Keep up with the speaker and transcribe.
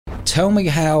Tell me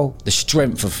how the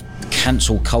strength of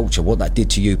cancel culture, what that did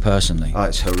to you personally. Oh,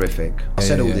 it's horrific. I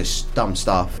said all this dumb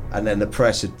stuff, and then the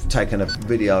press had taken a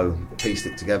video, pieced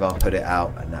it together, put it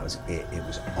out, and that was it. It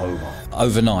was over.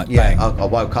 Overnight, yeah, bang. I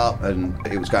woke up and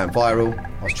it was going viral.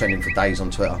 I was trending for days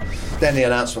on Twitter. Then the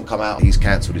announcement come out, he's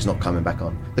cancelled, he's not coming back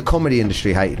on. The comedy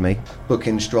industry hated me.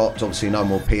 Bookings dropped, obviously no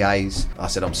more PAs. I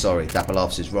said, I'm sorry, Dapper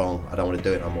Laughs is wrong. I don't want to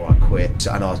do it no more, I quit.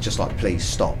 And I was just like, please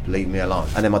stop, leave me alone.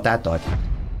 And then my dad died.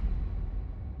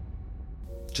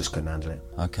 Just couldn't handle it.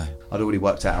 Okay. I'd already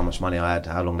worked out how much money I had,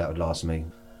 how long that would last me.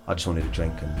 I just wanted to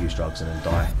drink and use drugs and then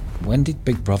die. When did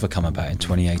Big Brother come about in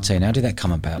 2018? How did that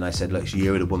come about? And they said, look, it's a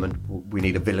year of the woman. We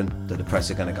need a villain that the press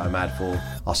are going to go mad for.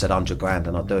 I said 100 grand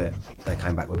and I'll do it. They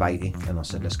came back with 80 and I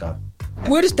said, let's go.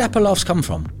 Where does Dapper Laughs come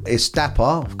from? It's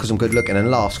Dapper because I'm good looking and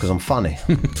laughs because I'm funny.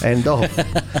 End of.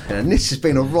 And this has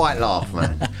been a right laugh,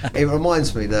 man. It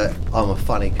reminds me that I'm a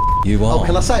funny. You are. Oh,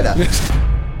 can I say that?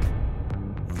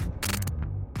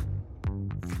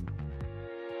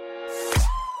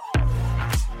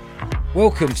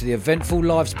 Welcome to the Eventful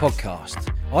Lives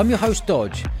podcast. I'm your host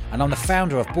Dodge and I'm the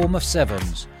founder of Bournemouth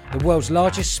Sevens, the world's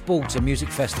largest sports and music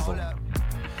festival.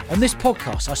 On this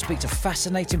podcast I speak to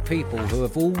fascinating people who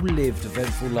have all lived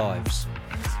eventful lives.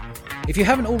 If you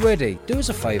haven't already, do us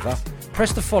a favour,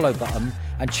 press the follow button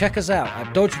and check us out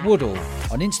at Dodge Woodall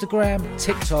on Instagram,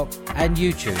 TikTok and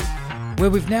YouTube, where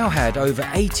we've now had over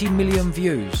 80 million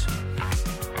views.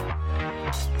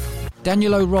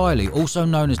 Daniel O'Reilly, also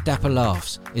known as Dapper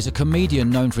Laughs, is a comedian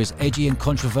known for his edgy and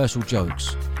controversial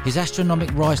jokes. His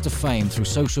astronomical rise to fame through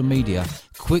social media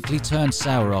quickly turned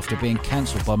sour after being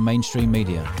cancelled by mainstream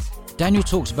media. Daniel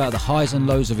talks about the highs and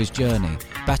lows of his journey,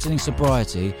 battling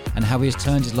sobriety, and how he has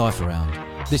turned his life around.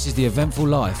 This is the eventful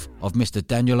life of Mr.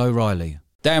 Daniel O'Reilly.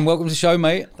 Dan, welcome to the show,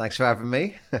 mate. Thanks for having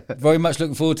me. Very much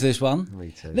looking forward to this one.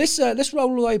 Me too. Let's roll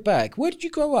all the way back. Where did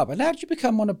you grow up and how did you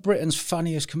become one of Britain's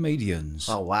funniest comedians?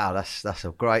 Oh wow, that's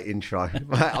a great intro.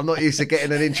 I'm not used to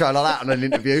getting an intro like that on an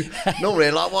interview.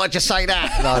 Normally, like, why'd you say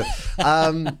that?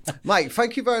 No, mate.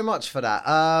 Thank you very much for that.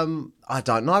 I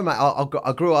don't know, mate.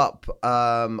 I grew up.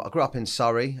 I grew up in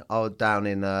Surrey. I was down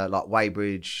in like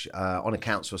Weybridge on a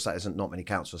council estate. There's not many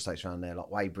council estates around there, like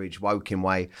Weybridge, Woking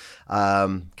Way.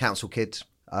 Council kid.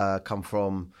 Come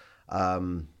from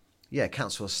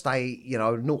council estate. You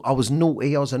know, I was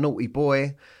naughty. I was a naughty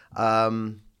boy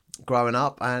growing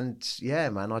up, and yeah,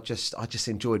 man, I just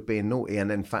enjoyed being naughty,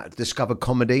 and then in fact discovered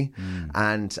comedy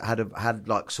and had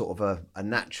like sort of a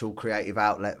natural creative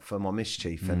outlet for my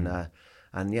mischief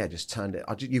and yeah, just turned it.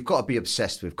 You've got to be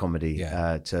obsessed with comedy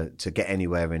to get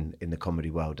anywhere in the comedy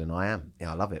world, and I am.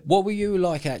 Yeah, I love it. What were you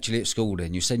like actually at school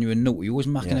then? You said you were naughty. You always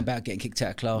mucking about, getting kicked out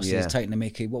of classes, taking the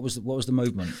mickey. What was the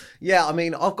movement? Yeah, I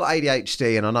mean, I've got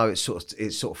ADHD, and I know it's sort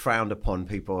of frowned upon.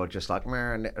 People are just like,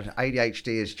 man, ADHD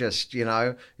is just, you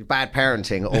know, bad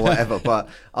parenting or whatever. But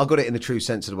I got it in the true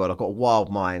sense of the word. I've got a wild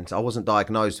mind. I wasn't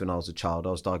diagnosed when I was a child.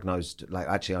 I was diagnosed like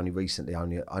actually only recently,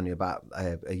 only about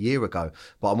a year ago.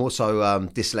 But I'm also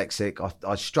dyslexic.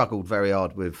 I struggled very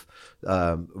hard with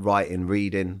writing,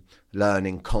 reading,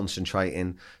 learning,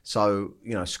 concentrating. So,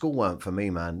 you know, school weren't for me,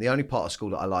 man. The only part of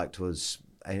school that I liked was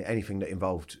anything that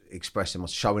involved expressing,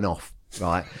 showing off,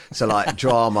 right? So like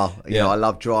drama, you know, I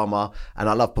love drama and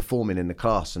I love performing in the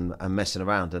class and messing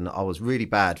around, and I was really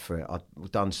bad for it. I'd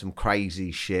done some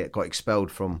crazy shit, got expelled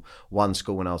from one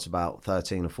school when I was about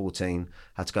 13 or 14,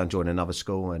 had to go and join another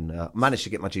school, and managed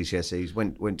to get my GCSEs,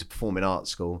 went to performing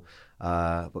arts school. But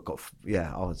I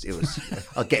was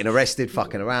getting arrested,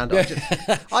 fucking around.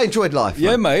 I enjoyed life.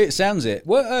 Yeah, mate, it sounds it.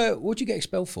 What'd you get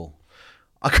expelled for?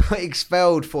 I got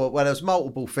expelled for, well, there was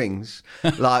multiple things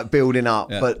like building up,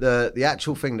 but the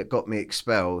actual thing that got me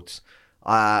expelled,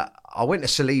 I went to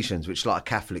Salesians, which is like a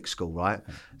Catholic school, right?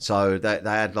 So they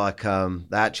had like,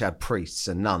 they actually had priests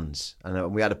and nuns.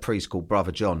 And we had a priest called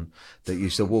Brother John that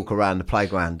used to walk around the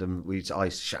playground, and I used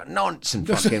to shout nonce and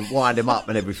fucking wind him up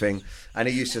and everything. And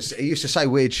he used to say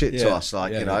weird shit to us,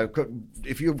 like, you know,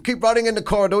 if you keep running in the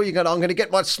corridor, I'm going to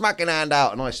get my smacking hand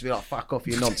out. And I used to be like, fuck off,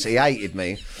 you nonce. He hated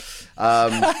me.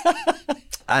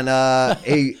 And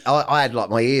I had like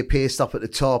my ear pierced up at the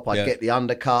top. I'd get the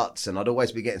undercuts, and I'd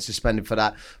always be getting suspended for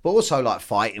that. But also like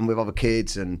fighting with other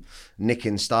kids and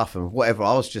nicking stuff and whatever.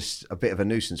 I was just a bit of a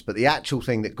nuisance. But the actual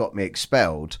thing that got me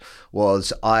expelled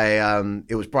was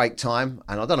it was break time,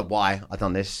 and I don't know why I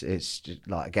done this. It's just,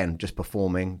 like, again, just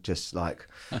performing, just like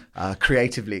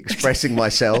creatively expressing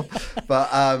myself.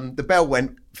 But the bell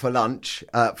went for lunch,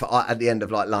 at the end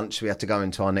of like lunch, we had to go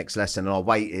into our next lesson, and I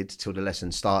waited till the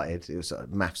lesson started. It was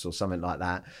maths or something like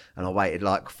that, and I waited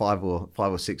like 5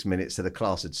 or 6 minutes till the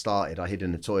class had started. I hid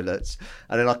in the toilets,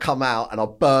 and then I come out and I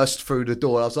burst through the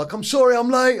door. I was like, "I'm sorry, I'm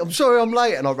late. I'm sorry, I'm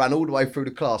late," and I ran all the way through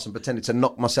the class and pretended to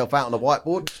knock myself out on the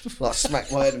whiteboard, like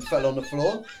smacked my head and fell on the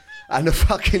floor. And the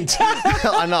fucking,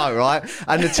 I know, right?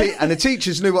 And the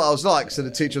teachers knew what I was like. So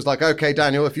the teacher was like, "Okay,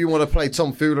 Daniel, if you want to play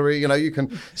tomfoolery, you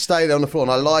can stay there on the floor."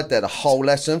 And I lied there the whole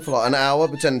lesson for like an hour,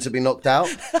 pretending to be knocked out.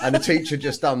 And the teacher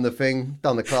just done the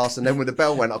class. And then when the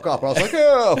bell went, I got up. I was like,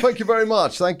 "Yeah, thank you very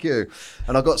much, thank you."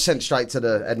 And I got sent straight to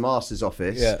the headmaster's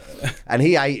office. Yeah. And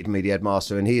he hated me, the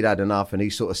headmaster, and he'd had enough. And he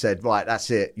sort of said, "Right, that's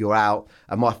it, you're out."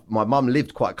 And my mum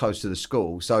lived quite close to the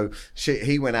school, so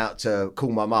he went out to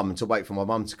call my mum and to wait for my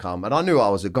mum to come. And I knew I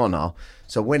was a goner,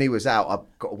 so when he was out,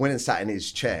 went and sat in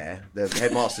his chair, the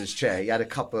headmaster's chair. He had a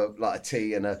cup of like a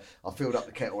tea, and I filled up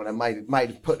the kettle, and I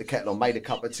put the kettle on, made a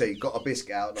cup of tea, got a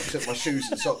biscuit out, and I took my shoes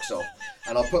and socks off,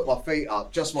 and I put my feet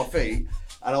up, just my feet,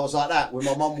 and I was like that when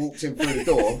my mum walked in through the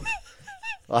door.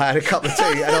 I had a cup of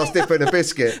tea and I was dipping a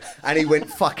biscuit, and he went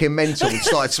fucking mental and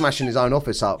started smashing his own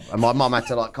office up, and my mum had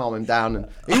to like calm him down, and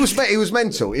he was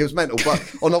mental,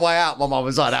 but on the way out my mum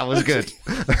was like, "That was good."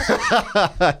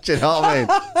 Do you know what I mean?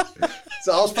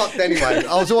 So I was fucked anyway.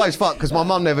 I was always fucked because my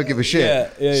mum never give a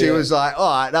shit. She was like, "All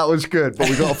right, that was good, but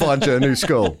we got to find you a new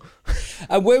school."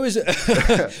 And what was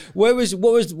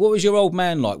your old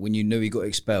man like when you knew he got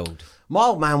expelled? My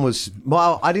old man was,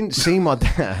 I didn't see my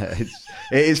dad.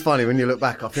 It is funny when you look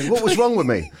back. I think, what was wrong with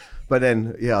me? But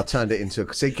then, I turned it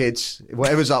into, see, kids,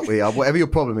 whatever's up with you, whatever your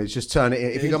problem is, just turn it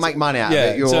in. If you can make money out of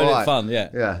it, you're all right. Fun,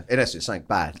 yeah. Unless it's something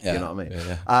bad, you know what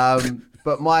I mean?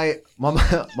 But my mum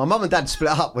and dad split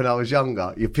up when I was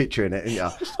younger. You're picturing it,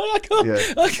 aren't you?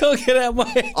 I can't get out of my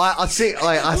head. I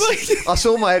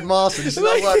saw my headmaster. This is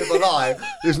no word of a lie.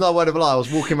 There's no word of a lie. I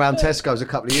was walking around Tesco's a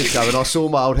couple of years ago, and I saw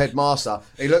my old headmaster.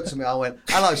 He looked at me. I went,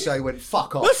 "Hello, sir." He went,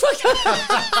 "Fuck off." I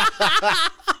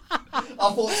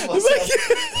thought to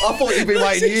myself, you've been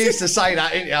waiting years to say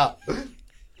that, didn't you?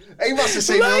 He must have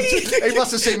seen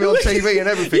me on TV and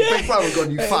everything. Big brother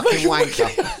gone, "You fucking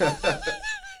wanker."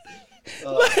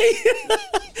 Quality.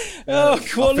 I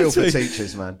feel for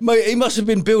teachers, man. Mate, he must have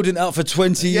been building it up for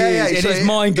 20 years in his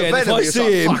mind going, if I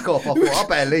see him... Fuck off. I thought, I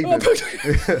better leave him.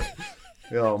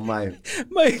 Oh, mate.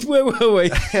 Mate, where were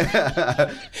we?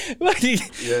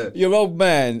 Your old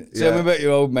man. Tell me about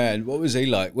your old man. What was he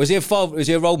like? Was he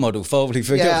a role model, fatherly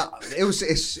figure? Yeah,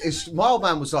 my old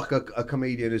man was like a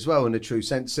comedian as well, in the true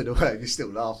sense of the word. You're still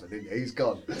laughing, isn't you? He's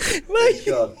gone. He's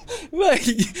gone.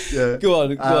 Mate, go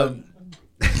on.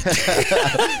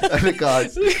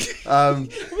 Guys, you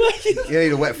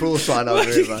need a wet floor sign over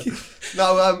here, man.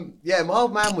 No, my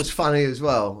old man was funny as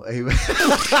well. He was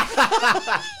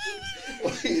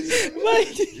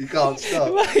Mate, you can't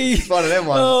stop. Mate. It's one of them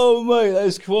ones. Oh, mate,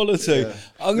 that's quality. Yeah.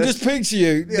 I can just picture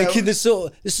you. It's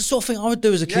the sort of thing I would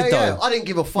do as a kid, though. I didn't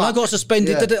give a fuck. When I got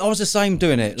suspended, I was the same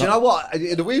doing it. Do you know what?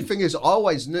 The weird thing is, I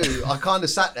always knew, I kind of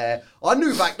sat there, I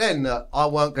knew back then that I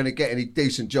weren't going to get any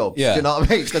decent jobs. Yeah. Do you know what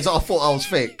I mean? Because I thought I was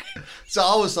thick. So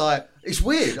I was like, it's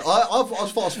weird. I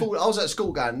was fast forward. I was at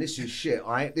school going, "This is shit,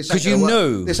 right? This ain't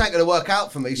going to work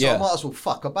out for me, so I might as well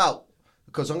fuck about.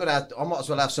 Because I might as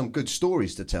well have some good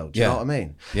stories to tell. Do you know what I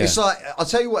mean? Yeah. It's like, I'll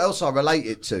tell you what else I relate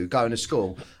it to going to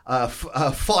school.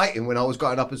 Fighting when I was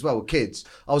growing up as well with kids.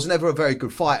 I was never a very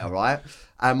good fighter, right?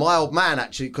 And my old man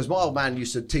actually, because my old man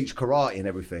used to teach karate and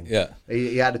everything. Yeah.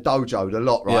 He had a dojo a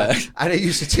lot, right? Yeah. And he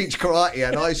used to teach karate.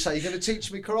 And I used to say, "You're going to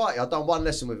teach me karate?" I'd done one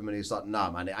lesson with him, and he's like, "No,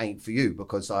 man, it ain't for you."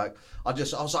 Because I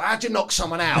was like, "How'd you knock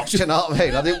someone out?" Do you know what I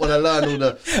mean? I didn't want to learn all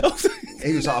the...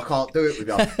 He was like, "I can't do it with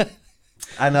you."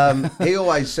 And he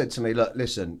always said to me, "Look,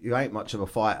 listen, you ain't much of a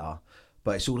fighter,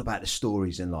 but it's all about the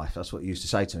stories in life." That's what he used to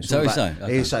say to me. He used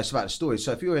to say it's about the stories.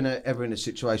 So if you're ever in a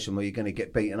situation where you're going to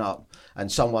get beaten up and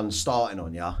someone's starting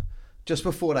on you, just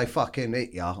before they fucking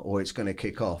hit you or it's going to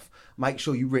kick off, make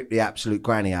sure you rip the absolute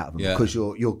granny out of them because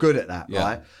you're good at that,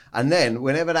 right? And then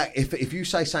whenever that, if you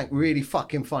say something really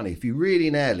fucking funny, if you really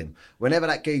nail him, whenever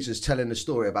that geezer's telling the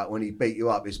story about when he beat you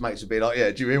up, his mates will be like,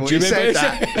 "Yeah, do you remember what you said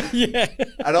that?" Yeah.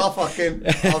 And I've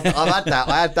had that.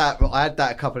 I had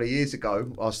that a couple of years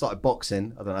ago. I started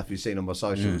boxing. I don't know if you've seen on my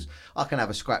socials. I can have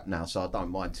a scrap now, so I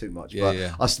don't mind too much.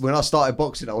 When I started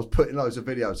boxing, I was putting loads of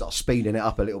videos. I was speeding it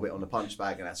up a little bit on the punch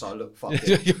bag and that, so I look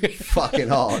fucking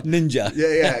hard. Ninja.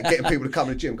 Yeah. Getting people to come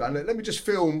to the gym going, "Let me just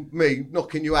film me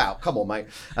knocking you out. Come on, mate."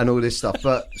 And all this stuff.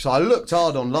 But so I looked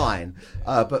hard online,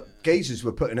 but geezers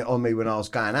were putting it on me when I was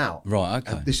going out. Right,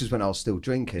 okay. This is when I was still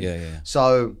drinking. Yeah.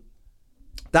 So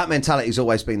that mentality's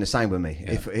always been the same with me.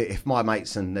 Yeah. If my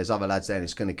mates and there's other lads there and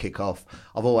it's going to kick off,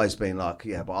 I've always been like,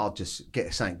 yeah, but I'll just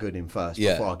get something good in first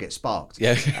before I get sparked.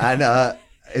 Yeah. And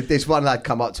this one lad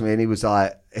come up to me and he was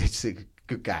like, it's a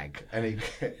good gag. And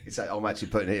he said, I'm actually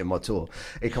putting it in my tour.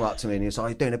 He come up to me and he was like,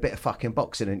 you're doing a bit of fucking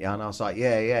boxing, aren't you? And I was like,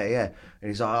 yeah. And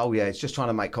he's like, oh yeah, it's just trying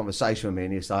to make conversation with me.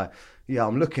 And he's like, yeah,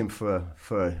 I'm looking for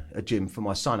a gym for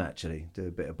my son, actually, do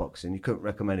a bit of boxing. You couldn't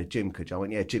recommend a gym, could you? I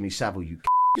went, yeah, Jimmy Savile, you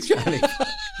and he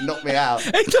knocked me out.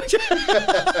 I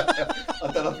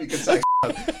don't know if you can say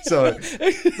sorry,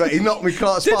 but he knocked me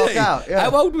class spark out. Yeah.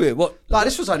 How old were you? What? Like,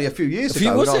 this was only a few years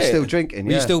ago when I was still drinking.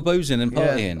 Were you still boozing and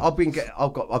partying?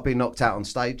 Yeah. I've been knocked out on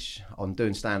stage. I'm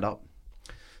doing stand up.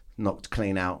 Knocked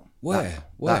clean out. Where?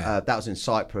 That was in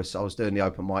Cyprus. I was doing the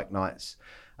open mic nights.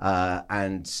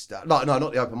 And not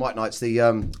the open mic nights, the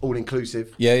all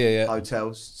inclusive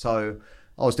hotels. So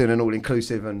I was doing an all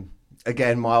inclusive, and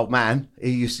again, my old man,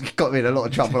 he got me in a lot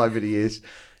of trouble over the years.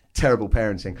 Terrible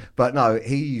parenting. But no,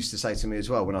 he used to say to me as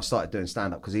well when I started doing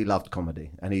stand up, because he loved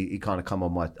comedy and he kind of come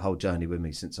on my whole journey with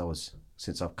me since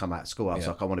I've come out of school. I was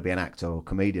like, I want to be an actor or a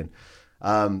comedian.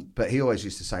 But he always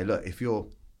used to say, look, it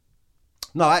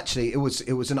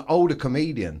was an older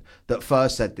comedian that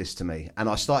first said this to me, and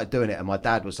I started doing it, and my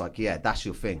dad was like, yeah, that's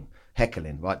your thing,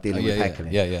 heckling, right? Dealing with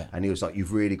heckling. Yeah. And he was like,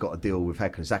 you've really got to deal with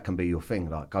hecklers. That can be your thing,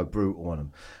 like go brutal on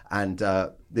them. And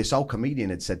this old comedian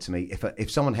had said to me, if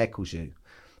someone heckles you,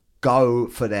 go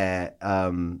for their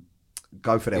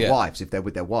wives, if they're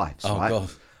with their wives, right? God.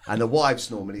 And the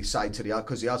wives normally say to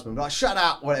because the husband will be like, shut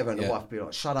up, whatever, and the wife will be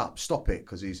like, shut up, stop it,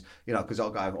 because because I'll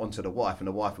go onto the wife and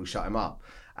the wife will shut him up.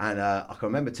 And I can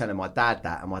remember telling my dad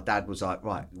that, and my dad was like,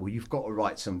 right, well, you've got to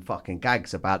write some fucking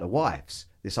gags about the wives.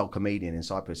 This old comedian in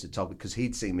Cyprus had told me, because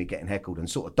he'd seen me getting heckled and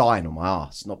sort of dying on my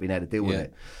ass, not being able to deal with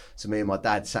it. So me and my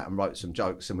dad sat and wrote some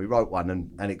jokes, and we wrote one,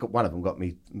 and one of them got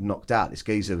me knocked out. This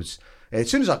geezer was,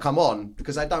 as soon as I come on,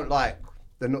 because they don't like,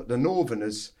 the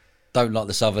Northerners don't like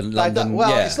the Southern London.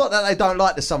 It's not that they don't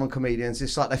like the Southern comedians,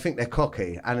 it's like they think they're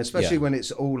cocky, and especially when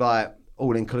it's all like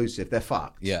all inclusive, they're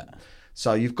fucked. Yeah.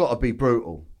 So you've got to be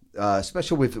brutal,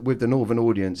 especially with the Northern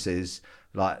audiences,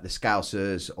 like the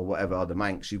Scousers or whatever, the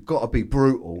Manx. You've got to be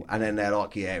brutal, and then they're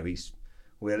like,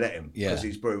 we'll let him because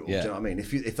he's brutal. Do you know what I mean?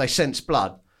 If they sense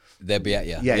blood, they'll be at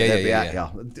you. They'll be at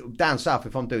you. Down south,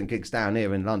 if I'm doing gigs down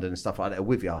here in London and stuff like that, they're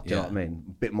with you. Do you know what I mean?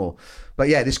 A bit more. But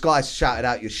yeah, this guy shouted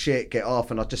out, your shit, get off.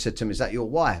 And I just said to him, is that your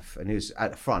wife? And he was at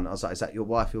the front. I was like, is that your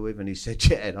wife you're with? And he said,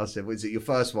 yeah. And I said, well, is it your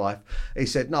first wife? He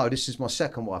said, no, this is my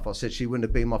second wife. I said, she wouldn't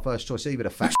have been my first choice either,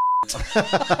 the fat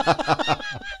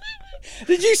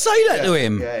Did you say that to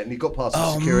him? Yeah, and he got past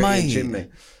the security and chinned me.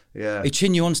 Yeah. He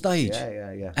chinned you on stage?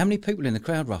 Yeah. How many people in the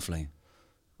crowd, roughly?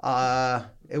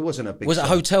 It wasn't a big Was show. it a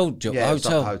hotel job? Yeah, it was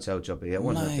like a hotel job. Yeah, it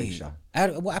wasn't a big show.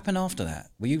 What happened after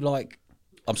that? Were you like,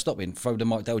 I'm stopping, throw the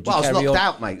mic down? Well, I was knocked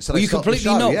out, mate. So were you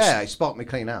completely knocked? Yeah, he sparked me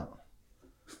clean out.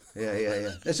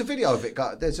 Yeah. There's a video of it.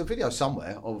 There's a video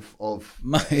somewhere of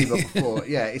either before.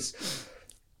 Yeah, it's.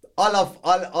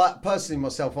 I personally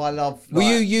myself, I love. Were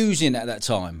you using at that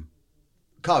time?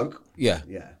 Coke. Yeah.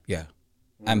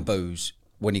 And booze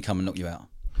when he come and knock you out.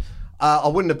 I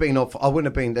wouldn't have been off. I wouldn't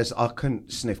have been. I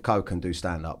couldn't sniff coke and do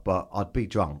stand up, but I'd be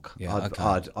drunk. Yeah,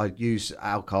 I'd use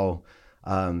alcohol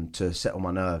to settle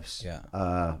my nerves.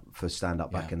 For stand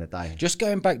up back in the day. Just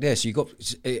going back there, so you got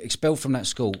expelled from that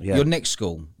school. Yeah. Your next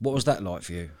school, what was that like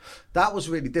for you? That was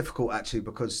really difficult actually,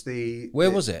 because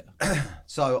where was it?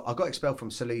 So I got expelled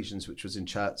from Salesians, which was in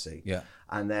Chertsey. Yeah.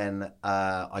 And then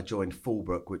I joined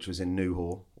Fallbrook, which was in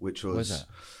Newhall, which was. Where's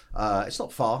that? It's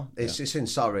not far. It's in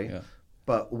Surrey. Yeah.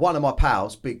 But one of my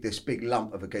pals, this big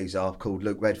lump of a geezer called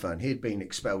Luke Redfern, he'd been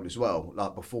expelled as well,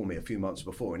 like before me, a few months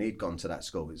before, and he'd gone to that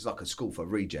school. It's like a school for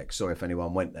rejects. Sorry if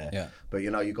anyone went there. Yeah. But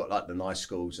you got like the nice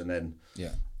schools, and then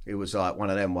it was like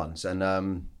one of them ones.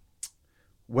 And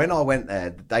when I went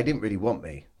there, they didn't really want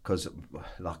me because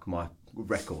like my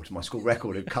school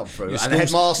record had come through. Your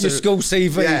school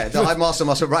CV. Yeah, the headmaster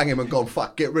must have rang him and gone,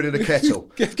 fuck, get rid of the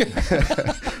kettle.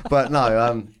 But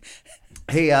no,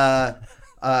 they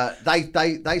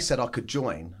said I could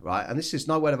join, right? And this is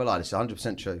no word of a lie, this is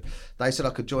 100% true. They said I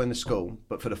could join the school,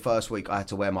 but for the first week I had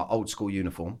to wear my old school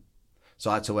uniform. So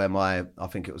I had to wear I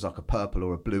think it was like a purple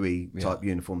or a bluey type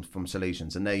uniform from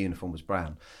Salesians, and their uniform was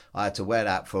brown. I had to wear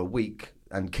that for a week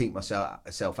and keep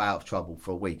myself out of trouble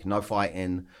for a week. No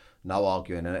fighting, no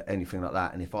arguing, anything like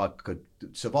that. And if I could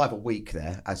survive a week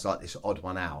there as like this odd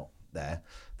one out there,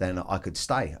 then I could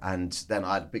stay. And then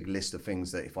I had a big list of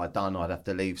things that if I'd done, I'd have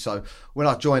to leave. So when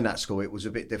I joined that school, it was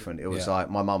a bit different. It was like,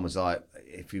 my mum was like,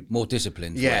 if you... More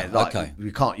disciplined. Yeah, right? like,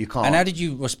 you can't... And how did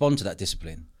you respond to that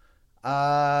discipline?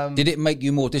 Did it make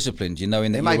you more disciplined? You know,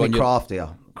 in that it made me craftier.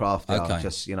 Okay.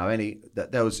 Just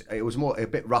it was more a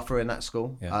bit rougher in that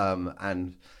school. Yeah.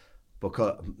 And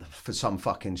because for some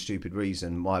fucking stupid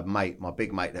reason, my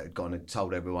big mate that had gone and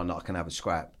told everyone that I can have a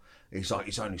scrap. He's like,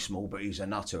 he's only small, but he's a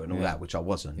nutter and all that, which I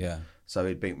wasn't. Yeah. So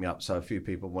he'd beat me up. So a few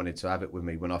people wanted to have it with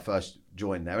me when I first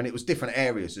joined there, and it was different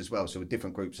areas as well. So with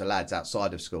different groups of lads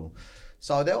outside of school.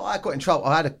 So I got in trouble.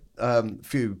 I had a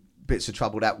few bits of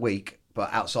trouble that week,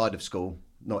 but outside of school,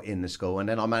 not in the school. And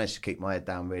then I managed to keep my head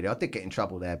down, really. I did get in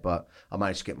trouble there, but I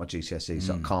managed to get my GCSEs,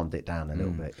 so I calmed it down a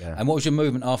little bit, yeah. And what was your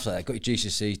movement after that? Got your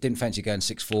GCSEs, didn't fancy going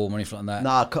sixth form or anything like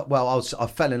that? No, well, I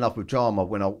fell in love with drama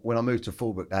when I moved to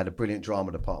Fullbrook. They had a brilliant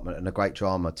drama department and a great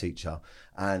drama teacher.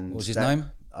 And what was his name?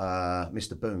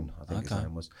 Mr. Boone, I think his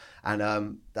name was.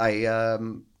 And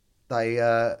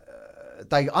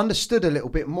they understood a little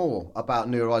bit more about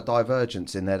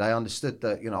neurodivergence in there. They understood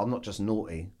that, I'm not just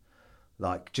naughty.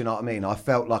 Like, do you know what I mean? I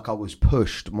felt like I was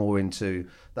pushed more into,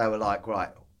 they were like, right,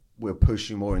 we'll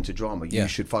push you more into drama. You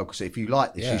should focus. If you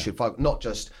like this, you should focus, not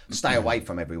just stay away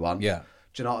from everyone. Yeah.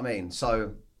 Do you know what I mean?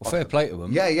 So... Well, fair play to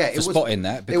them. Yeah. It was spotting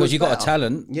that, because you got a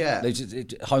talent. Yeah. They're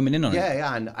just homing in on it.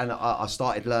 Yeah. And I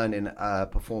started learning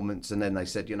performance, and then they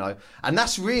said, and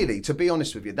that's really, to be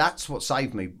honest with you, that's what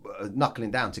saved me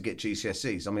knuckling down to get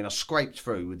GCSEs. I mean, I scraped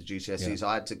through with the GCSEs.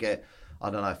 I had to get,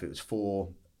 I don't know if it was 4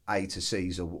 A to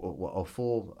C's or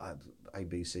 4 A,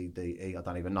 B, C, D, E, I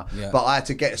don't even know. Yeah. But I had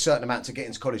to get a certain amount to get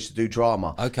into college to do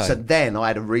drama. Okay. So then I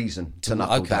had a reason to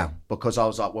knuckle down, because I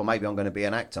was like, well, maybe I'm going to be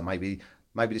an actor. Maybe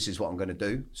this is what I'm going to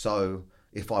do. So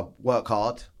if I work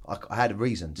hard, I had a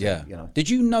reason to, Did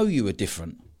you know you were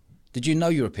different? Did you know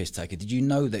you were a piss taker? Did you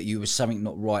know that you was something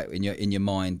not right in your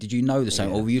mind? Did you know the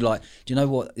same? Or were you like, do you know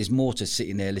what? There's more to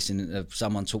sitting there listening to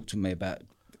someone talk to me about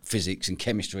physics and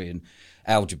chemistry and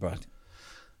algebra?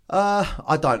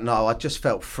 I don't know. I just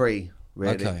felt free,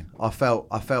 really. Okay. I felt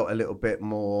a little bit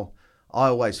more. I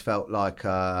always felt like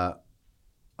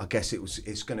I guess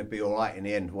it's going to be all right in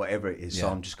the end, whatever it is. So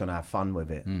I'm just going to have fun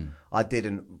with it. I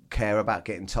didn't care about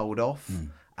getting told off,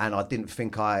 and I didn't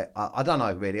think I don't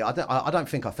know really. I don't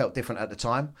think I felt different at the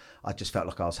time. I just felt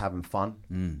like I was having fun,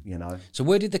 So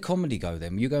where did the comedy go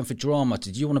then? Were you going for drama?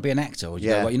 Did you want to be an actor, or did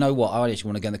you go, well, you know what, I actually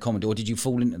want to get in the comedy, or did you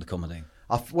fall into the comedy?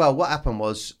 Well, what happened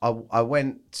was I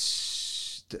went.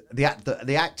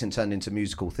 The acting turned into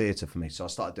musical theatre for me, so I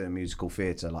started doing musical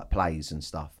theatre, like plays and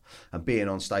stuff, and being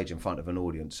on stage in front of an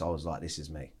audience. I was like, "This is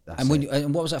me."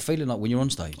 And what was that feeling like when you're on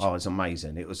stage? Oh, it was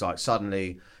amazing. It was like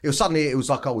suddenly it was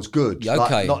like I was good.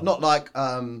 Okay, like, not like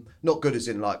not good as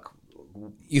in like.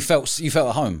 You felt at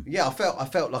home. Yeah, I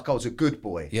felt like I was a good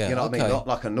boy. Yeah, you know what I mean? Not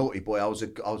like a naughty boy. I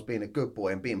was being a good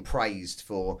boy and being praised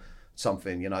for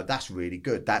something, that's really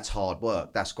good. That's hard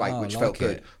work. That's great, which felt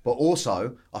good. But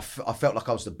also, I felt like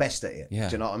I was the best at it. Yeah.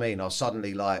 Do you know what I mean? I was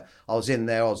suddenly like, I was in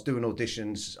there, I was doing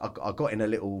auditions. I got in a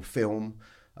little film,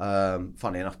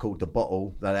 funny enough, called The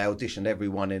Bottle. That they auditioned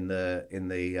everyone in the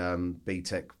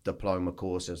BTEC diploma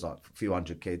course. There's like a few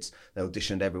hundred kids. They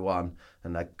auditioned everyone,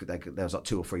 and there was like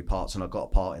 2 or 3 parts, and I got a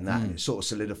part in that. And it sort of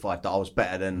solidified that I was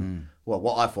better than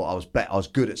what I thought I was better. I was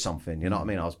good at something. You know what I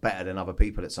mean? I was better than other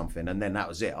people at something, and then that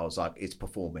was it. I was like, it's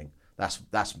performing. That's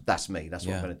me. That's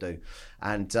what I'm going to do.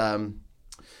 And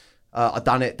I'd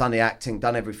done the acting,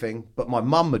 done everything. But my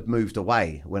mum had moved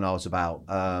away when I was about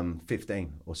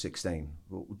 15 or 16.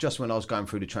 Just when I was going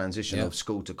through the transition of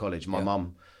school to college, my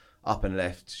mum up and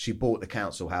left. She bought the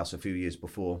council house a few years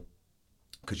before,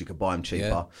 because you could buy them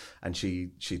cheaper, and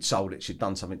she'd sold it. She'd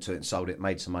done something to it and sold it,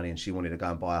 made some money, and she wanted to go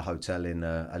and buy a hotel in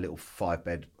a little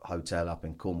 5-bed hotel up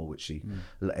in Cornwall, which she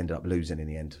ended up losing in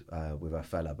the end with her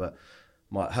fella. But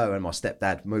her and my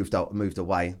stepdad moved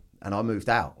away, and I moved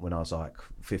out when I was like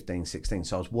 15, 16.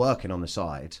 So I was working on the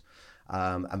side,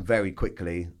 and very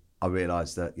quickly I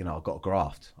realised that I've got to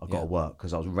graft, I've got to work,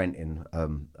 because I was renting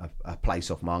a place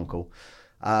off my uncle.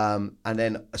 And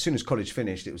then as soon as college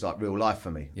finished, it was like real life for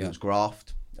me. It was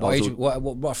graft.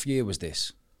 What rough year was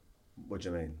this? What do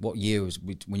you mean? What year was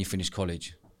when you finished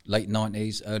college? Late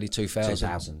 90s, early 2000s?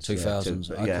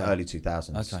 2000s. Early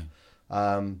 2000s. Okay.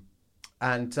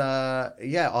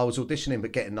 I was auditioning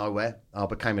but getting nowhere. I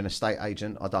became an estate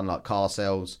agent. I done like car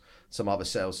sales, some other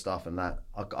sales stuff, and that.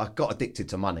 I got addicted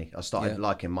to money. I started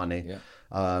liking money. Yeah.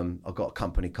 I got a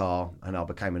company car, and I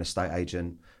became an estate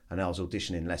agent, and I was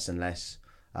auditioning less and less.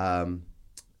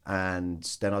 And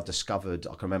then I discovered,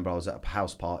 I can remember I was at a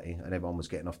house party and everyone was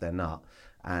getting off their nut,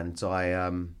 and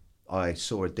I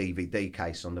saw a DVD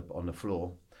case on the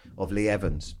floor of Lee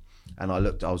Evans, and I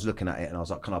was looking at it and I was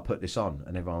like, can I put this on?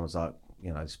 And everyone was like,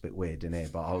 you know, it's a bit weird in here,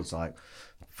 but I was like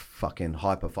fucking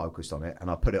hyper focused on it, and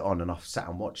I put it on and I sat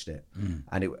and watched it.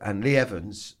 And Lee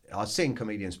Evans, I've seen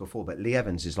comedians before, but Lee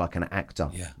Evans is like an actor.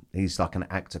 He's like an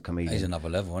actor comedian. He's another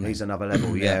level, isn't he? He's another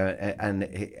level.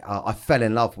 And I fell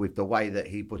in love with the way that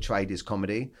he portrayed his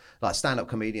comedy. Like stand-up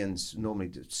comedians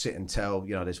normally sit and tell,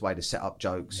 you know, there's a way to set up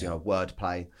jokes, you know,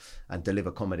 wordplay and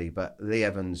deliver comedy, but Lee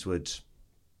Evans would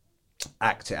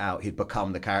act it out. He'd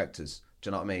become the characters. Do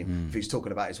you know what I mean? If he's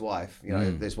talking about his wife, you know,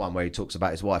 there's one where he talks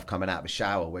about his wife coming out of a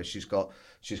shower where she's got,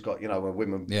 you know, when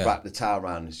women wrap the towel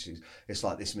around, it's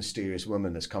like this mysterious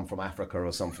woman that's come from Africa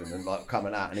or something, and like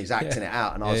coming out, and he's acting it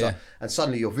out, and I was like, and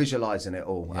suddenly you're visualizing it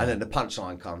all, and then the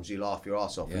punchline comes, you laugh your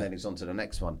ass off, and then he's on to the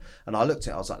next one. And I looked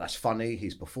at it, I was like, that's funny.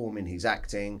 He's performing, he's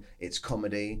acting, it's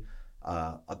comedy,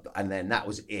 and then that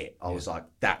was it. I was like,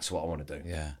 that's what I want to do.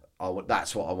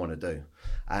 That's what I want to do.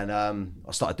 And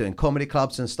I started doing comedy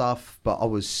clubs and stuff, but I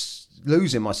was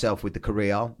losing myself with the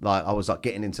career. Like I was like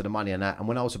getting into the money and that. And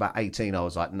when I was about 18, I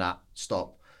was like, nah,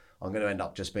 stop. I'm going to end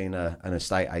up just being an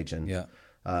estate agent.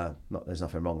 There's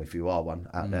nothing wrong if you are one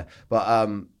out there. But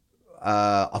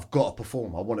I've got to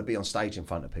perform. I want to be on stage in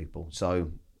front of people.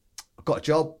 So I got a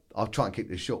job. I'll try and keep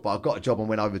this short, but I got a job and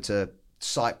went over to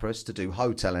Cyprus to do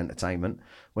hotel entertainment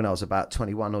when I was about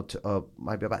 21 or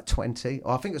maybe about 20.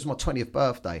 I think it was my 20th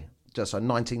birthday, just so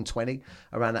 1920,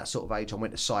 around that sort of age. I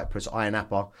went to Cyprus,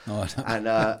 Dapper, and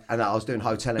I was doing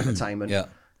hotel entertainment.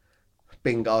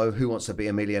 Bingo, Who Wants to Be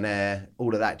a Millionaire,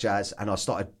 all of that jazz. And I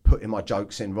started putting my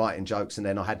jokes in, writing jokes, and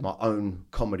then I had my own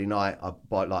comedy night.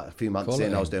 By like a few months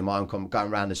in, I was doing my own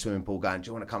going around the swimming pool going, do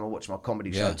you want to come and watch my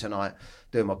comedy show tonight?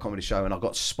 Doing my comedy show, and I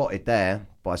got spotted there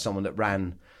by someone that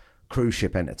ran cruise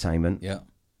ship entertainment,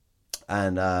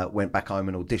 and went back home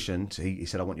and auditioned. He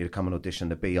said, I want you to come and audition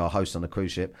to be our host on the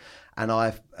cruise ship.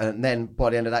 And then by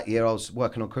the end of that year, I was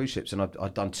working on cruise ships, and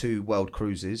I'd done 2 world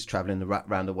cruises, traveling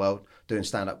around the world doing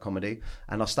stand-up comedy.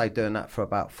 And I stayed doing that for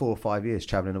about 4 or 5 years,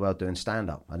 traveling the world doing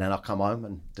stand-up. And then I come home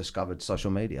and discovered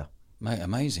social media. Mate,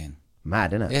 amazing.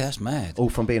 Mad, isn't it? Yeah, that's mad. All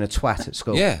from being a twat at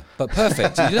school. Yeah, but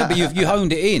perfect. But you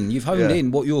honed it in. You've honed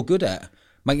in what you're good at,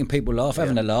 making people laugh,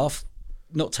 having a laugh,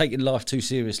 not taking life too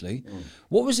seriously.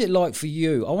 What was it like for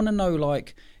you? I want to know,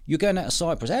 like, you're going out of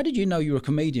Cyprus. How did you know you were a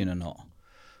comedian or not?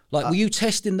 Like, were you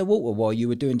testing the water while you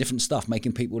were doing different stuff,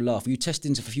 making people laugh? Were you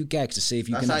testing a few gags to see if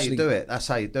you can actually... That's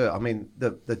how you do it. I mean,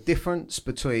 the difference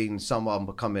between someone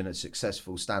becoming a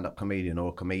successful stand-up comedian or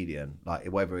a comedian, like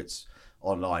whether it's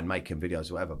online, making videos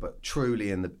or whatever, but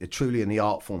truly in the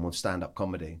art form of stand-up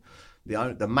comedy,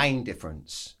 the main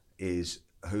difference is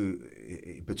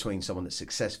between someone that's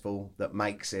successful, that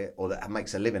makes it, or that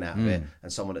makes a living out of it,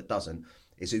 and someone that doesn't,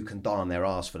 is who can die on their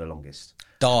ass for the longest.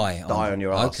 Die on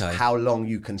your ass. Okay. How long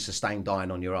you can sustain dying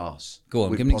on your ass. Go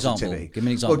on, give me an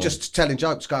example. Well, just telling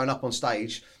jokes, going up on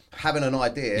stage, having an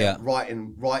idea,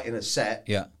 writing a set,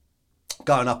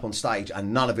 going up on stage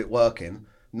and none of it working.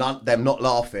 Them not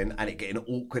laughing, and it getting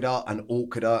awkwarder and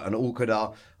awkwarder and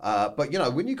awkwarder. But you know,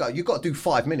 when you've got to do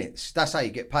 5 minutes. That's how you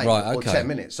get paid, or 10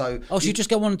 minutes. So you just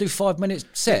go on and do 5 minutes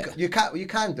set. You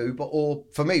can do, or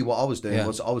for me, what I was doing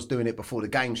was I was doing it before the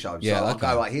game show. So I'll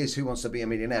go like, here's Who Wants to Be a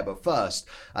Millionaire, but first,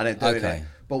 and then doing it.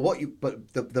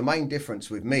 But the main difference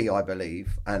with me, I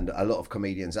believe, and a lot of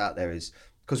comedians out there is,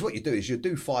 because what you do is you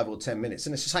do 5 or 10 minutes,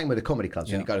 and it's the same with the comedy clubs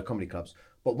when you go to comedy clubs.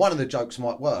 But one of the jokes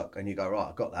might work, and you go, right,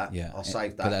 I've got that. I'll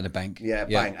save that. Put that in the bank.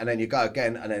 Bang. And then you go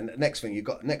again, and then next thing you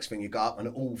go up, and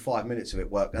all 5 minutes of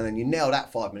it worked, and then you nail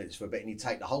that 5 minutes for a bit, and you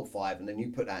take the whole 5, and then you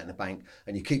put that in the bank,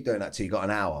 and you keep doing that till you got an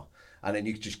hour, and then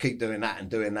you just keep doing that and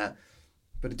doing that.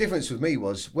 But the difference with me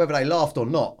was whether they laughed or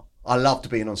not, I loved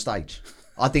being on stage.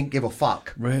 I didn't give a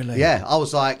fuck. Really? Yeah, I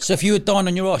was like... So if you were dying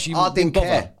on your ass, I didn't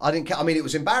care. I didn't care. I mean, it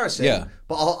was embarrassing,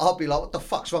 but I'd be like, what the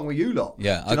fuck's wrong with you lot?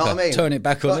 Yeah, do you know what I mean? Turn it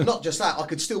back on. But not just that, I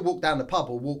could still walk down the pub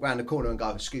or walk around the corner and go,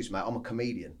 excuse me, mate, I'm a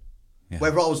comedian.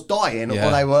 Whether I was dying or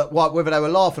whether they were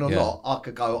laughing or not, I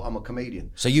could go, I'm a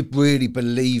comedian. So you really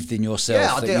believed in yourself?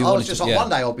 Yeah, I did. I was just like, one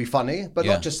day I'll be funny, but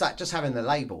not just that, just having the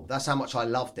label. That's how much I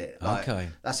loved it. Like,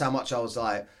 that's how much I was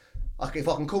like... if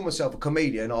I can call myself a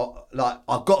comedian,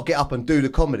 I've got to get up and do the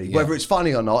comedy. Whether it's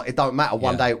funny or not, it don't matter.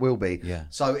 One day it will be.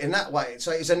 So in that way,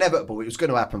 so it's inevitable. It was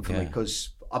going to happen for me because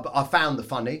I found the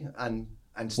funny and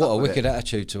stuff. What a wicked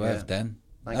attitude to have, Dan.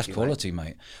 That's quality,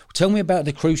 mate. Tell me about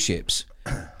the cruise ships.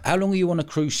 How long are you on a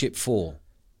cruise ship for?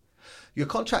 Your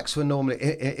contracts were normally,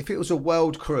 if it was a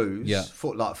world cruise,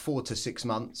 for like 4 to 6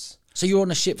 months. So you're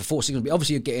on a ship for 4 to 6 months.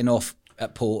 Obviously, you're getting off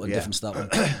at port and different stuff.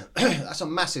 That's a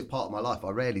massive part of my life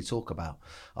I rarely talk about.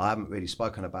 I haven't really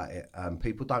spoken about it.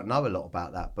 People don't know a lot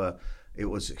about that, but it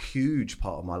was a huge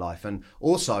part of my life. And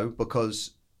also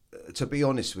because to be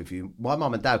honest with you, my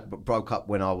mum and dad broke up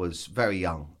when I was very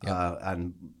young,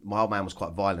 and my old man was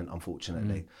quite violent,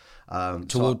 unfortunately.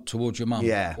 Towards your mum?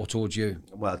 Yeah. Or towards you?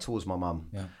 Well, towards my mum.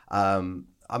 Yeah.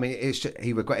 I mean,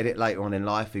 he regretted it later on in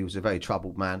life. He was a very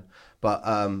troubled man. But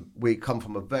we come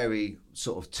from a very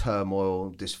sort of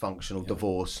turmoil, dysfunctional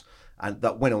divorce. And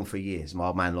that went on for years. My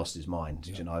old man lost his mind,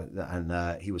 you know,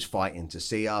 and he was fighting to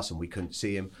see us and we couldn't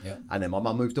see him. Yeah. And then my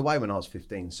mum moved away when I was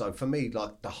 15. So for me,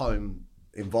 like, the home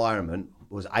environment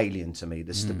was alien to me.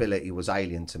 The stability was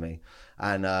alien to me.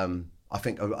 And I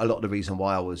think a lot of the reason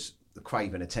why I was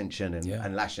craving attention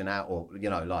and lashing out, or, you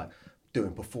know, like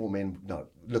performing, you know,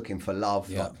 looking for love,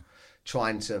 like,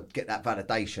 trying to get that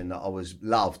validation that I was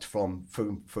loved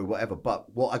through whatever.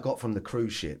 But what I got from the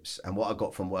cruise ships and what I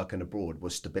got from working abroad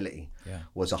was stability,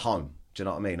 was a home. Do you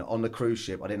know what I mean? On the cruise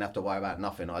ship, I didn't have to worry about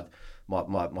nothing.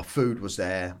 My food was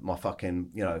there, my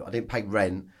fucking, you know, I didn't pay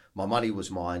rent, my money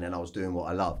was mine, and I was doing what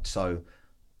I loved. So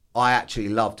I actually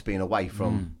loved being away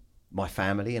from my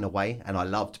family in a way, and I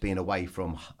loved being away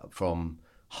from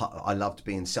I loved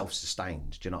being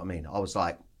self-sustained. Do you know what I mean? I was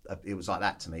like, it was like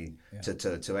that to me,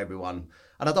 to everyone.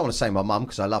 And I don't want to say my mum,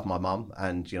 because I love my mum,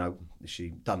 and, you know, she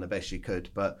done the best she could,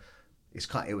 but it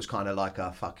was kind of like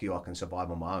a fuck you, I can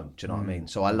survive on my own. Do you know what I mean?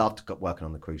 So I loved working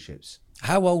on the cruise ships.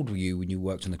 How old were you when you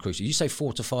worked on the cruise ships? You say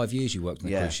 4 to 5 years you worked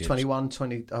on the cruise ships? around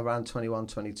 21,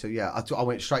 22. Yeah, I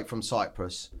went straight from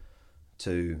Cyprus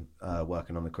to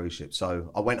working on the cruise ship. So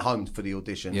I went home for the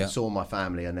audition, saw my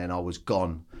family, and then I was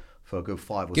gone for a good 5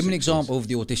 or 6 years. Give me an example of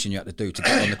the audition you had to do to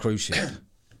get on the cruise ship.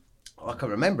 I can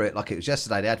remember it like it was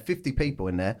yesterday. They had 50 people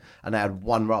in there, and they had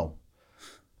one role.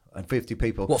 And 50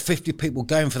 people. What, 50 people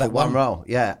going for that one role?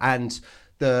 Yeah. And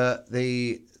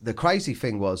the crazy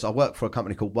thing was, I worked for a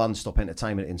company called One Stop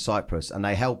Entertainment in Cyprus, and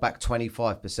they held back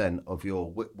 25% of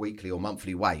your weekly or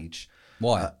monthly wage.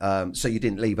 Why? So you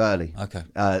didn't leave early. Okay.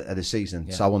 At the season.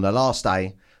 Yeah. So on the last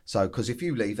day, because if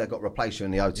you leave, they've got to replace you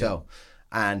in the hotel. Yeah.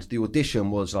 And the audition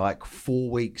was like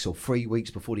 4 weeks or 3 weeks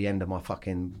before the end of my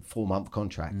fucking 4-month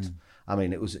contract. I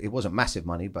mean, it wasn't massive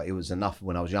money, but it was enough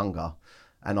when I was younger.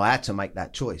 And I had to make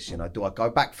that choice, you know, do I go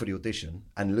back for the audition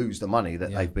and lose the money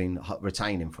that they've been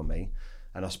retaining from me?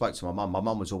 And I spoke to my mum. My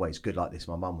mum was always good like this.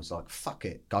 My mum was like, fuck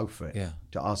it, go for it. Yeah.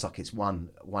 I was like, it's one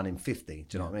in 50.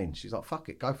 Do you know what I mean? She's like, fuck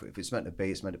it, go for it. If it's meant to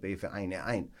be, it's meant to be. If it ain't, it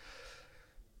ain't.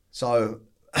 So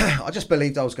I just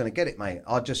believed I was going to get it, mate.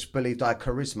 I just believed I had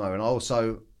charisma. And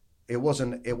also, it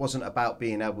wasn't about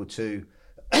being able to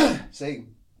see,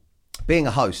 being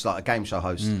a host, like a game show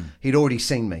host. He'd already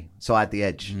seen me, so I had the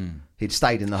edge. He'd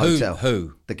stayed in the hotel.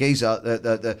 Who? The geezer.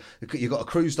 You've got a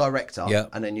cruise director,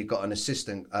 and then you've got an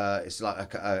assistant. It's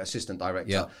like a assistant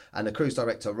director, and the cruise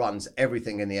director runs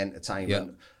everything in the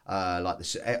entertainment, like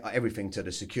everything to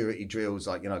the security drills,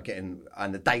 like, you know,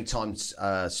 and the daytime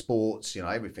sports, you know,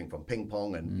 everything from ping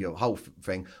pong and your whole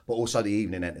thing, but also the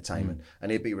evening entertainment.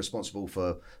 And he'd be responsible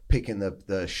for picking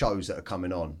the shows that are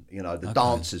coming on, you know, the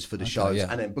dancers for the shows,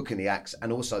 and then booking the acts,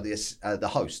 and also the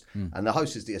host. And the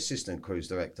host is the assistant cruise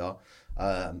director.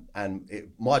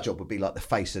 My job would be like the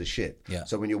face of the ship.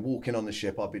 So when you're walking on the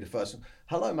ship, I'd be the first one.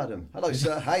 Hello, madam. Hello,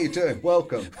 sir. How you doing?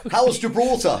 Welcome. How's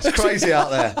Gibraltar? It's crazy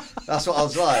out there. That's what I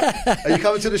was like. Are you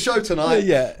coming to the show tonight?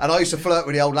 Yeah. And I used to flirt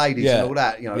with the old ladies and all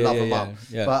that, you know, love them up.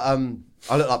 Yeah. But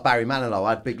I looked like Barry Manilow.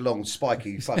 I had big, long,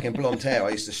 spiky, fucking blonde hair. I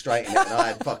used to straighten it, and I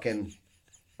had fucking.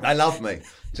 They loved me.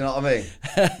 Do you know what I mean?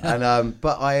 And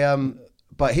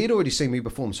but he'd already seen me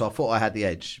perform, so I thought I had the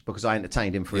edge because I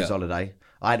entertained him for his holiday.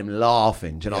 I had him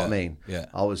laughing. Do you know what I mean? Yeah.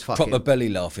 I was fucking proper belly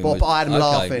laughing. I had him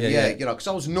laughing. You know, because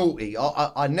I was naughty.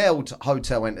 I nailed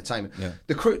hotel entertainment. Yeah.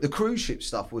 The cruise ship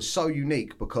stuff was so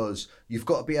unique because you've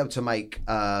got to be able to make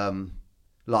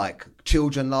like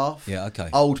children laugh,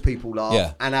 old people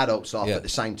laugh, and adults laugh at the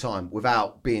same time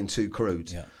without being too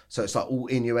crude. Yeah. So it's like all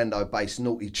innuendo-based,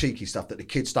 naughty, cheeky stuff that the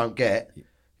kids don't get.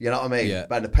 You know what I mean? Yeah.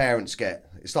 But the parents get.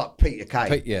 It's like Peter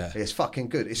Kay. It's fucking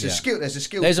good. It's a skill. There's a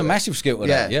skill. There's a massive skill to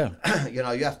that. Yeah. You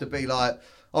know, you have to be like,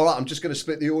 all right, I'm just going to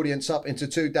split the audience up into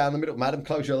two down the middle. Madam,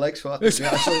 close your legs. For you know,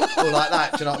 it's all like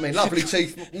that. Do you know what I mean?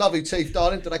 Lovely teeth,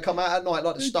 darling. Do they come out at night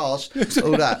like the stars?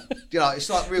 All that. You know, it's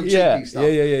like real cheeky stuff.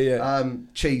 Yeah.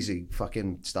 Cheesy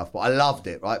fucking stuff. But I loved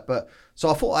it, right? But so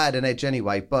I thought I had an edge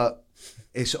anyway. But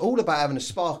it's all about having a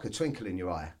spark, a twinkle in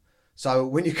your eye. So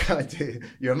when you go and do,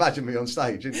 you imagine me on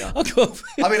stage, didn't you?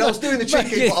 I mean, I was doing the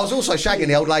cheeky, but I was also shagging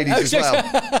the old ladies as well.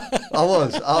 I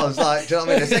was like, do you know what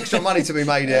I mean? There's extra money to be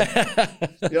made here.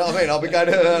 You know what I mean? I'll be going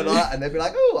like that, and they'd be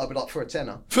like, oh, I'd be like, for a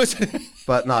tenner.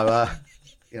 But no,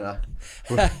 you know,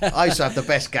 I used to have the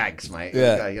best gags, mate.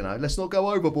 Yeah. Okay, you know, let's not go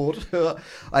overboard.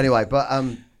 Anyway, but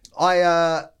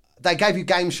they gave you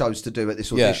game shows to do at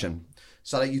this audition.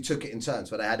 So that you took it in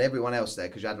turns, but they had everyone else there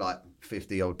because you had like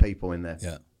 50 odd people in there.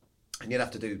 Yeah. And you'd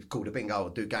have to call the bingo or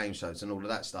do game shows and all of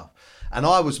that stuff. And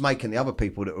I was making the other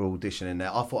people that were auditioning there,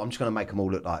 I thought I'm just going to make them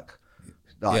all look like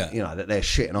you know, that they're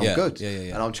shit and I'm good.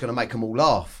 And I'm just going to make them all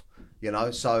laugh, you know.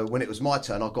 So when it was my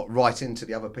turn, I got right into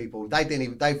the other people.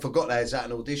 They forgot they was at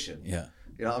an audition. Yeah.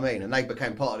 You know what I mean? And they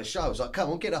became part of the show. I was like,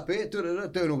 come on, get up here,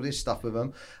 doing all this stuff with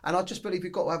them. And I just believe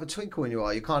you've got to have a twinkle in your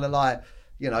eye. You kind of like,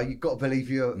 you know, you've got to believe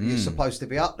you're supposed to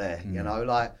be up there, you know,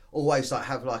 like always like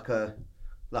have like a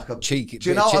cheeky. Do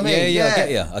you know what I mean? Yeah, I get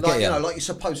you. I like, get you. You know, like you're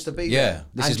supposed to be Yeah, there.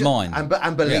 this and is mine.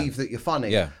 And believe that you're funny.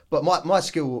 Yeah. But my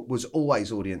skill was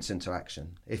always audience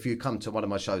interaction. If you come to one of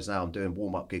my shows now, I'm doing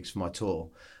warm-up gigs for my tour.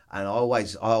 And I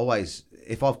always,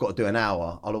 if I've got to do an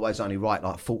hour, I'll always only write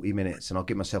like 40 minutes and I'll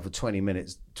give myself a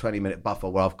 20-minute buffer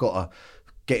where I've got to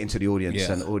get into the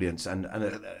audience and I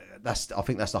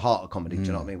think that's the heart of comedy. Do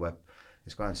you know what I mean? Where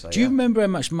it's going. So, do you remember how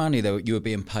much money you were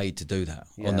being paid to do that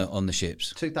on the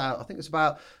ships? 2000. I think it's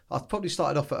about. I probably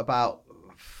started off at about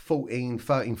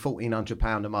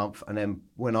 £1,400 a month, and then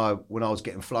when I was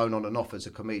getting flown on and off as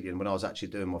a comedian, when I was actually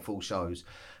doing my full shows,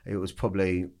 it was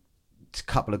probably a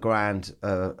couple of grand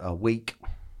a week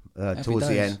towards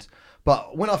the end.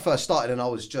 But when I first started, and I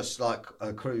was just like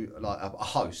a crew, like a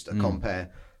host, a compere.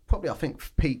 Probably, I think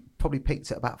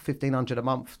peaked at about 1,500 a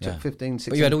month to 15,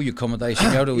 16. But you had all your accommodation,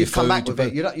 you had all your food. You'd come back with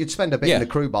it. You'd spend a bit in the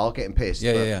crew bar getting pissed.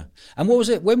 Yeah. And what was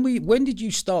it? When did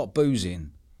you start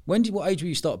boozing? What age were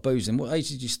you start boozing? What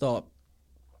age did you start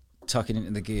tucking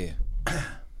into the gear?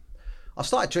 I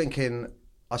started drinking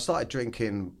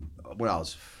when I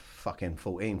was fucking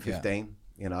 14, 15.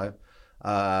 You know,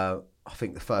 I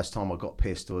think the first time I got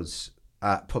pissed was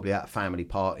probably at a family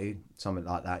party, something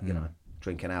like that. You know.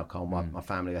 Drinking alcohol. My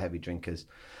family are heavy drinkers.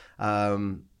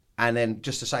 And then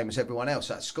just the same as everyone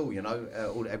else at school, you know,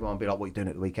 everyone would be like, what are you doing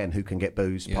at the weekend? Who can get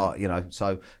booze? You know,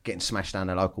 so getting smashed down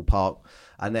the local park.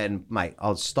 And then, mate,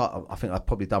 I think I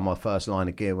probably done my first line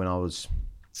of gear when I was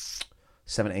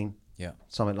 17. Yeah.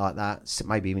 Something like that.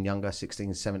 Maybe even younger,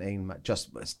 16, 17.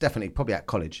 It's definitely probably at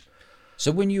college. So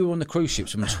when you were on the cruise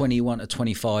ships from 21 to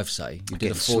 25, say, you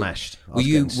did smashed. Were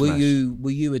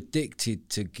you addicted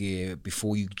to gear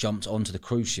before you jumped onto the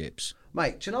cruise ships?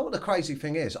 Mate, do you know what the crazy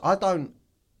thing is? I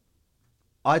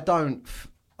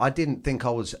didn't think I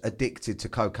was addicted to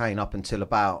cocaine up until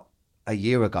about a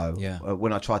year ago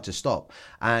when I tried to stop.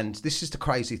 And this is the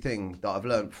crazy thing that I've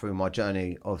learned through my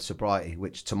journey of sobriety,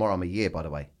 which tomorrow I'm a year, by the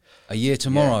way. A year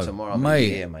tomorrow? Yeah, tomorrow I'm a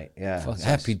year, mate. Yeah.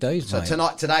 Happy days, mate. So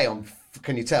today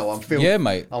can you tell? I'm feeling. Yeah,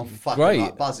 mate. I'm fucking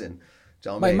like buzzing. Do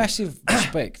you know what I mean? Massive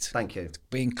respect. Thank you.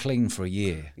 Being clean for a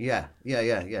year. Yeah.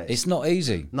 It's not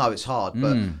easy. No, it's hard.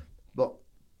 But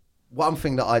one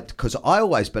thing because I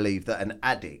always believed that an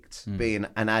addict, being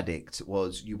an addict,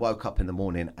 was you woke up in the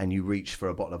morning and you reached for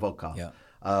a bottle of vodka. Yeah.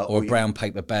 Or a brown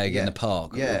paper bag in the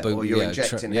park. Yeah. Or you're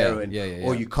injecting heroin.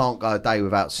 Or you can't go a day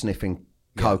without sniffing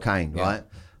cocaine, right?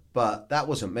 But that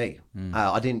wasn't me.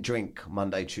 I didn't drink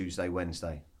Monday, Tuesday,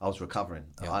 Wednesday. I was recovering.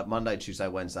 Monday, Tuesday,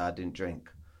 Wednesday, I didn't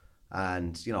drink.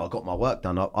 And, you know, I got my work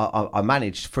done. I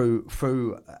managed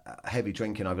through heavy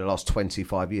drinking over the last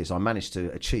 25 years, I managed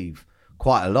to achieve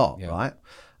quite a lot, right?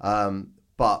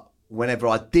 But whenever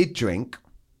I did drink,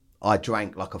 I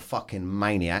drank like a fucking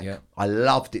maniac. Yeah. I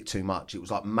loved it too much. It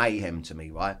was like mayhem to me,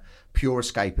 right? Pure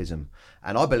escapism.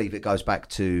 And I believe it goes back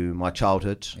to my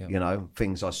childhood, you know,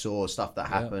 things I saw, stuff that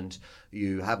happened.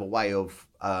 You have a way of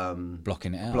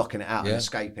blocking it out and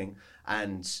escaping.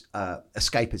 And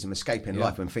escaping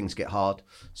life when things get hard.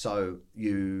 So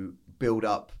you build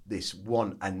up this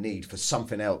want and need for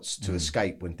something else to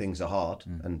escape when things are hard.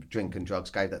 And drink and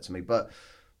drugs gave that to me. But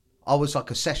I was like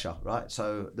a sesher, right?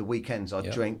 So the weekends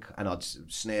I'd drink and I'd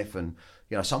sniff, and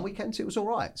you know, some weekends it was all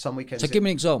right. Some weekends. So give me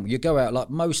an example. You go out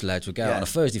like most lads would go out on a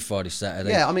Thursday, Friday,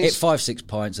 Saturday. Yeah, I mean, hit 5-6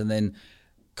 pints and then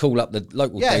call up the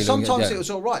local. Yeah, dealer sometimes it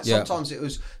was all right. Sometimes it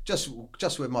was just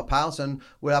with my pals, and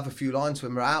we'll have a few lines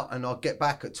when we're out, and I'd get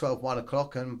back at 12, 1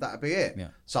 o'clock, and that'd be it. Yeah.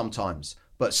 Sometimes.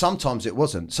 But sometimes it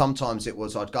wasn't. Sometimes it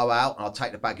was I'd go out and I'd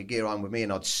take the bag of gear home with me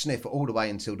and I'd sniff all the way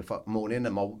until the morning,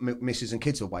 and my missus and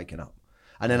kids were waking up.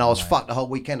 And then I was fucked the whole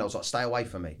weekend. I was like, stay away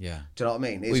from me. Yeah. Do you know what I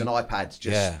mean? Here's an iPad.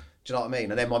 Do you know what I mean?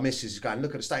 And then my missus is going,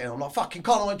 look at the state. And I'm like, fucking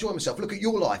can't I enjoy myself? Look at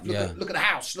your life. Look at the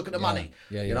house. Look at the money.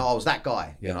 You know, I was that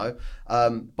guy, you know.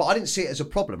 But I didn't see it as a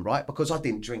problem, right? Because I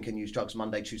didn't drink and use drugs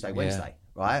Monday, Tuesday, Wednesday,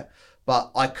 right? But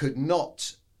I could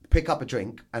not pick up a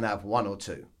drink and have one or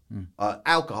two.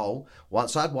 Alcohol,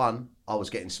 once I had one, I was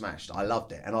getting smashed. I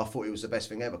loved it. And I thought it was the best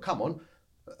thing ever. Come on.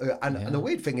 And the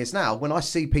weird thing is now, when I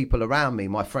see people around me,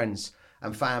 my friends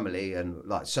and family and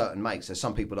like certain mates, there's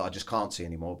some people that I just can't see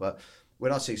anymore, but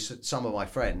when I see some of my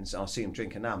friends and I see them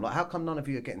drinking now, I'm like, how come none of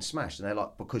you are getting smashed? And they're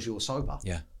like, because you're sober.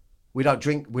 Yeah. We don't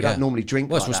drink. We don't normally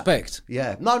drink. Well, it's like respect. That.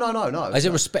 Yeah. No. Is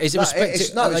it respect? Is it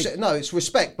respect? It's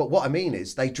respect. But what I mean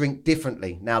is, they drink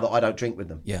differently now that I don't drink with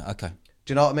them. Yeah. Okay.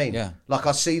 Do you know what I mean? Yeah. Like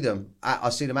I see them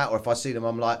out, or if I see them,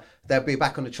 I'm like, they'll be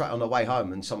back on the track on the way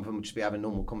home, and some of them will just be having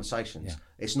normal conversations. Yeah.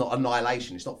 It's not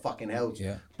annihilation. It's not fucking hell.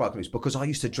 Yeah. Broken news, because I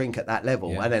used to drink at that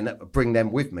level and then bring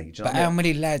them with me. Do you know but how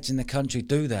many lads in the country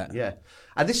do that? Yeah.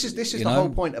 And this is the whole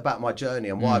point about my journey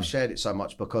and why I've shared it so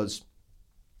much, because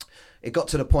it got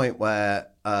to the point where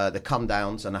the come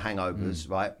downs and the hangovers,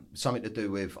 right? Something to do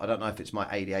with, I don't know if it's my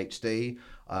ADHD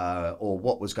or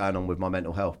what was going on with my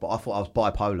mental health, but I thought I was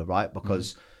bipolar, right?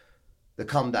 Because the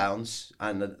come downs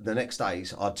and the next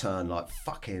days I'd turn like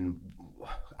fucking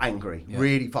angry,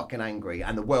 really fucking angry,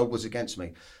 and the world was against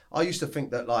me. I used to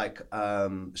think that like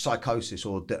psychosis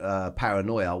or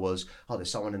paranoia was, there's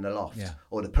someone in the loft,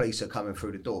 or the police are coming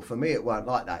through the door. For me, it weren't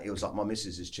like that. It was like, my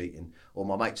missus is cheating, or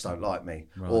my mates don't like me,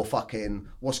 or fucking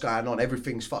what's going on?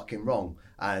 Everything's fucking wrong.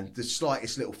 And the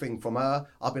slightest little thing from her,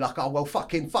 I'd be like, oh well,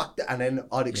 fucking fuck that, and then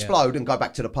I'd explode and go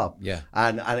back to the pub. Yeah.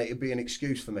 And it'd be an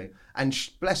excuse for me. And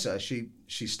bless her, she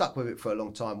stuck with it for a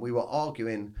long time. We were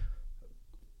arguing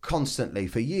constantly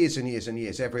for years and years and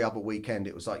years. Every other weekend,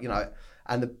 it was like,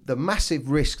 and the massive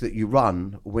risk that you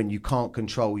run when you can't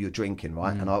control your drinking,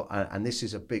 right? And this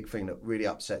is a big thing that really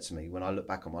upsets me when I look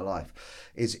back on my life,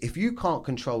 is if you can't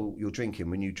control your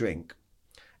drinking when you drink,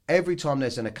 every time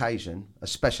there's an occasion, a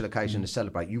special occasion to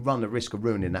celebrate, you run the risk of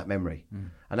ruining that memory.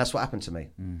 And that's what happened to me.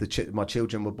 My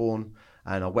children were born,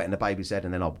 and I wet in the baby's head,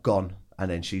 and then I'm gone.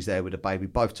 And then she's there with the baby.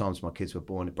 Both times my kids were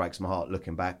born, it breaks my heart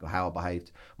looking back at how I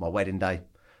behaved. My wedding day,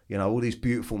 all these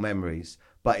beautiful memories.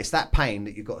 But it's that pain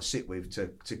that you've got to sit with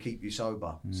to keep you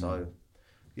sober. So,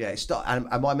 yeah, it's not.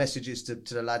 And my message is to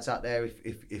the lads out there: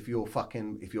 if your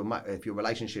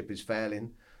relationship is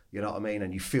failing, you know what I mean,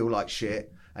 and you feel like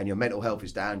shit, and your mental health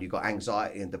is down, you've got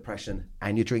anxiety and depression,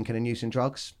 and you're drinking and using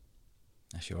drugs.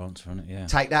 That's your answer, isn't it? Yeah.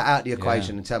 Take that out of the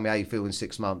equation and tell me how you feel in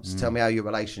 6 months. Tell me how your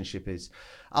relationship is.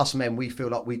 Us men, we feel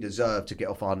like we deserve to get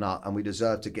off our nut, and we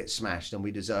deserve to get smashed, and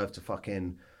we deserve to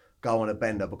fucking go on a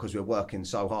bender because we're working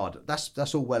so hard.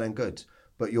 That's all well and good.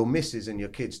 But your missus and your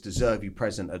kids deserve you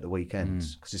present at the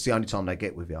weekends, because it's the only time they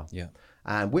get with you. Yeah.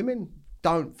 And women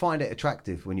don't find it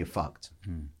attractive when you're fucked.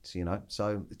 So,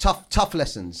 so tough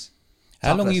lessons.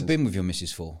 How long have you been with your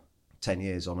missus for? 10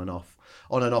 years on and off.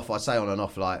 On and off, I say on and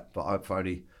off, but for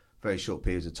only very short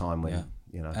periods of time when,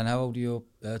 And how old are your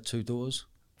two daughters?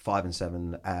 5 and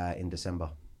 7 in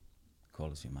December.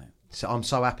 Quality, mate. So I'm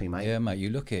so happy, mate. Yeah, mate,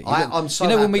 you look it. I'm so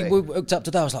happy. When we hooked up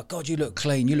today, I was like, God, you look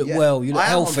clean, you look well, you look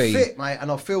healthy. I'm fit, mate,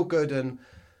 and I feel good, and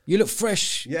you look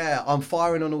fresh. Yeah, I'm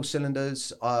firing on all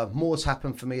cylinders. More's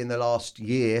happened for me in the last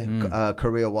year,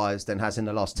 career-wise, than has in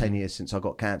the last 10 years since I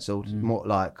got cancelled. More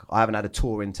like, I haven't had a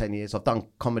tour in 10 years. I've done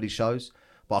comedy shows,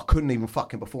 but I couldn't even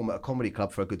fucking perform at a comedy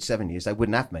club for a good 7 years. They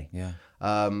wouldn't have me. Yeah.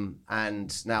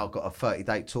 And now I've got a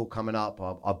 30-date tour coming up.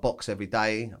 I box every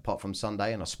day, apart from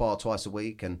Sunday, and I spar twice a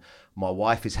week. And my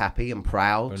wife is happy and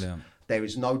proud. Brilliant. There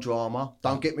is no drama.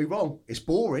 Don't get me wrong. It's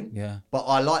boring. Yeah. But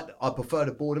I prefer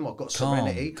the boredom. I've got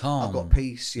serenity. Calm. I've got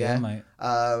peace. Yeah. Mate.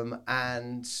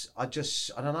 And I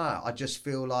don't know. I just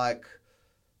feel like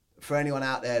for anyone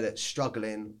out there that's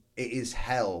struggling, it is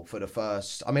hell for the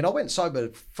first. I mean, I went sober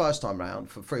the first time round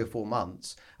for 3 or 4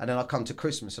 months, and then I come to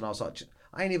Christmas and I was like,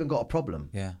 I ain't even got a problem.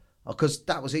 Yeah. Because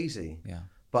that was easy. Yeah.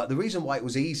 But the reason why it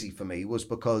was easy for me was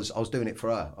because I was doing it for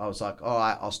her. I was like, all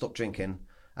right, I'll stop drinking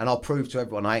and I'll prove to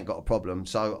everyone I ain't got a problem.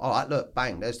 So, all right, look,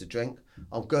 bang, there's the drink.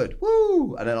 I'm good.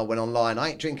 Woo! And then I went online. I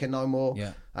ain't drinking no more.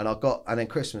 Yeah. And then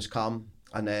Christmas come,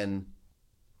 and then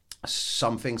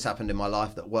some things happened in my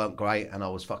life that weren't great, and I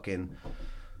was fucking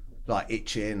like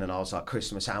itching, and I was like,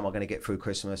 Christmas, how am I going to get through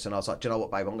Christmas? And I was like, do you know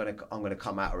what, babe, I'm gonna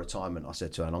come out of retirement, I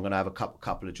said to her, and I'm gonna have a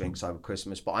couple of drinks over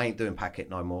Christmas, but I ain't doing packet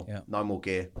no more. Yeah. No more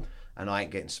gear, and I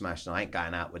ain't getting smashed, and I ain't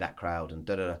going out with that crowd, and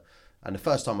da-da-da. And the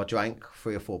first time I drank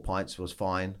 3 or 4 pints was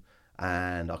fine,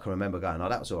 and I can remember going, oh,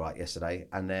 that was all right yesterday.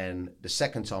 And then the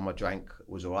second time I drank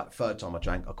was all right. Third time I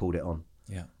drank, I called it on.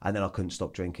 Yeah. And then I couldn't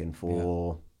stop drinking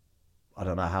for I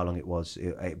don't know how long it was.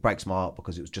 It breaks my heart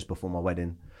because it was just before my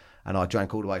wedding. And I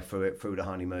drank all the way through it, through the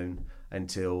honeymoon,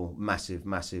 until massive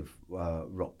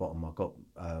rock bottom. I got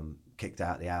kicked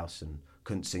out of the house and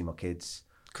couldn't see my kids.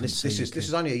 This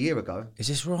is only a year ago. Is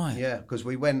this right? Yeah, because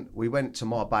we went to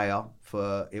Marbella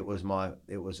for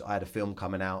I had a film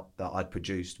coming out that I'd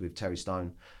produced with Terry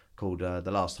Stone called The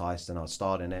Last Heist, and I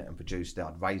starred in it and produced it.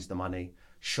 I'd raised the money,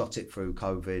 shot it through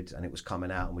COVID, and it was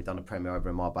coming out, and we'd done a premiere over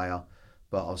in Marbella.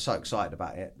 But I was so excited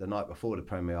about it. The night before the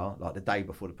premiere, like the day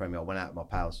before the premiere, I went out with my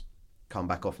pals, come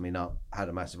back off me nut, had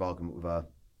a massive argument with her,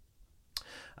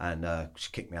 and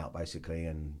she kicked me out basically,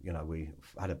 and you know, we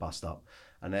had a bust up.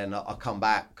 And then I come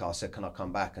back, I said, can I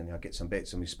come back and, you know, get some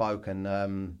bits, and we spoke,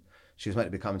 and she was meant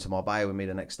to be coming to Marbella with me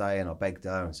the next day, and I begged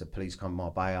her and said, please come to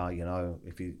Marbella, you know,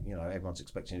 if you know, everyone's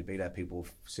expecting you to be there, people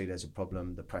see there's a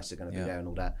problem, the press are going to be there and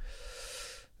all that.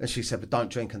 And she said, but don't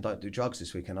drink and don't do drugs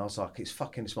this weekend. I was like,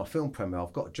 it's my film premiere,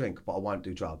 I've got a drink, but I won't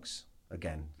do drugs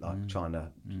again, like trying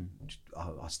to,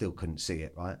 I still couldn't see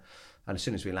it, right? And as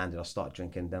soon as we landed, I started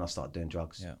drinking, then I started doing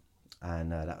drugs. Yeah.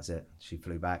 And that was it. She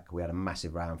flew back. We had a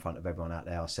massive row in front of everyone out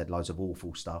there. I said loads of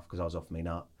awful stuff because I was off me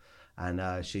nut.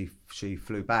 And she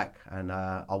flew back, and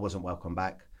I wasn't welcome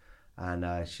back.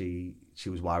 And she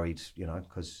was worried, you know,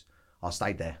 because I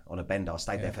stayed there on a bender. I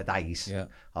stayed there for days. Yeah.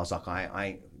 I was like, I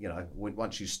ain't, you know,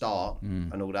 once you start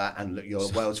and all that, and look, your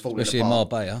world's falling especially apart.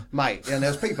 Especially in Marbella. Mate, and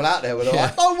there's people out there who are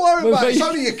like, don't worry about it. It's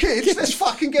only your kids. Let's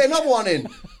fucking get another one in.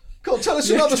 Come on, tell us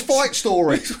another fight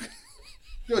story.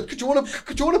 Could you want to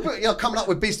put, you know, coming up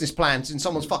with business plans in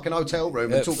someone's fucking hotel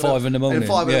room at 5 in the morning? At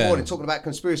 5 in the morning, talking about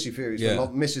conspiracy theories when my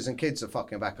missus and kids are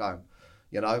fucking back home,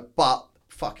 you know. But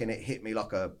fucking, it hit me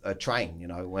like a train, you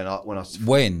know.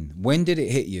 When did it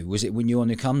hit you? Was it when you were on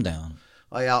your come down?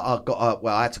 I got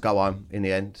well, I had to go home in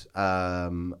the end.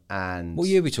 And what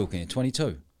year are we talking?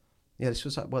 22. Yeah, this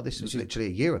was literally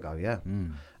a year ago. Yeah,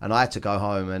 and I had to go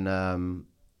home, and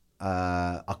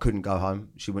I couldn't go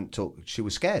home. She wouldn't talk. She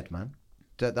was scared, man.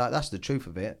 That's the truth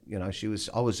of it, you know.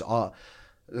 I was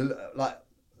like,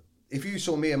 if you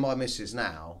saw me and my missus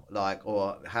now, like,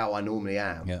 or how I normally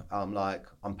am, I'm like,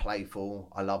 I'm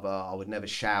playful, I love her, I would never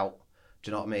shout.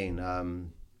 Do you know what I mean?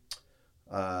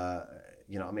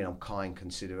 You know what I mean? I'm kind,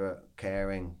 considerate,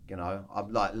 caring. You know,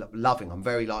 I'm like loving. I'm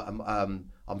very like, I'm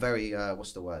very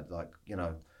what's the word? Like, you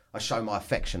know, I show my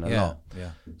affection a lot.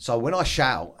 Yeah. So when I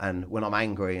shout and when I'm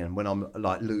angry and when I'm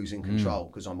like losing control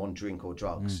because I'm on drink or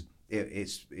drugs. It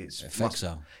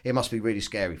must be really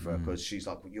scary for her, because she's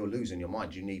like, you're losing your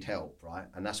mind, you need help, right?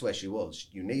 And that's where she was.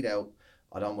 You need help.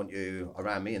 I don't want you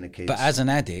around me and the kids. But as an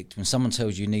addict, when someone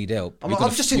tells you need help, I'm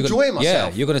just enjoying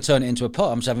myself. Yeah, you're going to turn it into a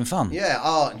pot. I'm just having fun.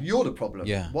 Yeah, you're the problem.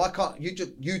 Yeah. Why can't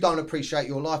you don't appreciate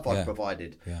your life I've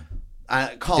provided. Yeah.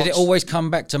 Did it always come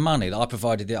back to money? Like I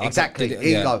provided it. Exactly.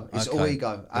 Ego. It's all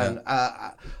ego.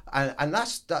 And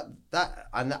that's that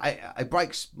and it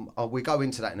breaks. We go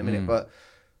into that in a minute, but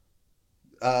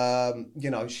you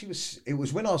know, it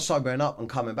was when I was sobering up and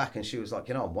coming back, and she was like,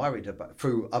 you know, I'm worried about,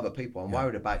 through other people, I'm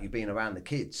worried about you being around the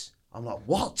kids. I'm like,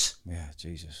 what? Yeah,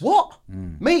 Jesus. What?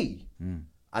 Me?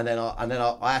 And then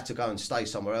I had to go and stay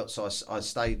somewhere else. So I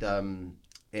stayed in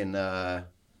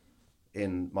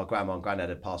my grandma and granddad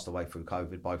had passed away through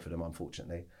COVID, both of them,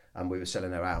 unfortunately. And we were selling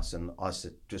their house, and I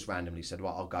just randomly said, right,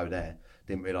 I'll go there.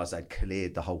 Didn't realise they'd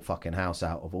cleared the whole fucking house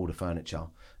out of all the furniture.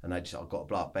 And I got a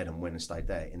blow up bed and went and stayed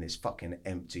there in this fucking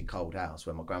empty, cold house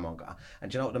where my grandma got.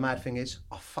 And do you know what the mad thing is?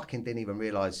 I fucking didn't even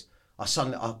realise. I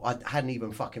hadn't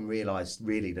even fucking realised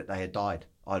really that they had died.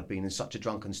 I'd been in such a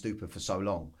drunken stupor for so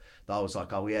long that I was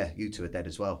like, oh yeah, you two are dead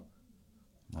as well.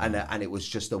 Wow. And it was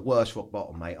just the worst rock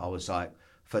bottom, mate. I was like,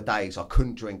 for days, I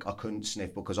couldn't drink, I couldn't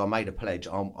sniff, because I made a pledge.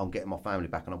 I'm getting my family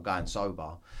back and I'm going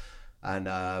sober. And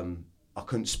I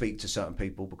couldn't speak to certain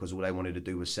people because all they wanted to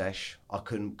do was sesh. I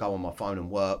couldn't go on my phone and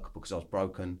work because I was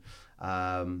broken.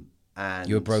 And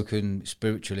you were broken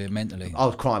spiritually and mentally? I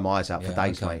was crying my eyes out for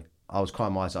days, mate. I was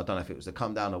crying my eyes out. I don't know if it was the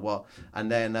come down or what. And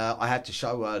then I had to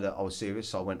show her that I was serious,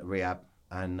 so I went to rehab.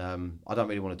 And I don't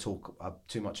really want to talk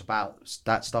too much about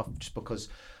that stuff, just because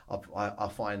I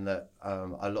find that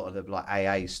a lot of the like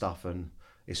AA stuff, and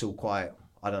it's all quite,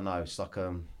 I don't know, it's like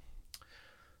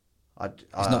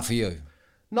it's not for you.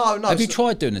 No. Have you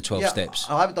tried doing the 12 steps?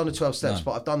 I haven't done the 12 steps,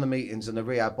 but I've done the meetings and the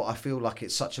rehab. But I feel like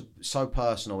it's so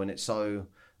personal, and it's so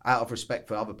out of respect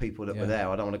for other people that were there.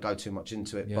 I don't want to go too much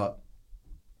into it, but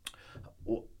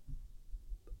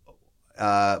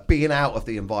being out of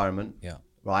the environment,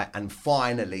 right, and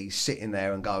finally sitting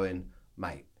there and going,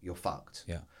 mate, you're fucked.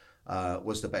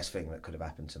 Was the best thing that could have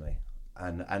happened to me.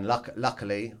 And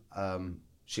luckily,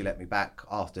 she let me back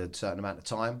after a certain amount of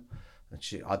time.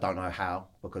 And I don't know how,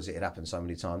 because it had happened so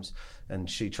many times. And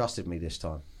she trusted me this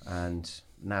time. And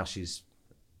now she's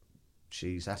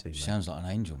happy. She sounds like an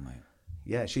angel, mate.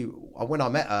 Yeah, when I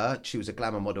met her, she was a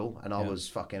glamour model, and I was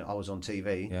on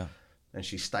TV. Yeah. And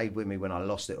she stayed with me when I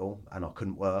lost it all, and I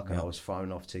couldn't work, and I was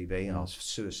thrown off TV, and I was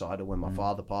suicidal when my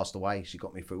father passed away. She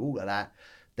got me through all of that.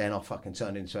 Then I fucking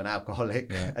turned into an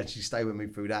alcoholic, and she stayed with me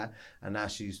through that. And now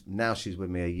she's with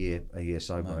me a year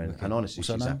sober, and honestly,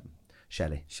 she's happy.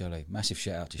 Shelley, massive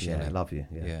shout out to Shelley. Yeah, I love you.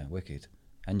 Yeah, wicked,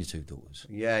 and your two daughters.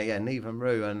 Yeah, Neve and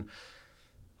Rue, and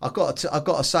I've got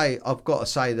to say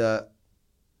that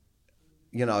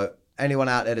you know, anyone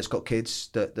out there that's got kids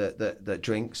that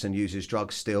drinks and uses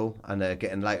drugs still, and they're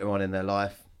getting later on in their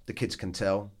life, the kids can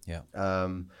tell. Yeah.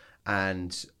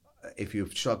 And if you're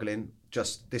struggling,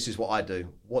 just this is what I do.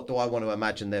 What do I want to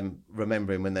imagine them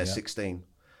remembering when they're 16?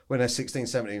 When they're 16,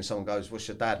 17, someone goes, "What's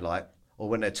your dad like?" Or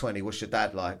when they're 20, "What's your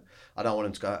dad like?" I don't want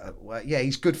them to go, "Well, yeah,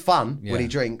 he's good fun when he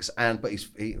drinks, but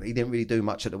he didn't really do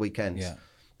much at the weekends." Yeah.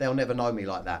 They'll never know me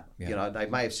like that. Yeah. You know, they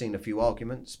may have seen a few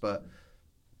arguments, but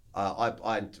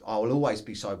I will always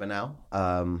be sober now.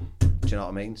 Do you know what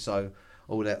I mean? So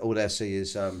all they see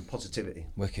is positivity.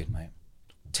 Wicked, mate.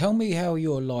 Tell me how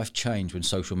your life changed when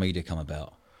social media come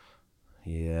about.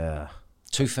 Yeah.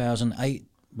 2008,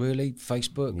 really?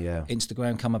 Facebook? Yeah.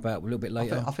 Instagram come about a little bit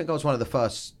later? I think I was one of the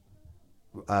first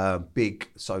big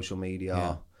social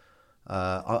media.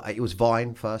 Yeah. It was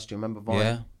Vine first. Do you remember Vine?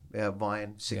 Yeah. Yeah,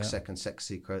 Vine, 6 second sex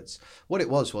secrets. What it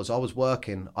was I was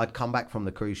working. I'd come back from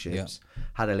the cruise ships,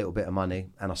 had a little bit of money,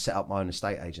 and I set up my own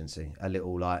estate agency, a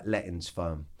little like lettings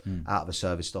firm out of a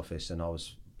serviced office, and I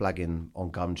was blagging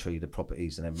on Gumtree the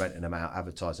properties and then renting them out,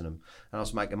 advertising them, and I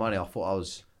was making money. I thought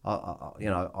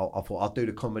I thought I'll do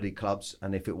the comedy clubs,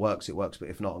 and if it works, it works. But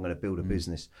if not, I'm going to build a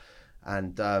business.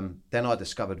 And then I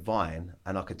discovered Vine,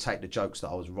 and I could take the jokes that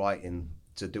I was writing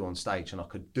to do on stage, and I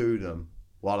could do them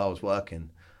while I was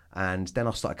working. And then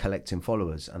I started collecting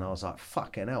followers, and I was like,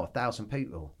 "Fucking hell, 1,000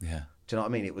 people!" Yeah. Do you know what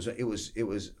I mean? It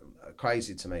was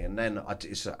crazy to me. And then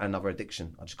it's another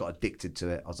addiction. I just got addicted to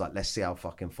it. I was like, "Let's see how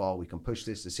fucking far we can push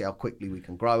this. Let's see how quickly we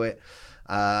can grow it."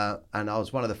 And I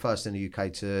was one of the first in the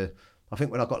UK to. I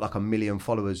think when I got like 1 million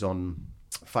followers on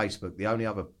Facebook, the only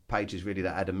other pages really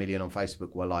that had 1 million on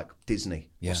Facebook were like Disney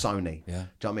or Sony. Yeah. Do you know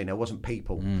what I mean? There wasn't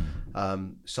people.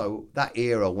 So that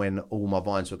era when all my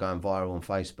Vines were going viral on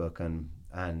Facebook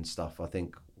and stuff, I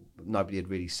think nobody had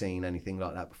really seen anything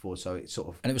like that before. So it sort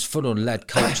of... And it was full on lad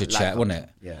culture chat, wasn't it?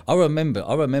 Yeah. I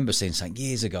remember seeing something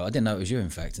years ago. I didn't know it was you, in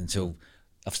fact, until...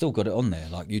 I've still got it on there,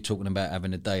 like you talking about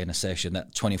having a day and a session,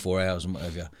 that 24 hours and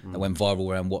whatever, that went viral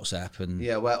around WhatsApp. And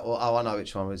yeah, well, I know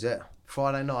which one was it.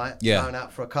 Friday night, going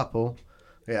out for a couple.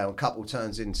 Yeah, a couple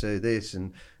turns into this,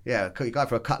 and yeah, you go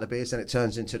for a couple of beers, then it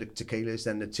turns into the tequilas,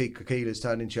 then the tequilas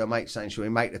turn into your mate saying, "Shall we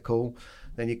make the call?"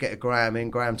 Then you get a gram in,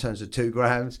 gram turns to 2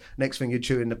 grams. Next thing you're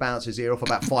chewing the bouncer's ear off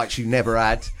about fights you never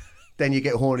had. Then you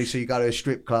get horny, so you go to a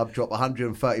strip club, drop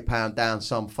 £130 down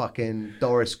some fucking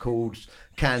Doris called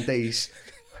Candice,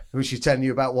 who she's telling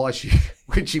you about why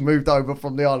when she moved over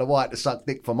from the Isle of Wight to suck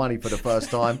dick for money for the first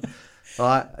time. All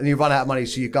right, and you run out of money,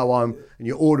 so you go home and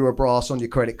you order a brass on your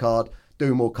credit card,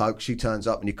 do more coke, she turns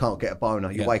up and you can't get a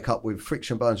boner. You wake up with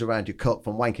friction burns around your cock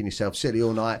from wanking yourself silly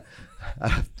all night.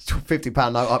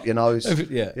 £50 note up your nose.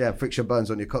 Yeah, friction burns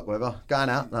on your cock, whatever. Going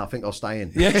out? No, I think I'll stay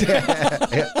in. Yeah.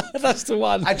 That's the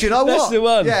one. And do you know what? That's the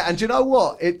one. Yeah, and do you know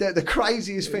what? The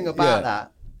craziest thing about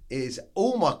that is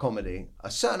all my comedy,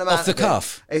 a certain amount off the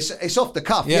cuff. It's off the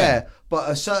cuff, but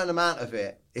a certain amount of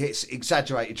it's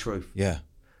exaggerated truth. Yeah.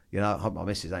 You know, my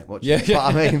missus ain't watching it, but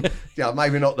I mean, you know,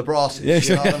 maybe not the brasses,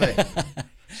 you know what I mean?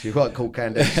 She won't call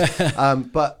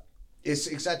Candice. But it's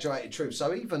exaggerated truth.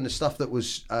 So even the stuff that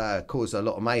was caused a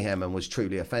lot of mayhem and was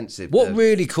truly offensive. What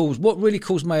really caused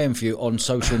mayhem for you on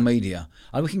social media?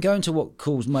 And we can go into what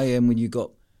caused mayhem when you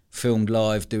got filmed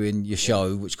live doing your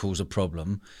show, which caused a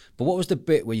problem. But what was the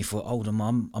bit where you thought, "Hold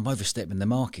on, I'm overstepping the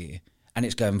mark here, and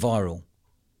it's going viral"?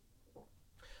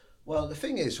 Well, the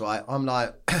thing is, right, I'm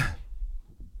like...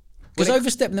 Because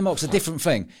overstepping the mark's a different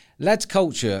thing. Lads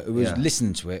culture, who was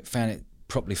listening to it, found it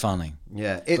properly funny.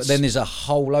 Yeah. But then there's a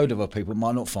whole load of other people who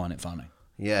might not find it funny.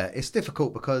 Yeah, it's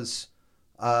difficult because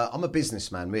I'm a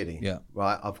businessman, really. Yeah.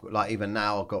 Right? Even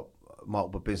now I've got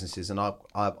multiple businesses, and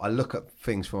I look at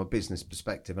things from a business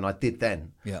perspective, and I did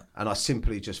then. Yeah. And I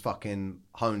simply just fucking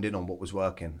honed in on what was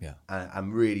working. Yeah.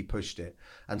 And really pushed it.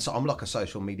 And so I'm like a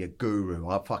social media guru.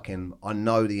 I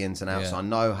know the ins and outs. Yeah. I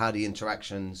know how the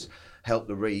interactions help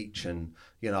the reach, and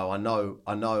you know, I know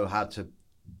how to,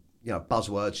 you know,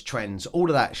 buzzwords, trends, all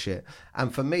of that shit.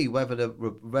 And for me, whether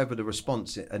the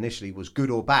response initially was good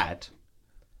or bad,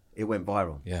 it went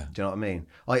viral. Yeah. Do you know what I mean?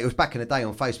 It was back in the day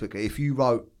on Facebook. If you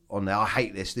wrote on there, "I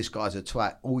hate this guy's a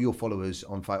twat," all your followers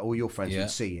on Facebook, all your friends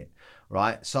would see it.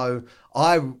 Right. So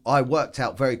I worked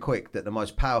out very quick that the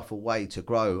most powerful way to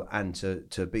grow and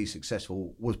to be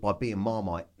successful was by being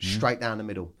Marmite, straight down the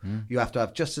middle. You have to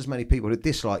have just as many people that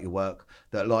dislike your work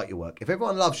that like your work. If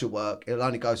everyone loves your work, it'll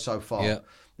only go so far. Yeah.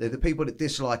 The people that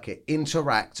dislike it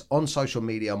interact on social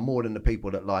media more than the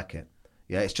people that like it.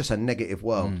 Yeah, it's just a negative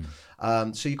world.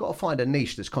 So you've got to find a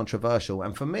niche that's controversial.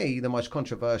 And for me, the most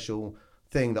controversial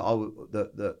thing that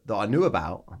I knew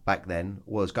about back then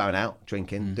was going out,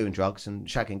 drinking, doing drugs and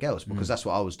shagging girls, because that's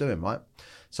what I was doing, right?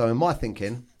 So in my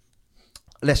thinking,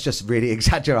 let's just really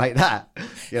exaggerate that,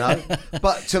 you know?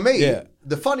 But to me,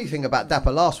 the funny thing about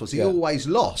Dapper Laughs was he always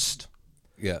lost.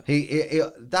 Yeah. He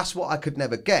that's what I could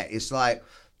never get. It's like,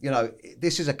 you know,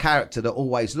 this is a character that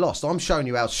always lost. I'm showing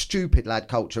you how stupid lad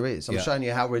culture is. I'm showing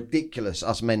you how ridiculous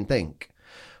us men think.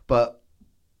 But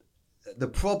the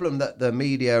problem that the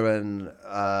media and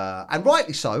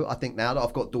rightly so, I think now that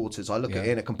I've got daughters, I look at it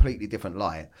in a completely different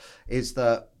light, is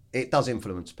that it does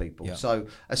influence people. Yeah. So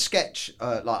a sketch,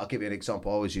 like I'll give you an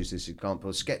example. I always use this example.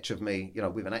 A sketch of me, you know,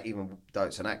 with even though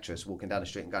it's an actress, walking down the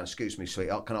street and going, "Excuse me,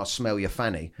 sweetheart, can I smell your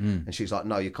fanny?" And she's like,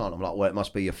 "No, you can't." I'm like, "Well, it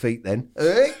must be your feet then."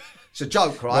 It's a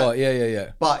joke, right? Right,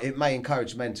 yeah. But it may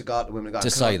encourage men to go out to women and go, to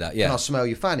say that, yeah. "Can I smell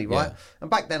your fanny?" Right? And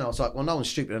back then I was like, well, no one's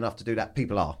stupid enough to do that.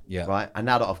 People are, right? And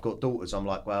now that I've got daughters, I'm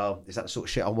like, well, is that the sort of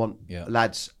shit I want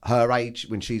lads her age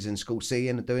when she's in school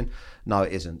seeing and doing? No,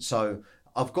 it isn't. So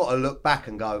I've got to look back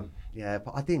and go, yeah,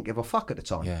 but I didn't give a fuck at the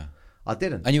time. Yeah. I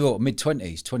didn't. And you were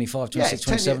mid-20s, 25, 26,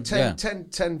 27?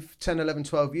 10, 11,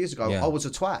 12 years ago, I was a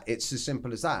twat. It's as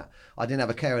simple as that. I didn't have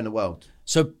a care in the world.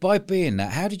 So by being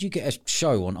that, how did you get a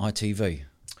show on ITV?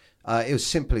 It was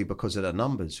simply because of the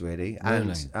numbers, really.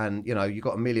 And you know, you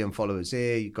got 1 million followers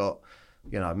here, you got,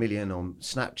 you know, 1 million on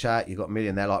Snapchat, you got 1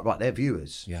 million, they're like, right, they're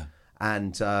viewers. Yeah.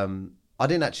 And I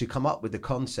didn't actually come up with the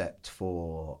concept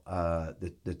for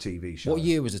the TV show. What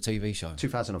year was the TV show?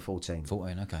 2014.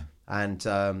 14, okay.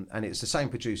 And it's the same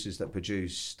producers that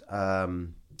produced,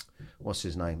 what's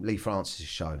his name? Lee Francis'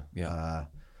 show. Yeah. I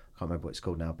can't remember what it's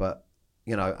called now, but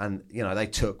you know, and you know, they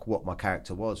took what my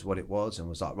character was, what it was, and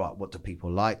was like, right, what do people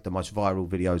like? The most viral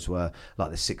videos were like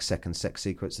the 6-second sex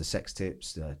secrets, the sex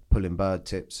tips, the pulling bird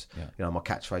tips. Yeah. You know, my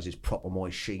catchphrase is proper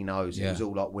moist, she knows. It was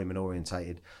all like women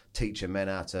orientated, teaching men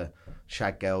how to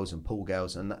shag girls and pull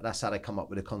girls, and that's how they come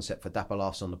up with the concept for Dapper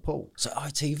Laughs on the Pool. So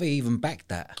ITV even backed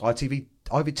that.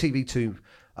 ITV2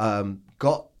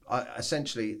 got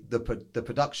essentially the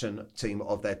production team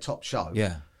of their top show.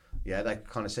 Yeah. Yeah, they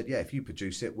kind of said, yeah, if you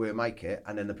produce it, we'll make it.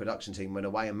 And then the production team went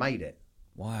away and made it.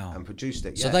 Wow. And produced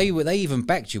it. So they even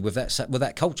backed you with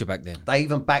that culture back then. They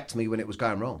even backed me when it was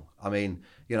going wrong. I mean,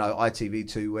 you know,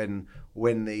 ITV2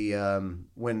 when the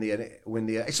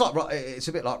it's like, it's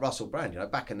a bit like Russell Brand, you know,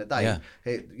 back in the day. Yeah.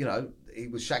 You know, he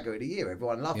was Shagger of the Year.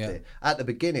 Everyone loved it. At the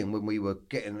beginning, when we were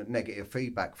getting negative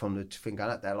feedback from the thing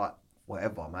going out there, like,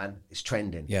 whatever, man, it's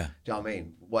trending. Yeah. Do you know what I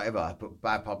mean? Whatever, but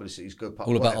bad publicity is good.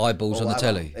 All about eyeballs on the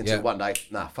telly. Until one day,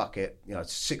 nah, fuck it. You know,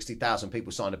 60,000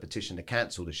 people signed a petition to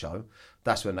cancel the show.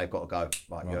 That's when they've got to go.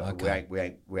 Like, right, we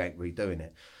ain't redoing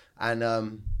it.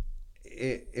 And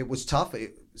it was tough.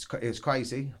 It was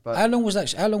crazy. But how long was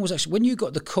that? When you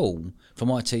got the call from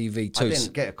ITV2? I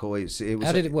didn't get a call.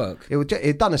 How did it work?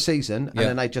 It done a season, and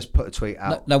then they just put a tweet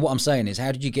out. No, what I'm saying is,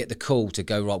 how did you get the call to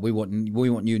go, right, we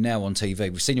want you now on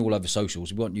TV? We've seen you all over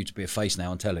socials. We want you to be a face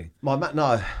now on telly. My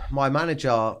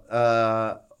manager.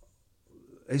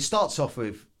 It starts off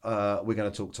with, we're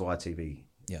going to talk to ITV.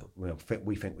 Yeah,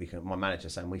 we think we can. My manager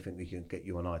saying we think we can get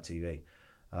you on ITV.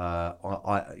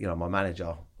 My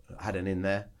manager had an in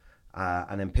there.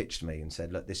 And then pitched me and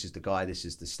said, look, this is the guy, this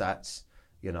is the stats,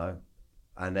 you know,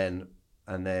 and then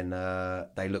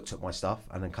they looked at my stuff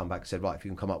and then come back and said, right, if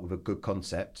you can come up with a good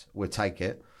concept, we'll take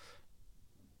it.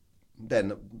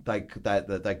 Then they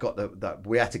got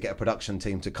we had to get a production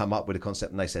team to come up with a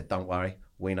concept, and they said, don't worry,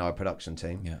 we know a production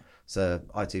team. Yeah. So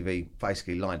ITV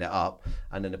basically lined it up,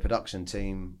 and then the production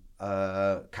team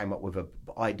came up with an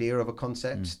idea of a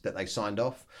concept that they signed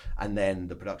off, and then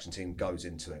the production team goes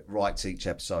into it, writes each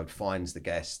episode, finds the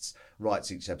guests,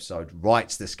 writes each episode,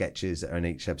 writes the sketches that are in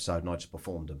each episode, and I just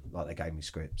performed them like they gave me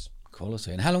scripts.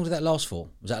 Quality. And how long did that last for?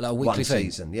 Was that like a weekly thing? 1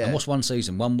 season, yeah. And what's 1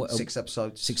 season? 6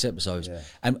 episodes. 6 episodes. Yeah.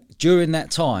 And during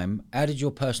that time, how did your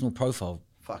personal profile?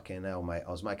 Fucking hell, mate.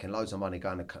 I was making loads of money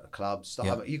going to clubs.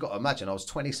 Yeah. You got to imagine, I was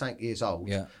 20-something years old.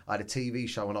 Yeah. I had a TV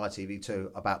show on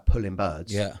ITV2 about pulling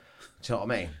birds. Yeah. Do you know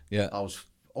what I mean? Yeah. I was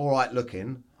all right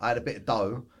looking. I had a bit of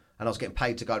dough, and I was getting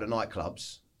paid to go to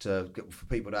nightclubs for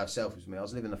people to have selfies with me. I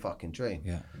was living the fucking dream.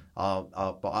 Yeah.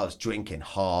 But I was drinking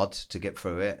hard to get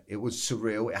through it. It was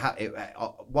surreal.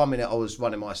 1 minute I was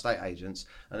running my estate agents,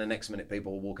 and the next minute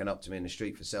people were walking up to me in the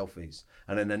street for selfies.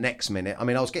 And then the next minute, I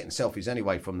mean, I was getting selfies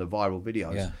anyway from the viral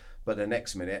videos. Yeah. But the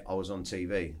next minute, I was on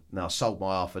TV. Now, I sold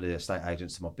my half of the estate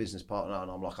agents to my business partner,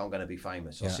 and I'm like, I'm going to be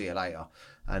famous. I'll see you later.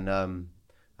 And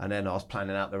then I was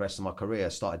planning out the rest of my career.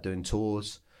 Started doing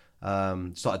tours.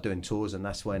 And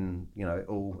that's when, you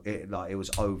know, it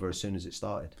was over as soon as it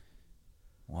started.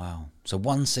 Wow. So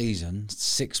one season,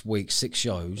 6 weeks, 6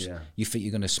 shows. Yeah. You think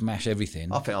you're going to smash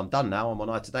everything? I think I'm done now. I'm on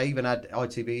ITV. They even had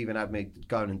ITV even had me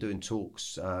going and doing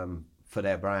talks for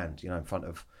their brand. You know, in front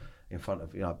of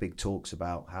big talks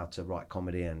about how to write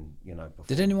comedy and perform.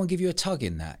 Did anyone give you a tug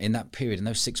in that period in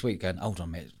those 6 weeks? Going, hold on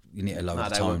a minute, you need to lower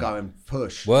the tone. No, they were going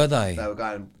push. Were they? They were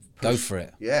going push. Go for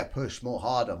it. Yeah, push more,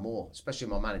 harder, more. Especially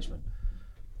my management.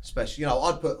 Especially,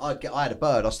 I had a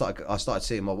bird. I started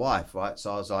seeing my wife, right?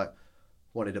 So I was like,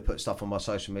 wanted to put stuff on my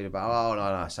social media about, oh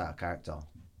no, it's out of character.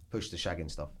 Push the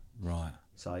shagging stuff. Right.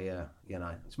 So yeah,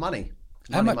 it's money.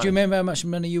 Do you remember how much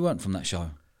money you earned from that show?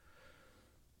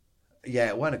 Yeah,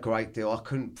 it wasn't a great deal. I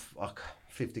couldn't,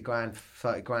 50 grand,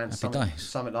 30 grand,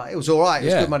 something like. It was all right. It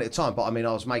was good money at the time, but I mean,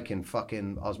 I was making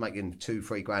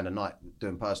 2-3 grand a night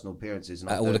doing personal appearances and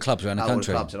at all the clubs around the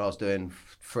country. All the clubs, and I was doing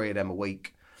 3 of them a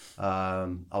week. I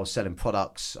was selling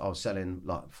products. I was selling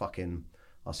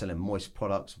moist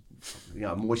products,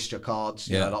 moisture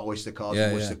cards, like Oyster cards,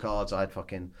 moisture cards. I had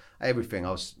fucking everything. I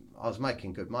was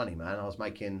making good money, man. I was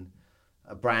making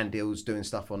brand deals, doing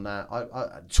stuff on that.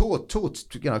 I toured,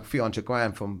 a few hundred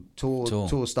grand from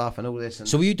tour stuff and all this. And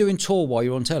so were you doing tour while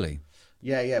you were on telly?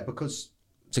 Yeah, because.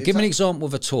 So give me an example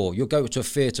of a tour. You'll go to a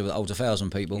theatre that holds 1,000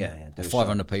 people, or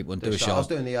 500 people, and do a show. I was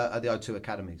doing the O2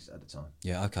 Academies at the time.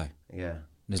 Yeah, okay. Yeah.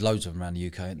 There's loads of them around the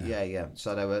UK, isn't there? Yeah.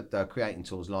 So they were creating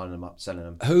tours, lining them up, selling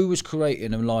them. Who was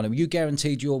creating them, lining them? Were you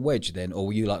guaranteed your wedge then, or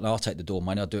were you like, no, I'll take the door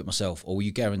money, I'll do it myself, or were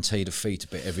you guaranteed a fee to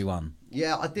bit every one?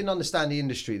 Yeah, I didn't understand the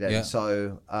industry then,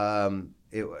 so I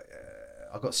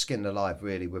got skinned alive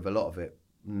really with a lot of it.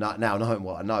 Now knowing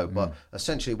what I know, but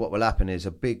essentially what will happen is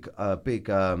a big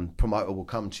promoter will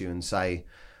come to you and say,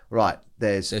 right,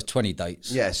 there's 20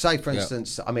 dates. Yeah, say for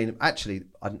instance, I mean, actually,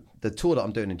 the tour that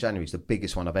I'm doing in January is the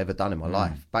biggest one I've ever done in my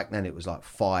life. Back then it was like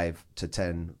 5 to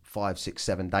 10, 5, 6,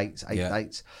 7 dates, 8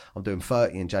 dates. I'm doing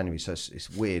 30 in January, so it's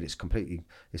weird. It's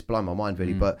blown my mind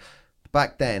really. But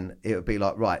back then it would be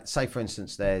like, right, say for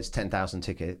instance, there's 10,000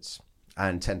 tickets,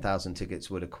 and 10,000 tickets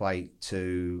would equate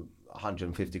to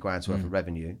 150 grand's worth of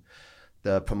revenue.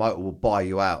 The promoter will buy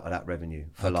you out of that revenue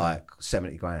for like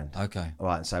 70 grand. Okay. All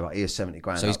right, and say, right, here's 70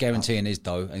 grand. So he's guaranteeing his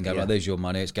dough and go, right, there's your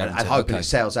money, it's guaranteed. And hoping it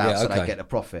sells out so they get the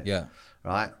profit. Yeah.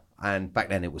 Right? And back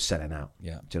then it was selling out.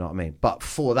 Yeah. Do you know what I mean? But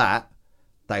before that,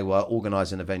 they were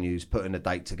organising the venues, putting the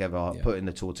date together, putting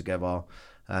the tour together,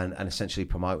 and essentially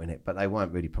promoting it. But they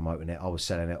weren't really promoting it. I was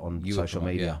selling it on social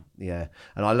media. Yeah.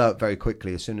 And I learnt very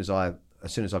quickly, as soon as I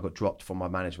got dropped from my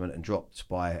management and dropped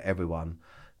by everyone,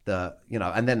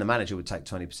 and then the manager would take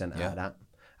 20% out of that.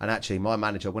 And actually, my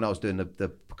manager, when I was doing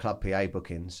the club PA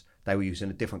bookings, they were using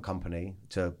a different company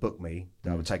to book me.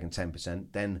 They were taking 10%.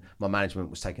 Then my management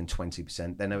was taking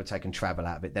 20%. Then they were taking travel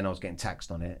out of it. Then I was getting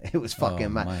taxed on it. It was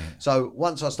fucking mad. Mate. So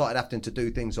once I started having to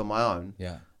do things on my own,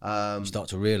 you start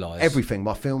to realise everything.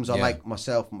 My films I make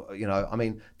myself. I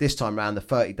mean, this time around the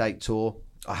 30-date tour,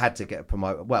 I had to get a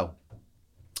promoter. Well,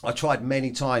 I tried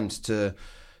many times to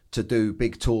do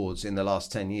big tours in the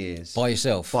last 10 years by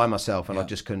yourself, by myself, and I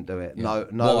just couldn't do it. No.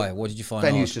 Why? What did you find?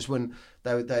 Venues just wouldn't.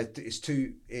 It's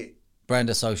too brand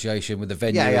association with the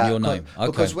venue and your name. Okay.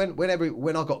 Because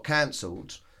when I got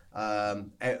cancelled, all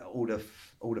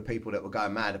the people that were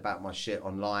going mad about my shit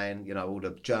online, all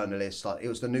the journalists, like it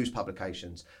was the news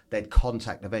publications, they'd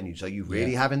contact the venues. Are you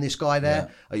really having this guy there?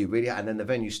 Are you really? And then the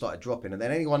venues started dropping, and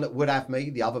then anyone that would have me,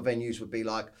 the other venues would be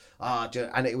like,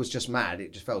 and it was just mad.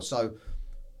 It just felt so.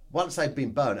 Once they'd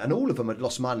been burnt, and all of them had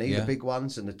lost money, the big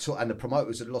ones, and the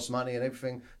promoters had lost money and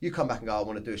everything, you come back and go, I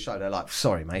want to do a show. They're like,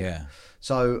 sorry, mate. Yeah.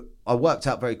 So I worked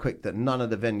out very quick that none of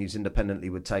the venues independently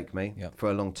would take me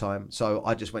for a long time. So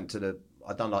I just went to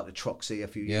I done like the Troxy a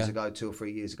few years ago, 2 or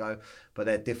 3 years ago, but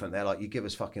they're different. They're like, you give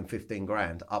us fucking 15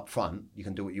 grand up front, you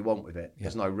can do what you want with it.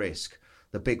 There's no risk.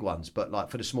 The big ones, but like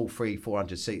for the small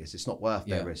 300-400 seaters, it's not worth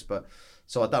their risk. But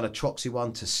so I done a Troxy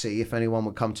one to see if anyone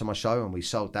would come to my show, and we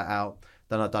sold that out.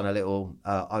 Then I've done a little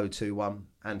O2 one,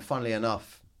 and funnily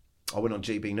enough, I went on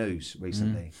GB News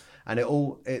recently, and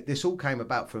this all came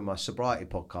about through my sobriety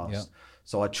podcast. Yeah.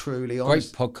 So I truly great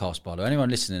podcast, by the way. Anyone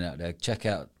listening out there, check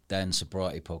out Dan's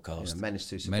sobriety podcast. Menace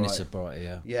to Sobriety. Menace to Sobriety,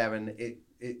 yeah. Yeah, and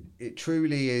it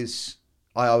truly is.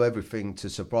 I owe everything to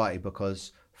sobriety,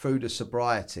 because through the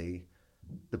sobriety,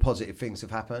 the positive things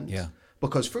have happened. Yeah.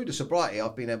 Because through the sobriety,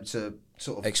 I've been able to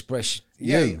sort of express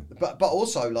you, but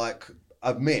also like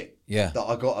admit that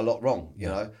I got a lot wrong. You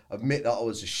know, admit that I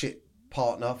was a shit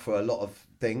partner for a lot of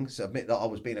things. Admit that I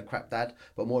was being a crap dad,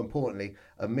 but more importantly,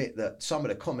 admit that some of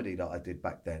the comedy that I did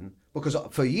back then Because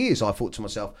for years I thought to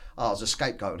myself, I was a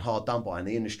scapegoat and hard done by, and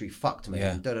the industry fucked me.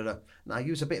 Yeah. And da-da-da. No,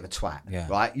 you was a bit of a twat, Yeah.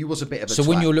 right? You was a bit of a twat. So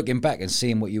when you're looking back and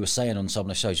seeing what you were saying on some of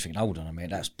the shows, you think, hold on a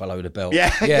minute, that's below the belt. Yeah.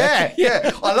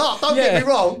 I laugh. Don't get me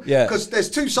wrong. Yeah. Because there's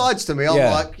two sides to me. I'm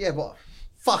like, yeah, but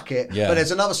fuck it. Yeah. But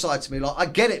there's another side to me. Like, I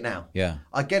get it now. Yeah.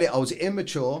 I get it. I was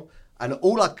immature, and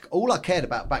all I cared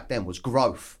about back then was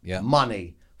growth,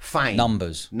 money, fame,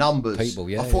 numbers, people.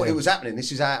 Yeah, I thought it was happening.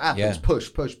 This is how it happens. Yeah. Push.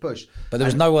 But there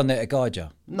was no one there to guide you.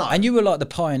 No. And you were like the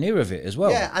pioneer of it as well.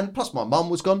 Yeah, and plus my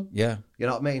mum was gone. Yeah. You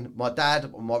know what I mean?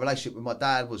 My relationship with my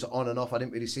dad was on and off. I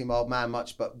didn't really see my old man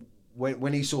much, but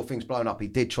when he saw things blowing up, he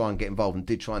did try and get involved and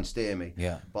did try and steer me.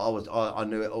 Yeah. But I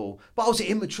knew it all. But I was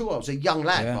immature. I was a young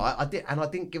lad, Yeah. right? I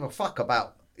didn't give a fuck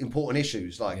about important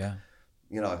issues like,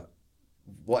 you know,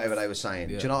 whatever they were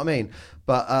saying. Yeah. Do you know what I mean?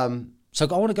 But so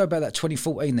I want to go back to that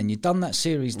 2014 then. You've done that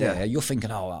series there. Yeah. You're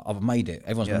thinking, oh, I've made it.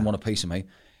 Everyone's going to want a piece of me.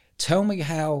 Tell me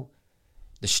how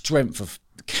the strength of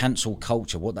cancel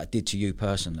culture, what that did to you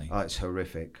personally. Oh, it's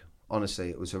horrific. Honestly,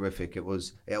 it was horrific. It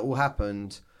all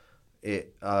happened.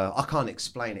 I can't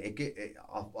explain it.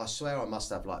 I swear I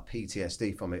must have like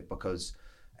PTSD from it, because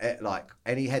like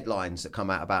any headlines that come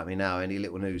out about me now, any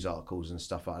little news articles and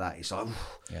stuff like that, it's like,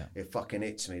 it fucking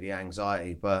hits me, the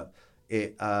anxiety. But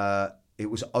it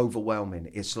was overwhelming.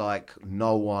 It's like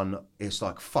it's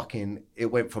like fucking, it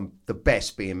went from the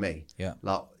best being me. Yeah.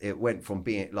 Like it went from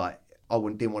being like,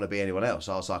 didn't want to be anyone else.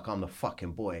 I was like, I'm the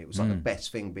fucking boy. It was like the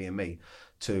best thing being me,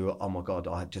 to, oh my God,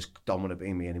 I just don't want to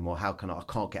be me anymore. How can I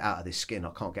can't get out of this skin.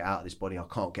 I can't get out of this body. I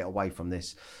can't get away from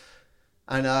this.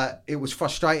 And it was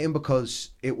frustrating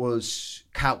because it was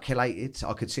calculated.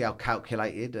 I could see how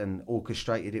calculated and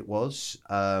orchestrated it was.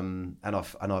 And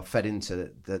I fed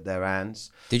into their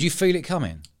hands. Did you feel it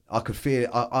coming? I could feel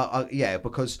it. Yeah,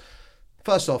 because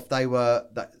first off,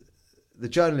 the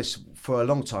journalists for a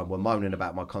long time were moaning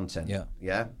about my content.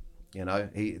 Yeah. You know,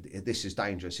 this is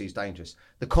dangerous. He's dangerous.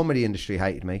 The comedy industry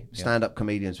hated me. Stand-up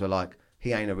comedians were like,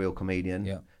 he ain't a real comedian.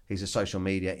 Yeah. He's a social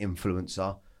media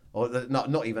influencer. Or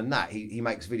not even that. He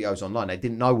makes videos online. They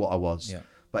didn't know what I was. Yeah.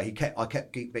 But I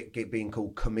kept being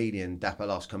called comedian, Dapper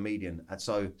last comedian. And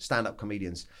so stand-up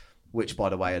comedians, which by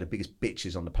the way are the biggest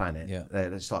bitches on the planet. Yeah.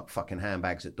 It's like fucking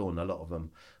handbags at dawn, a lot of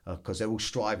them, because they're all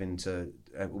striving to.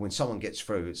 When someone gets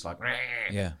through, it's like,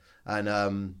 yeah.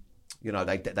 And you know,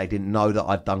 they didn't know that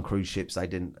I'd done cruise ships. They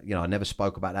didn't, you know, I never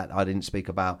spoke about that. I didn't speak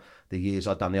about the years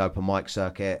I'd done the open mic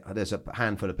circuit. There's a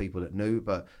handful of people that knew,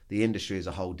 but the industry as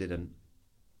a whole didn't.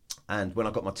 And when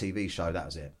I got my TV show, that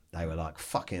was it. They were like,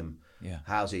 fuck him. Yeah.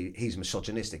 How's he? He's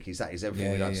misogynistic. He's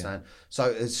everything we don't understand. So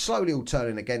it's slowly all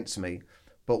turning against me.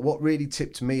 But what really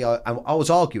tipped me, I was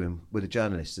arguing with a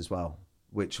journalist as well,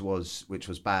 which was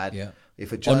bad. Yeah.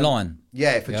 If online.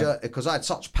 Yeah, because I had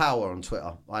such power on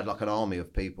Twitter. I had like an army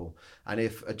of people. And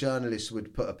if a journalist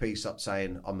would put a piece up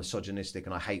saying I'm misogynistic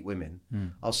and I hate women,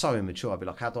 I was so immature. I'd be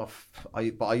like, how do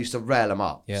but I used to rail them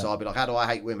up. Yeah. So I'd be like, how do I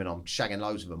hate women? I'm shagging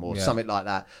loads of them or something like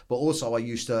that. But also I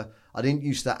didn't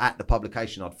used to at the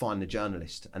publication, I'd find the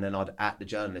journalist and then I'd at the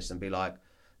journalist and be like,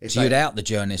 so you'd out the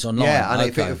journalist online? Yeah,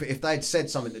 and if they'd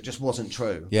said something that just wasn't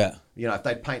true, yeah, you know, if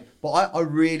they'd paint. But I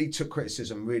really took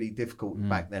criticism really difficult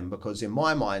back then, because in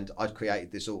my mind, I'd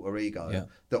created this alter ego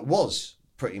that was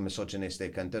pretty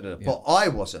misogynistic and da-da-da. Yeah. But I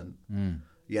wasn't,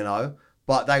 you know,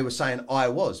 but they were saying I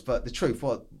was. But the truth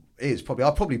is probably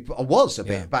I was a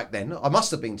bit back then. I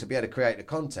must have been to be able to create the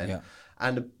content. Yeah.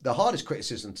 And the hardest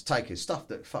criticism to take is stuff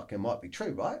that fucking might be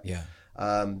true, right? Yeah.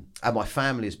 And my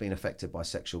family has been affected by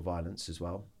sexual violence as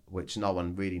well, which no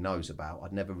one really knows about.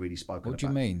 I'd never really spoken about. What do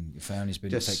you mean your family's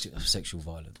been affected by sexual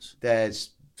violence?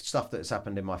 There's stuff that's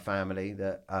happened in my family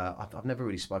that I've never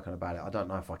really spoken about it. I don't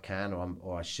know if I can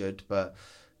or I should, but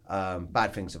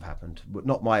bad things have happened.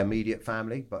 Not my immediate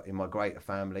family, but in my greater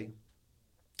family,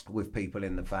 with people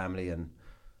in the family. And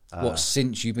what,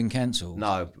 since you've been cancelled?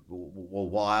 No, a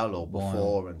while or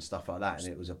before and stuff like that. And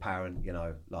it was apparent, you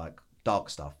know, like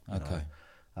dark stuff. Okay.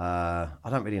 I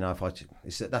don't really know if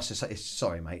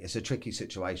sorry, mate. It's a tricky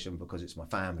situation because it's my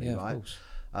family, right?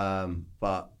 Of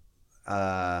course.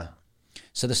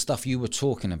 So the stuff you were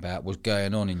talking about was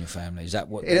going on in your family. Is that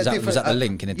what? Was that the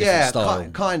link in a different style?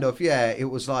 Kind of. Yeah, it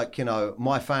was like, you know,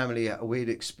 my family. We'd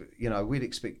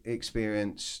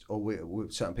experienced, or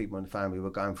with certain people in the family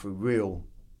were going through real,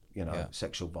 you know,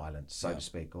 sexual violence, so to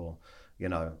speak, or. You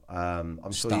know,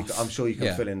 I'm sure you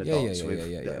can fill in the dots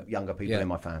with younger people in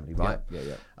my family, right?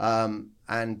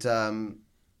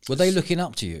 Were they looking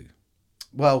up to you?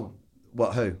 Well,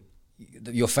 who?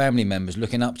 Your family members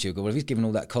looking up to you. Go, well, if he's given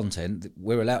all that content,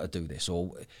 we're allowed to do this,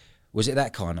 or was it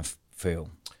that kind of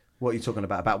feel? What are you talking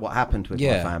about? About what happened with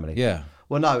my family? Yeah.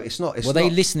 Well, no, it's not. It's Were they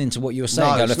listening to what you were saying?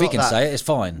 No, Going, it's if he not can that. say it, it's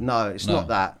fine. No, it's not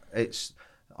that.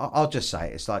 I'll just say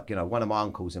it. It's like, you know, one of my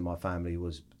uncles in my family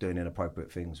was doing inappropriate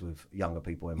things with younger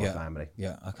people in my family.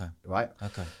 Yeah. Okay. Right.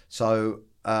 Okay. So,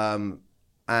 and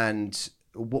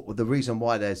the reason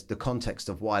why there's the context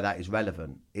of why that is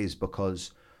relevant is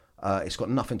because it's got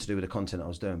nothing to do with the content I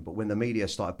was doing. But when the media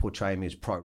started portraying me as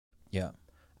pro,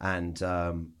 and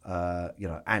you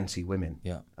know, anti-women,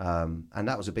 and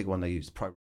that was a big one they used,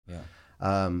 pro,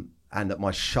 and that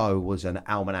my show was an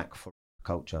almanac for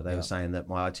culture. They were saying that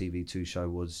my ITV2 show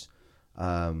was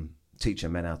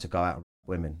teaching men how to go out and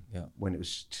women. When it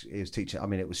was teaching. I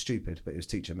mean, it was stupid, but it was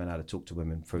teaching men how to talk to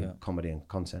women through comedy and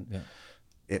content.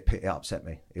 It upset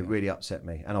me. It really upset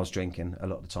me, and I was drinking a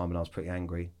lot of the time, and I was pretty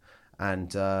angry.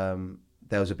 And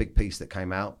there was a big piece that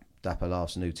came out, Dapper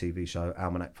Laugh's new TV show,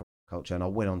 Almanac for Culture, and I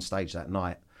went on stage that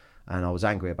night, and I was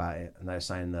angry about it. And they were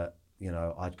saying that, you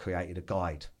know, I'd created a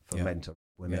guide for men to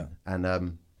women,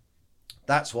 and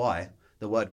that's why the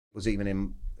word was even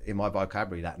in my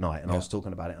vocabulary that night. And I was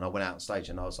talking about it, and I went out on stage,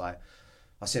 and I was like,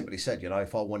 I simply said, you know,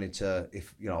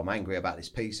 if you know, I'm angry about this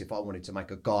piece, if I wanted to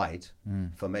make a guide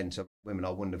for men to women, I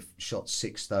wouldn't have shot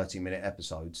 6 30-minute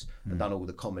episodes and done all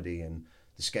the comedy and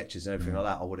the sketches and everything like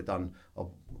that. I would have done a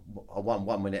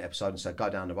 1-minute episode and said, go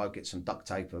down the road, get some duct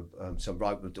tape, some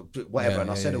rope, whatever.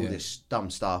 And I said all this dumb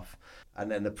stuff.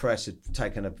 And then the press had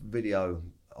taken a video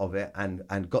of it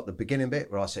and got the beginning bit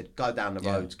where I said, go down the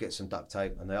road, get some duct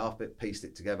tape. And the half bit pieced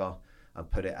it together and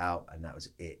put it out. And that was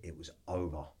it. It was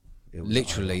over. It was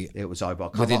Literally, over. It was over.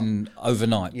 Within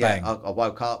overnight, bang. I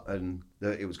woke up and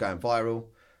it was going viral.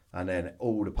 And then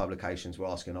all the publications were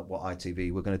asking what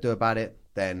ITV were going to do about it.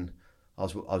 Then I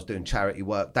was doing charity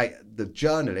work. The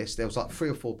journalists, there was like 3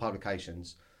 or 4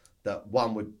 publications that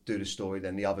one would do the story,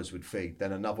 then the others would feed,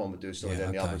 then another one would do a story,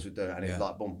 then the others would do it, and it was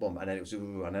like boom, boom, and then it was,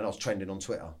 and then I was trending on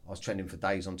Twitter. I was trending for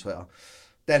days on Twitter.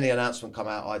 Then the announcement come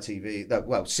out, ITV, that,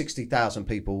 well, 60,000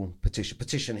 people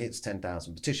petition hits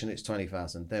 10,000, petition hits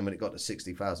 20,000. Then when it got to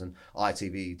 60,000,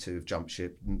 ITV to have jumped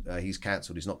ship. He's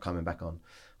cancelled. He's not coming back on.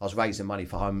 I was raising money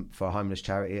for a homeless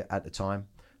charity at the time.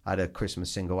 I had a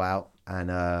Christmas single out,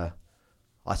 and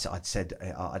I'd said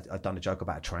I'd done a joke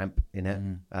about a tramp in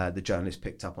it. The journalist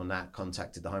picked up on that,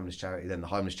 contacted the homeless charity. Then the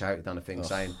homeless charity done a thing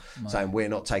saying we're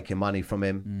not taking money from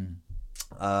him.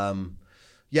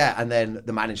 And then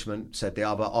the management said the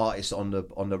other artists on the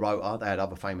rota, they had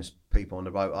other famous people on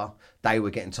the rota, they were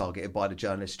getting targeted by the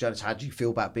journalists. Journalists, how do you feel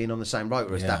about being on the same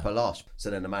rota as Dapper Last? So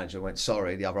then the manager went,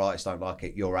 sorry, the other artists don't like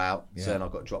it, you're out. So then I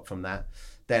got dropped from that.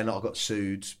 Then I got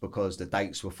sued because the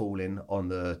dates were falling on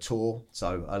the tour.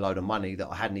 So a load of money that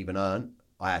I hadn't even earned,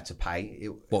 I had to pay.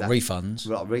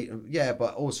 Refunds? Yeah,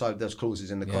 but also there's clauses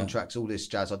in the contracts, all this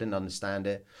jazz. I didn't understand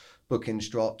it. Bookings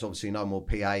dropped, obviously no more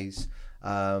PAs.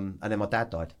 And then my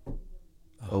dad died.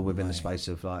 All within the space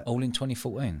of like... All in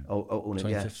 2014? All in,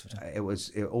 It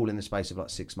was all in the space of like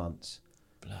 6 months.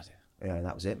 Bloody. Yeah,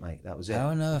 that was it, mate. That was it. How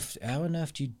on earth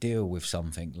do you deal with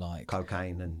something like...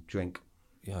 cocaine and drink.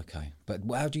 Yeah, okay. But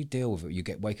how do you deal with it? You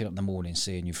get waking up in the morning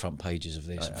seeing your front pages of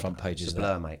this and front pages of that. It's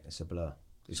a blur, mate. It's a blur.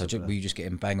 Were you just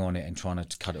getting bang on it and trying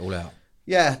to cut it all out?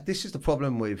 Yeah, this is the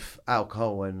problem with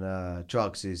alcohol and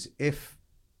drugs is if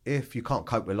you can't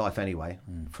cope with life anyway,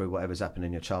 through whatever's happened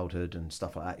in your childhood and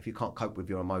stuff like that, if you can't cope with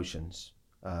your emotions,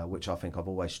 which I think I've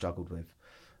always struggled with,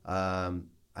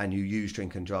 and you use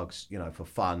drink and drugs, you know, for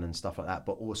fun and stuff like that,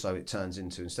 but also it turns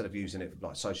into, instead of using it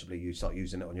like sociably, you start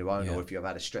using it on your own, or if you've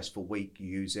had a stressful week, you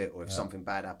use it, or if something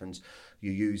bad happens,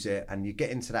 you use it, and you get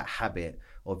into that habit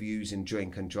of using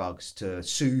drink and drugs to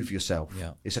soothe yourself.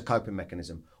 It's a coping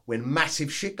mechanism. When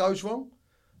massive shit goes wrong,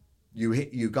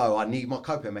 you go, I need my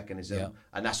coping mechanism,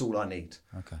 and that's all I need.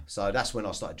 Okay. So that's when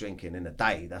I started drinking in the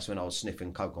day. That's when I was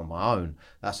sniffing coke on my own.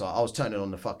 That's like I was turning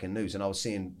on the fucking news and I was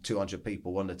seeing 200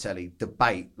 people on the telly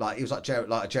debate. Like it was like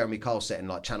a Jeremy Kyle setting,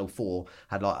 like Channel 4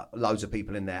 had like loads of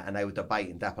people in there and they were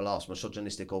debating Dapper Last,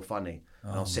 misogynistic or funny.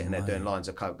 And I was sitting there doing lines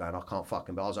of coke going, I can't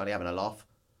fucking, but I was only having a laugh.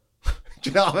 Do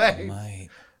you know what I mean? Mate.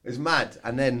 It's mad.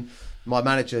 And then my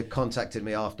manager contacted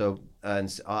me after,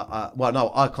 and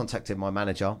I contacted my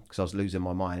manager because I was losing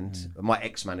my mind, my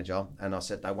ex-manager, and I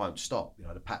said they won't stop. You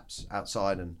know, the PAP's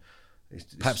outside, and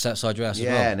PAP's outside your house as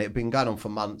well. Yeah, and it had been going on for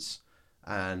months,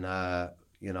 and I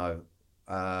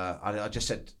just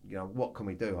said, you know, what can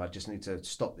we do? I just need to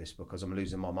stop this because I'm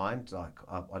losing my mind. Like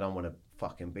I don't want to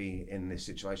fucking be in this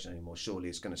situation anymore. Surely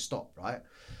it's going to stop, right?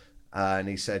 And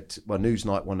he said, well,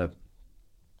 Newsnight want to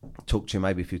talk to you.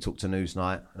 Maybe if you talk to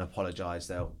Newsnight and apologise,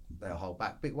 they'll hold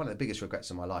back. One of the biggest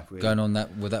regrets of my life, really. Going on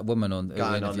that with that woman on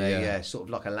going on there, sort of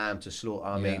like a lamb to slaughter.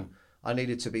 I mean, I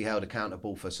needed to be held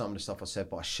accountable for some of the stuff I said,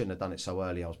 but I shouldn't have done it so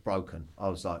early. I was broken. I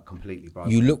was like completely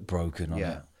broken. You look broken on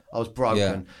it. I was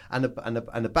broken. Yeah.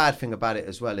 And the bad thing about it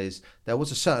as well is there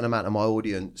was a certain amount of my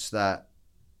audience that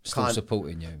Still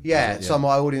supporting you. Yeah, so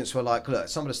my audience were like, look,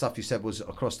 some of the stuff you said was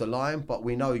across the line, but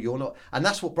we know you're not. And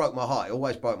that's what broke my heart. It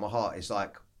always broke my heart. It's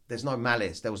like, there's no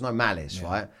malice. There was no malice,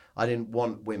 right? I didn't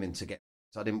want women to get.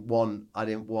 I didn't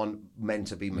want men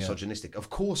to be misogynistic. Of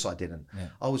course I didn't.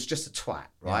 I was just a twat,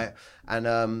 right?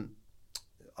 And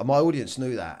my audience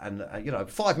knew that. And,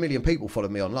 5 million people followed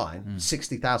me online.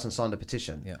 60,000 signed a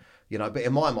petition. But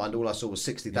in my mind, all I saw was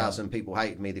 60,000 people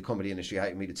hated me. The comedy industry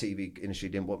hated me. The TV industry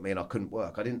didn't want me and I couldn't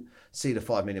work. I didn't see the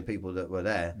 5 million people that were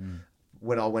there.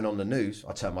 When I went on the news,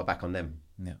 I turned my back on them.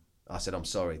 I said, I'm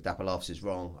sorry, Dapper Laughs is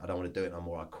wrong. I don't want to do it no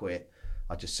more. I quit.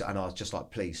 I was just like,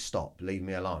 please stop, leave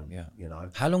me alone.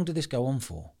 How long did this go on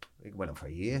for? It went on for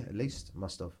a year at least.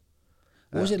 Must have.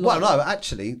 What was it like? Well, no,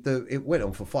 actually, it went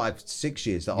on for 5-6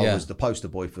 years that I was the poster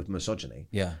boy for misogyny.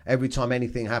 Every time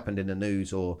anything happened in the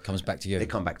news or comes back to you, it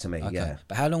come back to me. Okay.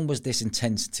 But how long was this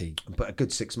intensity? But a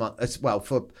good 6 months.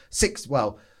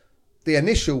 The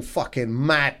initial fucking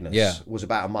madness was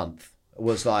about a month. It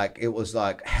was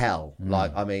like hell.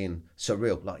 Like, I mean,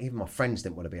 surreal. Like, even my friends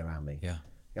didn't want to be around me.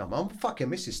 My fucking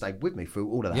missus stayed with me through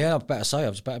all of that. Yeah, I better say, I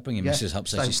was about to bring your missus up,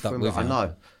 so she stuck with you. I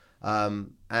know.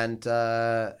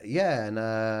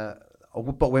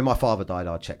 But when my father died,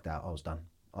 I checked out. I was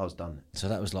done. So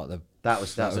that was like that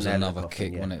was another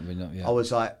kick, wasn't it? I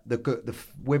was like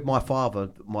with my father.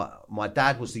 My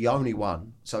dad was the only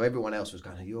one, so everyone else was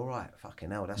going, "Are you all right?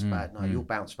 Fucking hell, that's bad. No, you'll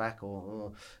bounce back."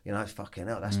 Or fucking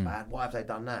hell, that's bad. Why have they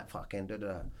done that? Fucking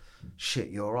da-da. Shit,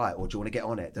 you're all right, or do you want to get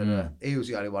on it? He was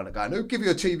the only one that going, who'll give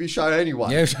you a TV show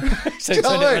anyway? Yeah, so you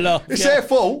know what I mean? It's their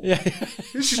fault.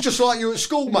 This is just like you at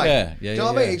school, mate. Do you know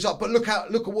what I mean? He's like, but look at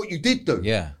what you did do.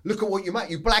 Look at what you made.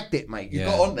 You blagged it, mate. You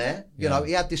got on there. You know,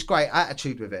 he had this great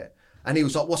attitude with it, and he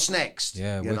was like, what's next?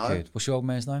 Yeah, wicked. What's your old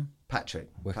man's name?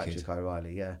 Patrick. Wicked. Patrick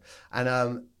O'Reilly. Yeah,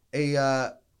 and he.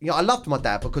 I loved my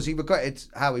dad because he regretted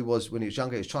how he was when he was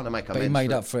younger. He was trying to make amends. But he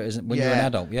made up for it when you were an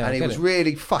adult. Yeah, and he was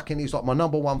really fucking. He was like my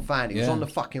number one fan. He was on the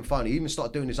fucking phone. He even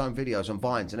started doing his own videos on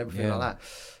Vines and everything like that.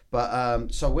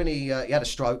 But so when he had a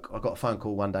stroke, I got a phone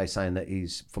call one day saying that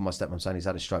from my stepmom saying he's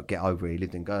had a stroke. Get over it. He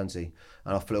lived in Guernsey,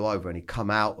 and I flew over and he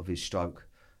come out of his stroke,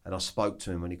 and I spoke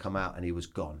to him when he come out, and he was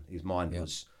gone. His mind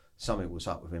was. Something was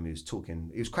up with him. He was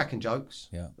talking. He was cracking jokes,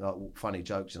 like funny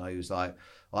jokes. He was like,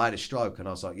 "I had a stroke," and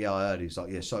I was like, "Yeah, I heard." He's like,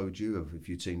 "Yeah, so would you have if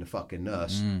you'd seen the fucking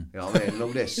nurse." You know what I mean? And all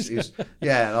this. He was, and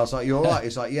I was like, "You're all right."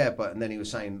 He's like, "Yeah," and then he was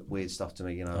saying weird stuff to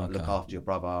me. Look after your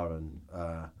brother, and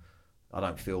I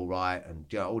don't feel right, and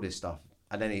all this stuff.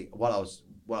 And then while I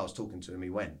was talking to him, he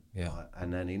went.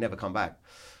 And then he never come back.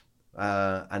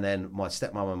 And then my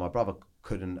stepmom and my brother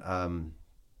couldn't.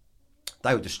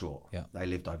 They were distraught. They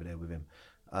lived over there with him.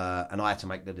 And I had to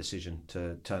make the decision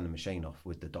to turn the machine off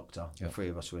with the doctor. The three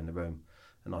of us were in the room,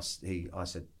 and I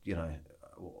said,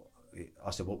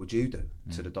 what would you do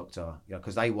to the doctor?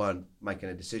 Because they weren't making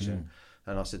a decision.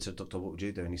 And I said to the doctor, what would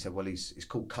you do? And he said, well, it's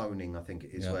called coning, I think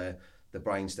it is, where the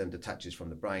brainstem detaches from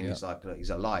the brain. He's like, look, he's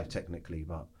alive technically,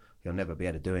 but he'll never be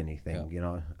able to do anything,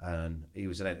 And he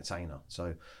was an entertainer.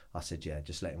 So I said, yeah,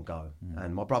 just let him go.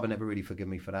 And my brother never really forgive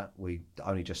me for that. We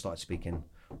only just started speaking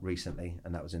recently,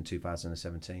 and that was in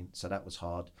 2017. So that was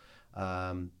hard.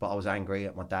 But I was angry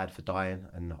at my dad for dying,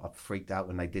 and I freaked out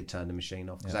when they did turn the machine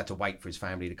off, because I had to wait for his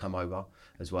family to come over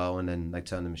as well. And then they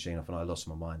turned the machine off, and I lost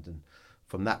my mind. And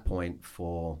from that point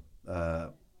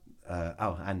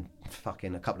and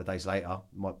fucking a couple of days later,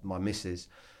 my missus,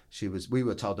 we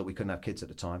were told that we couldn't have kids at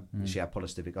the time. She had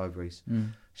polycystic ovaries.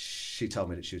 She told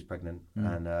me that she was pregnant,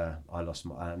 and I lost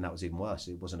and that was even worse.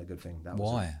 It wasn't a good thing.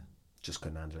 Why? Just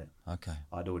couldn't handle it. Okay.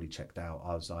 I'd already checked out.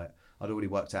 I'd already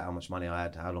worked out how much money I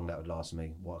had, how long that would last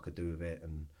me, what I could do with it,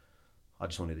 and I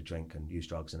just wanted to drink and use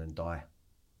drugs and then die.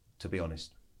 To be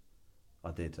honest, I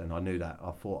did, and I knew that.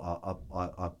 I thought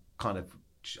I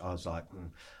was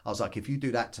like, if you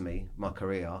do that to me, my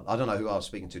career, I don't know who I was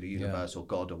speaking to, the universe or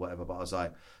God or whatever, but I was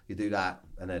like, you do that,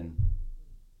 and then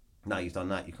now you've done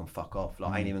that, you can fuck off.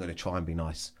 Like, I ain't even going to try and be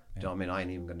nice. Do you know what I mean? I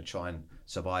ain't even going to try and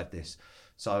survive this.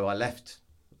 So I left.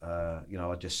 I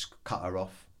just cut her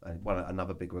off, and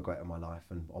another big regret in my life.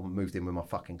 And I moved in with my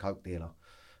fucking coke dealer,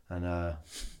 and I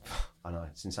know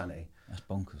it's insanity. That's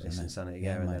bonkers. It's insanity.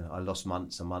 Yeah, and then I lost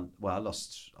months. Well, I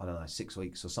lost 6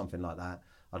 weeks or something like that.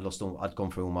 I'd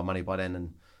gone through all my money by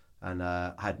then, and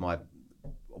had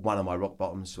one of my rock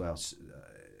bottoms. Well,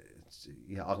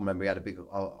 I remember he had a big.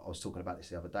 I was talking about this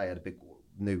the other day. He had a big.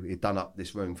 He'd done up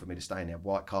this room for me to stay in. He had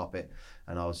white carpet,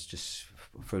 and I was just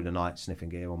through the night sniffing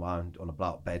gear on my own on a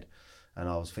blow-up bed, And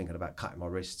I was thinking about cutting my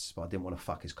wrists, but I didn't want to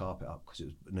fuck his carpet up because it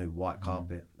was a new white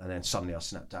carpet. And then suddenly I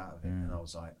snapped out of it, and I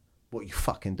was like, "What are you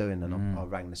fucking doing?" And I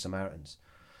rang the Samaritans.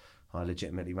 I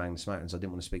legitimately rang the Samaritans. I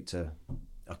didn't want to speak to.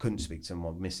 I couldn't speak to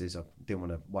my missus. I didn't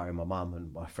want to worry my mum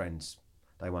and my friends.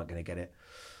 They weren't going to get it.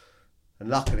 And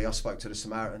luckily, I spoke to the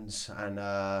Samaritans, and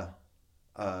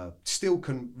still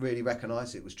couldn't really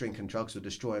recognise it was drink and drugs were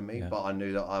destroying me. But I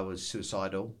knew that I was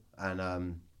suicidal,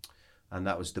 and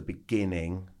that was the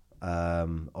beginning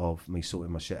of me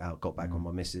sorting my shit out. Got back with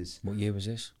my missus. What year was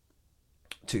this?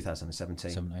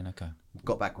 2017. 17, okay.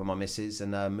 Got back with my missus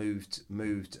and moved.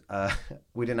 I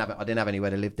didn't have anywhere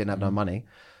to live. Didn't have no money,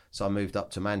 so I moved up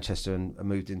to Manchester and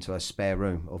moved into a spare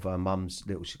room of her mum's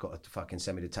little. She got a fucking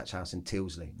semi-detached house in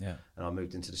Tilsley. Yeah. And I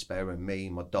moved into the spare room. Me,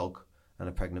 my dog, and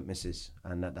a pregnant missus,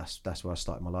 and that's where I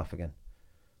started my life again.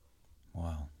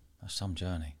 Wow, that's some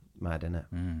journey. Mad, isn't it?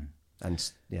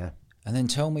 And yeah. And then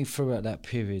tell me throughout that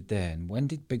period then, when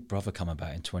did Big Brother come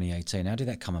about in 2018? How did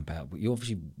that come about? You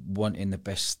obviously weren't in the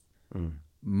best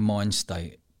mind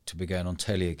state to be going on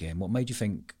telly again. What made you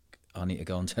think, I need to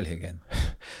go on telly again?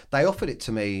 They offered it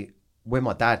to me when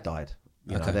my dad died.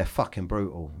 You know, they're fucking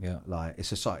brutal. Yeah. Like,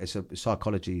 it's a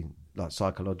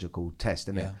psychological test,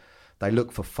 isn't it? They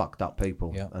look for fucked up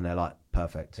people and they're like,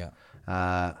 perfect. Yeah.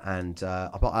 But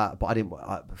I didn't.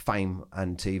 Fame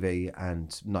and TV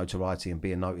and notoriety and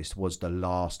being noticed was the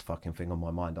last fucking thing on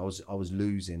my mind. I was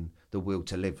losing the will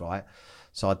to live, right?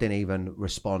 So I didn't even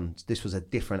respond. This was a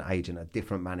different agent, a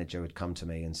different manager had come to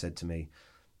me and said to me,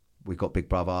 "We've got Big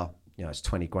Brother. You know, it's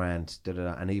 20 grand."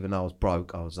 And even though I was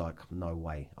broke, I was like, "No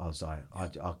way." I was like, I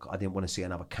didn't want to see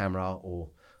another camera or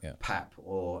pap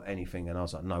or anything, and I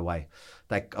was like, no way.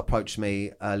 They approached me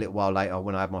a little while later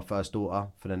when I had my first daughter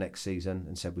for the next season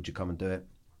and said, would you come and do it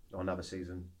on another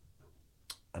season?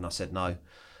 And I said no.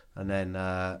 And then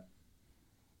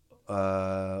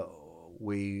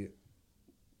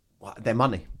their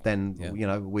money then you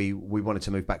know, we wanted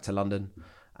to move back to London,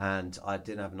 and I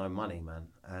didn't have no money, man.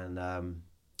 And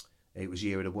it was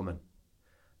Year of the Woman,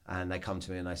 and they come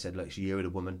to me and they said, look, it's Year of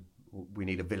the Woman, we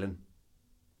need a villain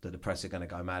that the press are going to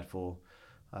go mad for.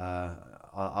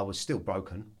 I was still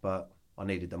broken, but I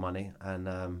needed the money, and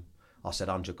I said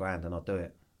 100 grand and I'll do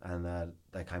it. And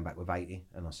they came back with 80,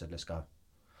 and I said, let's go.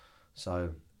 So,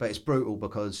 but it's brutal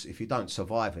because if you don't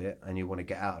survive it and you want to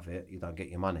get out of it, you don't get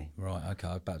your money. Right, okay,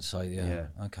 I was about to say, yeah.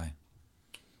 Okay.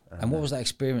 And what was that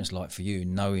experience like for you,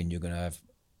 knowing you're going to have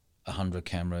 100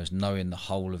 cameras, knowing the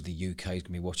whole of the UK is going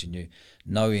to be watching you,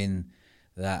 knowing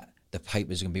that the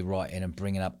papers are going to be writing and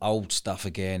bringing up old stuff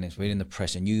again, it's reading the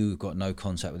press, and you've got no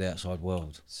contact with the outside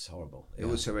world? It's horrible. It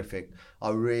was horrific.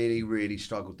 I really, really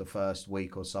struggled the first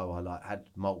week or so. I had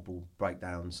multiple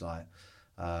breakdowns.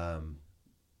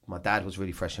 My dad was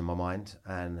really fresh in my mind,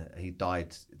 and he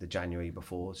died the January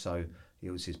before, so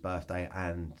it was his birthday,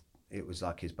 and it was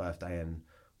like his birthday and,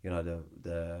 you know,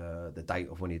 the date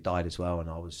of when he died as well, and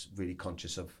I was really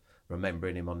conscious of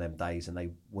remembering him on them days, and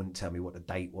they wouldn't tell me what the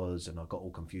date was, and I got all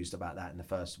confused about that in the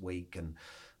first week, and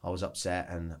I was upset,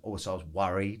 and also I was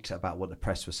worried about what the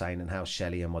press was saying and how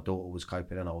Shelley and my daughter was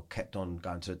coping, and I kept on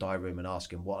going to the diary room and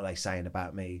asking, what are they saying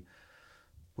about me?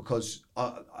 Because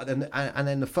and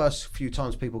then the first few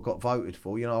times people got voted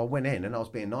for, you know, I went in and I was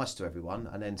being nice to everyone,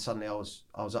 and then suddenly I was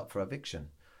up for eviction.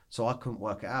 So I couldn't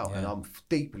work it out, and I'm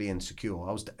deeply insecure.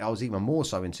 I was even more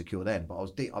so insecure then, but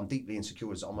I'm deeply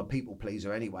insecure as I'm a people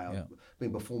pleaser anyway. I've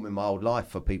been performing my whole life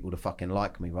for people to fucking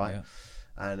like me, right? Yeah.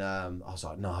 And I was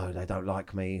like, no, they don't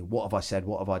like me. What have I said?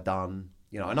 What have I done?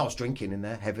 You know, and I was drinking in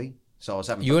there heavy. So I was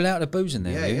having. You allowed to booze in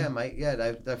there? Yeah, mate. Yeah,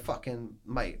 they're fucking,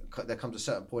 mate. There comes a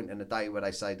certain point in the day where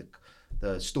they say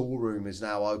the storeroom is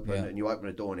now open, and you open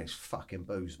the door and it's fucking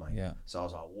booze, mate. Yeah. So I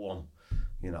was like, whoa.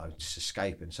 You know, just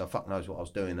escaping. So fuck knows what I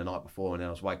was doing the night before, and then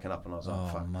I was waking up and I was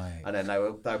like, fuck. Mate. And then they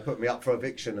were putting me up for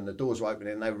eviction, and the doors were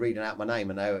opening, and they were reading out my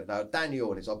name, and they were Daniel,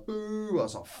 and it's like, boo. I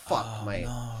was like, fuck, mate.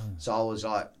 No. So I was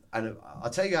like, and I'll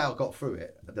tell you how I got through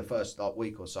it the first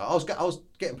week or so. I was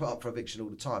getting put up for eviction all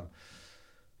the time,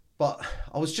 but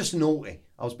I was just naughty.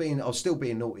 I was still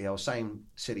being naughty. I was saying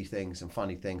silly things and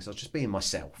funny things. I was just being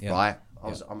myself, right?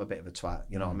 I'm a bit of a twat,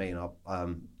 you know what I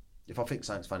mean? If I think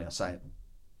something's funny, I say it.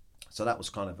 So that was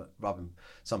kind of rubbing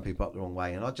some people up the wrong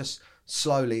way. And I just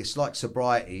slowly, it's like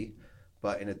sobriety,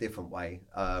 but in a different way.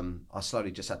 I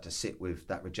slowly just had to sit with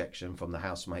that rejection from the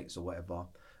housemates or whatever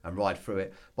and ride through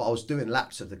it. But I was doing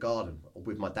laps of the garden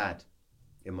with my dad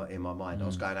in my mind. I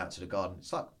was going out to the garden.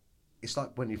 It's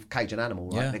like when you cage an animal,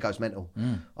 right? And it goes mental.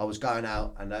 I was going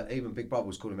out, and even Big Brother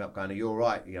was calling me up going, are you all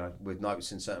right? You know, with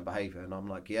noticing certain behaviour. And I'm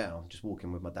like, yeah, I'm just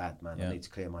walking with my dad, man. I need to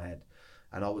clear my head.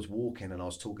 And I was walking and I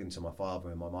was talking to my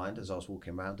father in my mind as I was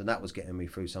walking around, and that was getting me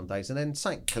through some days. And then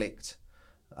something clicked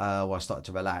where I started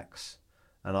to relax,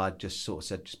 and I just sort of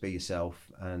said, just be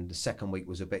yourself. And the second week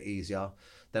was a bit easier.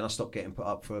 Then I stopped getting put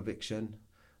up for eviction,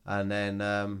 and then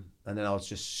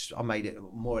I made it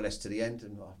more or less to the end,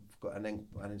 and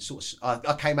then sort of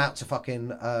I came out to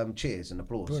fucking cheers and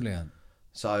applause. Brilliant.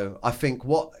 So I think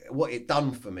what it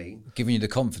done for me, giving you the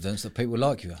confidence that people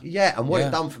like you. Yeah, and what it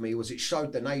done for me was it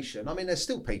showed the nation. I mean, there's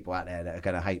still people out there that are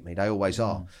going to hate me. They always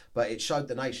are. But it showed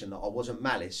the nation that I wasn't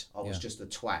malice. I was just a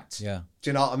twat. Yeah. Do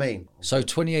you know what I mean? So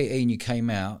 2018, you came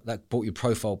out. That brought your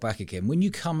profile back again. When you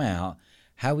come out,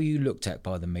 how are you looked at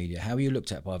by the media? How are you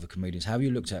looked at by other comedians? How are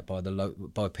you looked at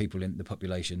by people in the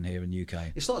population here in the UK?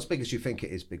 It's not as big as you think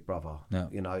it is, Big Brother. No.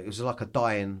 You know, it was like a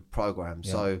dying program.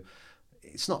 Yeah. So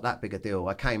it's not that big a deal.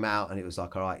 I came out and it was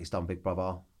like, all right, he's done Big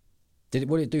Brother.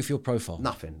 What did it do for your profile?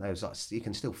 Nothing. It was like, you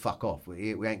can still fuck off.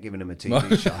 We ain't giving him a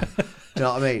TV show. Do you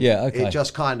know what I mean? Yeah, okay.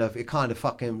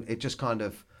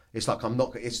 It's like I'm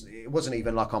not, it wasn't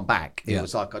even like I'm back. It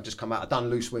was like I just come out. I've done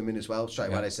Loose Women as well. Straight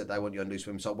away they said they want you on Loose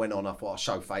Women. So I went on, I thought I'll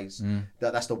show face.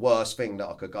 That's the worst thing that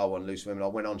I could go on Loose Women. I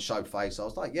went on, show face. I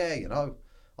was like, yeah, you know,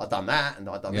 I've done that and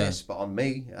I've done this, but on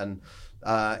me. And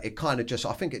it kind of just,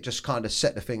 I think it just kind of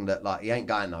set the thing that like, he ain't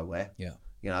going nowhere. Yeah.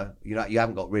 You know, you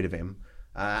haven't got rid of him.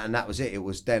 And that was it. It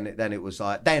was then it was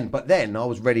like, but then I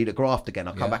was ready to graft again.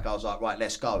 I come back, I was like, right,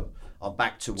 let's go. I'm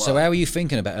back to work. So how are you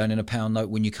thinking about earning a £1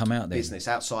 note when you come out there? Business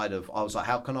outside of, I was like,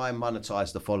 how can I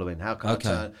monetize the following? How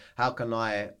can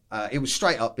it was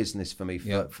straight up business for me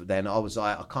for then. I was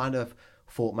like, I kind of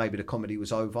thought maybe the comedy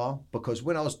was over, because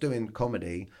when I was doing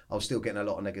comedy, I was still getting a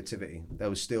lot of negativity. There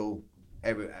was still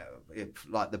it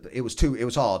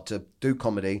was hard to do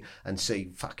comedy and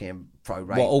see fucking pro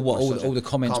rape. All the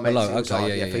comments below.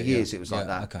 Okay, for years it was like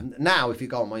that. Okay. Now, if you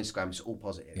go on my Instagram, it's all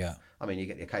positive. Yeah. I mean, you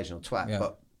get the occasional twat,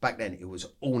 but back then it was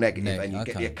all negative, and you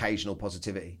get the occasional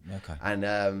positivity. Okay.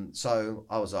 And so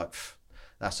I was like,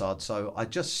 that's hard. So I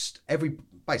just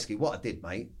basically what I did,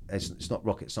 mate, it's not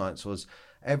rocket science. Was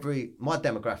my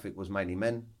demographic was mainly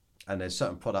men, and there's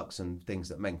certain products and things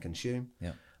that men consume.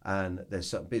 Yeah. And there's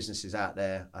certain businesses out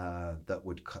there that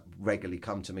would regularly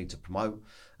come to me to promote,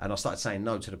 and I started saying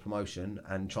no to the promotion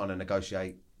and trying to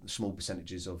negotiate small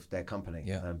percentages of their company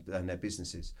and their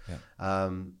businesses. Yeah.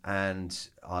 And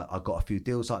I got a few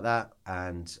deals like that,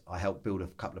 and I helped build a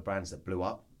couple of brands that blew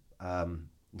up, and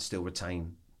still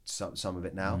retain some of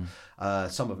it now.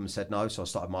 Some of them said no, so I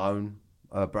started my own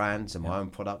brands and my own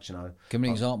products, you know. Give me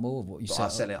an example of what you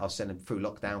said. I was selling through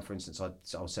lockdown, for instance. I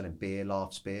was selling beer,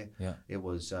 Laughs beer. Yeah. It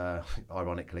was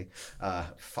ironically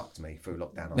fucked me through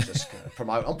lockdown. I was just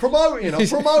I'm promoting. Do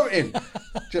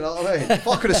you know what I mean? If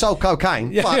I could have sold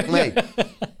cocaine, fuck me.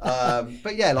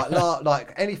 But yeah,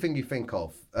 like anything you think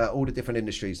of, all the different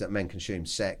industries that men consume: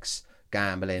 sex,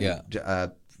 gambling,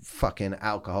 fucking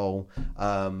alcohol,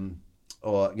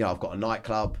 or you know, I've got a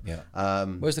nightclub. Yeah.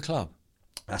 Where's the club?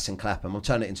 That's in Clapham. I'm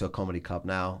turning it into a comedy club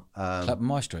now. Clapham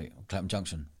My Street, or Clapham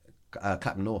Junction?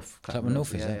 Clapham North. Clapham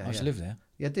North, is it? I used to live there.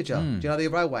 Yeah, did you? Do you know the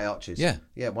railway arches? Yeah.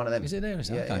 Yeah, one of them. Is it there? Is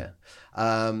it? Okay.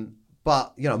 Yeah.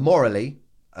 But, you know, morally,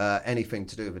 anything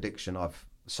to do with addiction, I've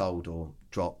sold or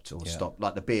dropped or stopped.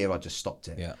 Like the beer, I just stopped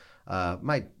it. Yeah.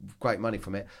 Made great money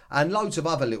from it. And loads of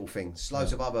other little things,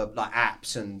 loads of other like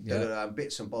apps and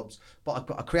bits and bobs.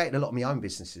 But I created a lot of my own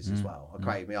businesses as well. I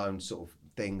created my own sort of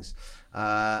things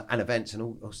and events and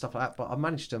all stuff like that, but I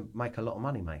managed to make a lot of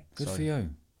money, mate. Good for you.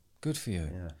 Yeah.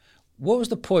 Yeah. What was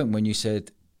the point when you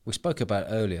said, we spoke about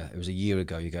it earlier, it was a year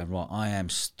ago, you're going, right, I am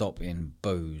stopping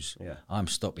booze, I'm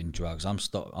stopping drugs, I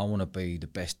want to be the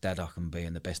best dad I can be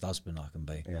and the best husband I can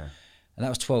be. Yeah. And that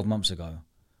was 12 months ago.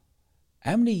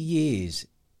 How many years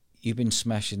you've been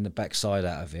smashing the backside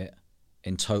out of it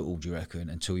in total, do you reckon,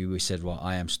 until you said, right,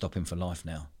 I am stopping for life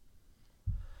now?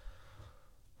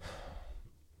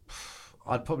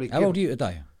 I'd probably. How old are you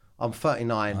today? I'm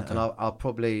 39, and I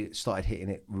probably started hitting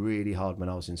it really hard when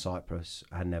I was in Cyprus.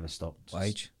 I had never stopped. What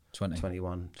age? 20?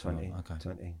 21, 20,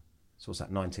 20. So what's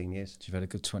that, 19 years? So you've had a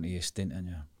good 20-year stint, haven't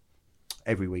you?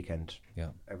 Every weekend. Yeah.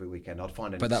 Every weekend. I'd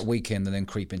find it. But that weekend and then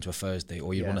creep into a Thursday,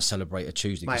 or you want to celebrate a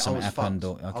Tuesday because something happened.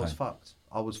 I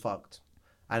was fucked.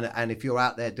 And if you're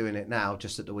out there doing it now,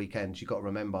 just at the weekends, you've got to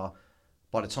remember,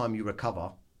 by the time you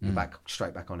recover, you're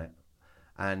straight back on it.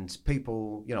 And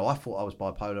people, you know, I thought I was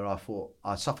bipolar.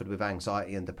 I suffered with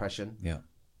anxiety and depression. Yeah.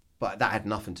 But that had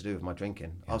nothing to do with my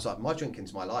drinking. Yeah. I was like, my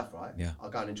drinking's my life, right? Yeah. I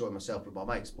go and enjoy myself with my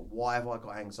mates. But why have I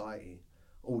got anxiety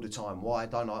all the time? Why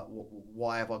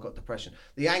have I got depression?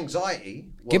 The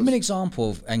anxiety was... Give me an example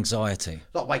of anxiety.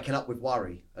 Like waking up with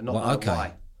worry and not knowing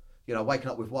why. You know, waking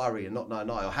up with worry and not knowing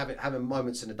why, or having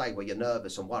moments in the day where you're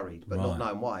nervous and worried, but not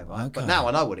knowing why, right? Okay. But now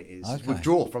I know what it is. It's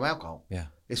withdrawal from alcohol. Yeah.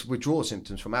 It's withdrawal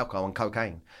symptoms from alcohol and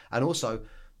cocaine. And also,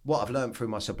 what I've learned through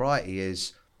my sobriety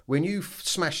is when you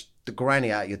smash the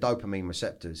granny out of your dopamine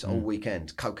receptors all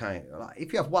weekend, cocaine, like,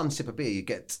 if you have one sip of beer, you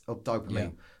get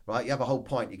dopamine, right? You have a whole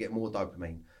pint, you get more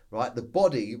dopamine, right? The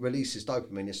body releases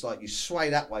dopamine. It's like you sway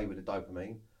that way with the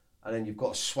dopamine, and then you've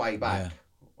got to sway back,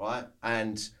 right?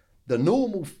 And your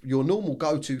normal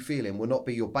go-to feeling will not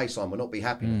be your baseline, will not be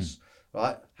happiness,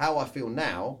 right? How I feel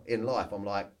now in life, I'm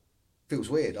like, feels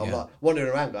weird. I'm like wandering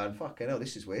around going, fucking hell,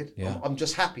 this is weird. I'm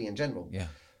just happy in general. Yeah.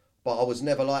 But I was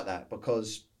never like that,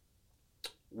 because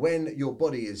when your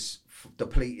body is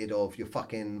depleted of your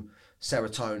fucking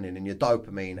serotonin and your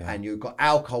dopamine and you've got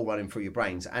alcohol running through your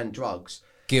brains and drugs,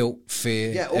 guilt,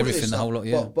 fear, everything, the whole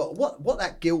lot, But what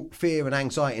that guilt, fear and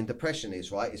anxiety and depression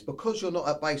is, right, is because you're not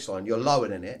at baseline, you're lower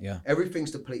than it. Yeah.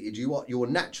 Everything's depleted. You're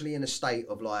naturally in a state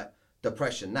of like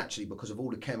depression, naturally, because of all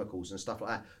the chemicals and stuff like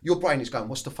that. Your brain is going,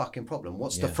 what's the fucking problem?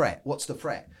 What's the threat? What's the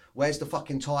threat? Where's the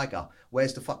fucking tiger?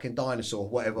 Where's the fucking dinosaur?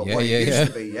 Whatever what it used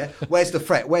to be, Where's the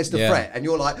threat? Where's the threat? And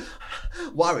you're like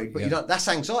worried, but you don't, that's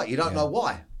anxiety. You don't know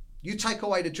why. You take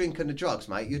away the drink and the drugs,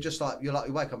 mate. You're like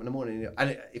you wake up in the morning,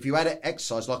 and if you had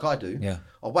exercise like I do,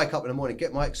 I wake up in the morning,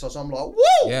 get my exercise. I'm like,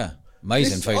 whoa,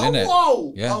 amazing feeling, isn't it?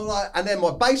 Whoa, I'm like, and then my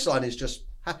baseline is just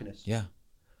happiness. Yeah,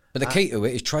 but the key to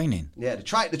it is training. Yeah, the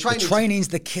training's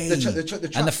the key,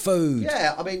 and the food.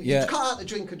 Yeah, I mean, you cut out the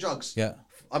drink and drugs. Yeah.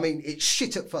 I mean, it's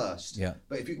shit at first,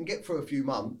 but if you can get through a few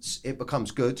months, it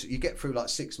becomes good. You get through like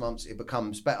 6 months, it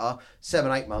becomes better.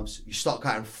 7, 8 months, you start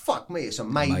going, fuck me, it's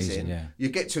amazing. You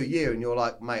get to a year and you're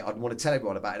like, mate, I'd want to tell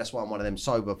everyone about it. That's why I'm one of them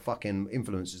sober fucking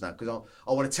influencers now, because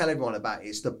I want to tell everyone about it.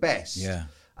 It's the best. Yeah.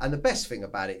 And the best thing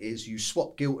about it is you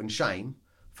swap guilt and shame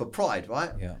for pride,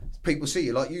 right? Yeah. People see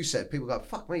you, like you said, people go,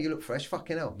 fuck me, you look fresh,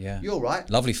 fucking hell. Yeah. You're right.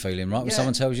 Lovely feeling, right? When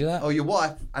someone tells you that. Or your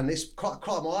wife, and this, cried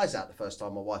my eyes out the first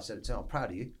time my wife said it to me, I'm proud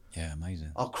of you. Yeah,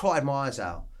 amazing. I cried my eyes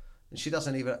out. And she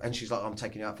doesn't even, and she's like, I'm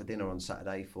taking you out for dinner on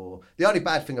Saturday for, the only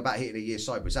bad thing about hitting a year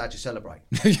sober is how'd you celebrate?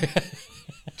 Do you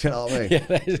know what I mean? Yeah,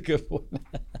 that is a good one.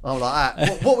 I'm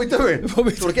like, what are we doing? Do you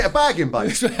want to get a bag in,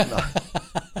 babe?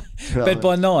 No. Bed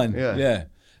by 9. Yeah.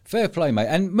 Fair play, mate.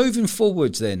 And moving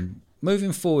forwards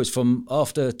from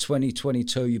after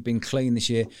 2022, you've been clean this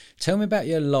year. Tell me about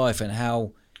your life and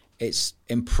how it's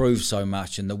improved so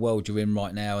much, and the world you're in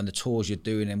right now and the tours you're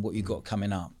doing and what you've got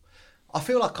coming up. I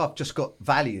feel like I've just got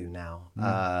value now.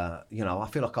 You know, I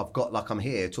feel like I'm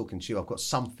here talking to you. I've got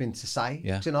something to say.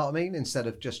 Yeah. Do you know what I mean? Instead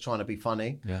of just trying to be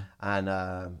funny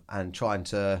and trying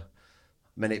to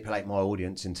manipulate my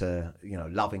audience into, you know,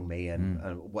 loving me and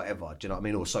whatever. Do you know what I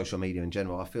mean? Or social media in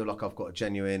general. I feel like I've got a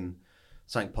genuine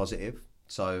something positive.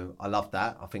 So I love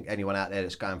that. I think anyone out there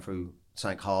that's going through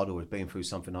something hard or has been through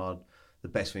something hard, the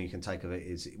best thing you can take of it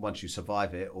is once you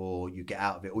survive it or you get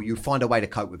out of it or you find a way to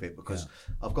cope with it, because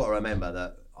I've got to remember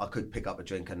that I could pick up a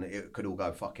drink and it could all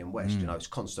go fucking west. You know, it's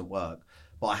constant work,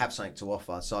 but I have something to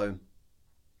offer.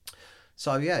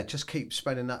 So yeah, just keep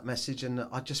spreading that message, and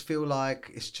I just feel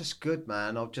like it's just good,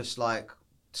 man. I'll just like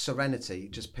serenity,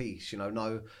 just peace, you know,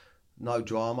 no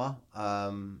drama.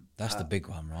 That's the big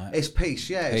one, right? It's peace,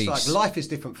 yeah. Peace. It's like life is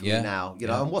different for me now, you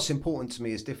know, and what's important to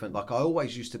me is different. Like I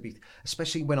always used to be,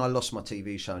 especially when I lost my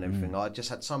TV show and everything, I just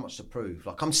had so much to prove.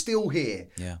 Like I'm still here,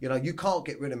 you know, you can't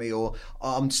get rid of me, or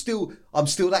I'm still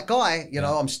that guy, you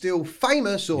know, I'm still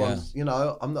famous, or you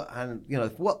know, I'm not, and you know,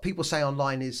 what people say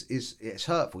online is it's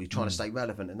hurtful. You're trying to stay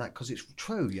relevant and that, because it's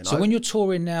true, you know. So when you're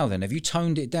touring now then, have you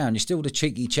toned it down? You're still the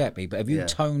cheeky chappy, but have you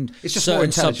toned it's just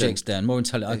certain subjects down? More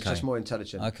intelligent. It's just more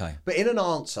intelligent. Okay. But in an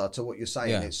answer to what you're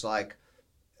saying, it's like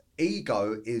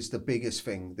ego is the biggest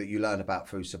thing that you learn about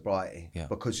through sobriety,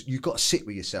 because you've got to sit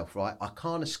with yourself, right? I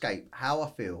can't escape how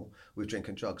I feel with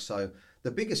drinking drugs. So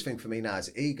the biggest thing for me now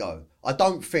is ego. I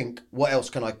don't think, what else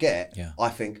can I get? I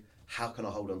think, how can I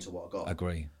hold on to what I got?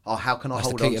 Agree. Or how can I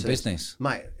hold on to That's the key to business.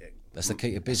 Mate. That's the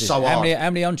key to business. So how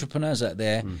many entrepreneurs out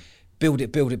there build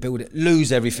it,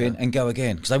 lose everything and go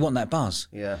again, because they want that buzz.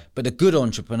 Yeah. But the good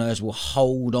entrepreneurs will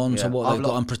hold on to what they've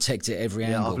got and protect it every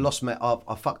angle.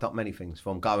 I've fucked up many things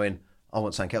from going, I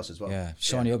want something else as well. Yeah,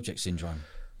 shiny object syndrome.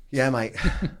 Yeah, mate.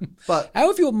 But how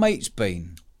have your mates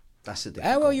been? That's a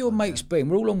How are your mates been?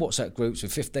 We're all on WhatsApp groups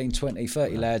with 15, 20,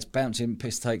 30 lads bouncing,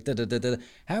 piss take, da-da-da-da.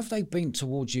 How have they been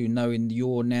towards you knowing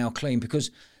you're now clean?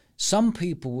 Because some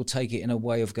people will take it in a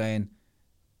way of going,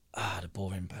 the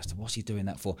boring bastard, what's he doing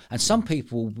that for? And some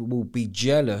people will be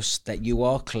jealous that you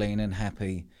are clean and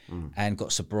happy and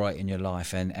got sobriety in your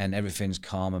life and everything's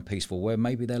calm and peaceful, where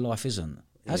maybe their life isn't.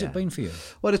 How's it been for you?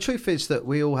 Well, the truth is that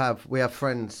we have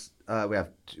friends we have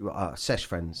sesh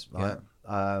friends, right?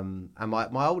 And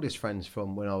my oldest friends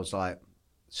from when I was like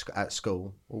at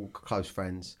school, all close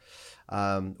friends,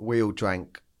 we all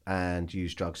drank and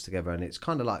used drugs together, and it's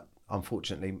kind of like,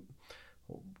 unfortunately,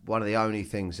 one of the only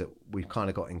things that we've kind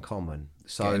of got in common.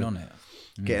 So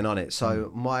getting on it.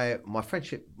 So my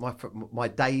friendship, my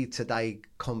day-to-day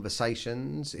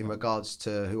conversations in regards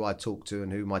to who I talk to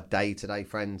and who my day-to-day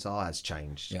friends are has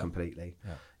changed completely.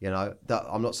 You know,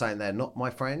 I'm not saying they're not my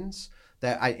friends.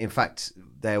 In fact,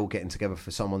 they're all getting together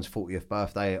for someone's 40th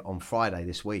birthday on Friday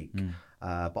this week,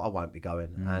 but I won't be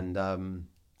going. And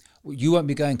you won't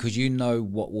be going because you know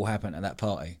what will happen at that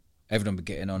party. Everyone will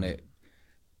be getting on it,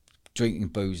 drinking,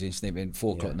 boozing, snipping,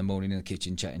 4 o'clock in the morning in the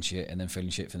kitchen, chatting shit, and then feeling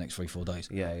shit for the next 3-4 days.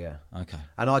 Yeah. Okay.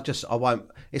 And I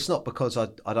won't. It's not because I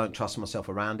don't trust myself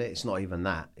around it. It's not even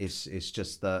that. It's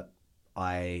just that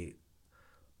I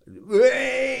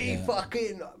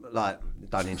fucking like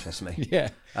don't interest me.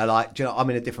 Like, do you know, I'm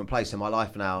in a different place in my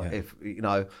life now. If you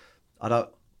know, I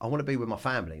want to be with my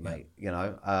family, mate. You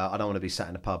know, I don't want to be sat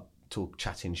in a pub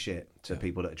chatting shit to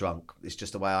people that are drunk. It's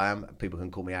just the way I am. People can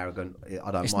call me arrogant.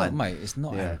 I don't mind. Mate, it's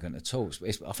not arrogant at all.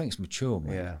 I think it's mature,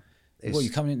 mate. Well,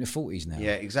 you're coming into your 40s now.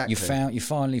 Yeah, exactly. You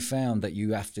finally found that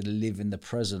you have to live in the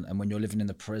present, and when you're living in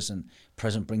the present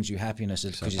brings you happiness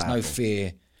because there's no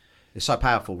fear. It's so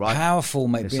powerful, right? Powerful,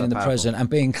 mate, being in the present and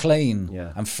being clean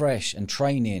and fresh and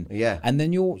training. And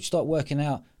then you'll start working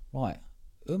out, right,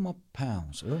 who are my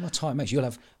pals? Who are my tight mates? You'll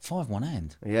have 5 one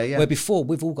hand. Where before,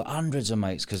 we've all got hundreds of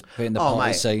mates because being the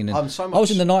party scene. And I was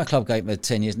in the nightclub game for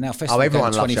 10 years. Now festival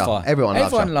everyone game loves 25. you.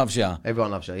 Everyone loves you.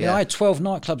 Everyone loves you, I had 12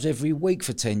 nightclubs every week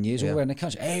for 10 years all around the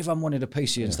country. Everyone wanted a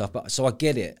piece of you and stuff. But so I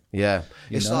get it.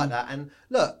 It's like that. And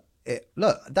look,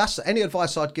 that's any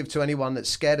advice I'd give to anyone that's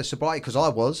scared of sobriety, because I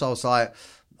was like,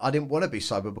 I didn't want to be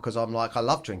sober because I'm like, I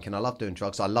love drinking, I love doing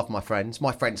drugs, I love my friends. I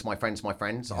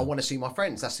want to see my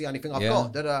friends. That's the only thing I've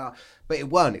got. But it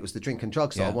weren't. It was the drink and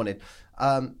drugs that I wanted.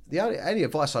 Any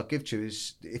advice I'd give to you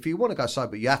is, if you want to go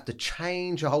sober, you have to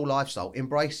change your whole lifestyle,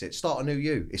 embrace it, start a new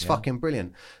you. It's fucking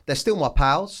brilliant. They're still my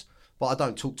pals, but I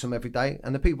don't talk to them every day.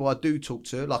 And the people I do talk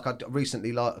to, like I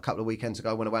recently, like a couple of weekends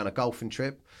ago, went away on a golfing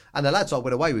trip, and the lads I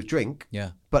went away with drink,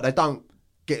 but they don't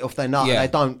get off their nut. They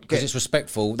don't, because it's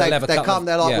respectful. They have a couple. Come.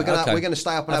 They're like, we're gonna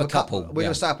stay up and have a couple. We're Yeah.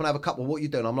 gonna stay up and have a couple. What are you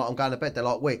doing? I'm like, I'm going to bed. They're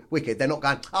like, wicked. They're not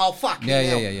going, oh fuck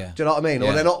Yeah. Do you know what I mean?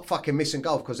 Or they're not fucking missing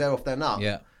golf because they're off their nut.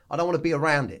 Yeah. I don't want to be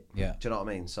around it. Yeah. Do you know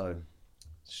what I mean? So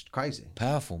it's crazy.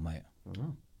 Powerful, mate. Do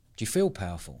you feel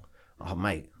powerful? Oh,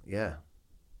 mate. Yeah.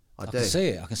 I do. can see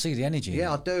it. I can see the energy.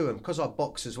 Yeah, I do. And because I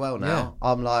box as well now,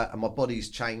 I'm like, and my body's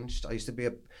changed. I used to be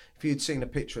if you'd seen a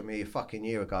picture of me a fucking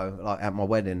year ago, like at my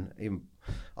wedding,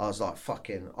 I was like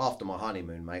fucking, after my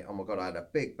honeymoon, mate, oh my God, I had a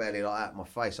big belly like that in my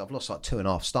face. I've lost like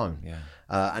 2.5 stone. Yeah.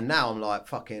 And now I'm like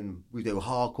fucking, we do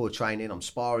hardcore training. I'm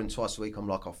sparring twice a week. I'm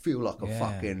like, I feel like a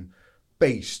fucking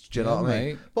beast. Do you know what I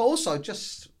mean? But also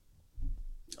just,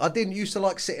 I didn't used to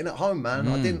like sitting at home, man.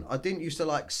 I didn't used to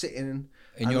like sitting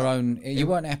in your own. You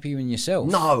weren't happy in yourself.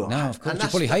 No, of course. You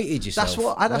probably hated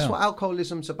yourself. That's what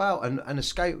alcoholism's about, and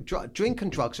escape. Drink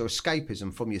and drugs are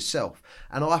escapism from yourself.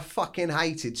 And I fucking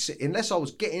hated unless I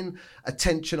was getting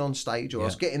attention on stage, or I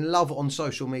was getting love on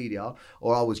social media,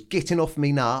 or I was getting off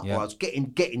me nut, or I was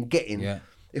getting. Yeah.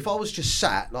 If I was just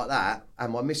sat like that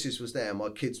and my missus was there and my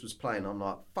kids was playing, I'm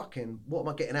like, fucking, what am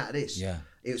I getting out of this? Yeah.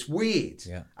 It's weird.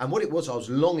 Yeah. And what it was, I was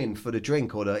longing for the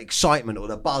drink or the excitement or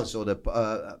the buzz or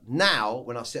the... now,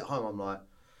 when I sit at home, I'm like,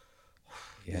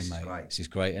 this is great. This is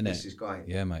great, isn't it? This is great.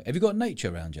 Yeah, mate. Have you got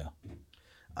nature around you?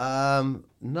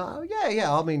 No,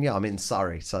 yeah. I mean, I'm in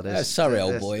Surrey, so there's Surrey,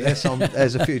 old boy.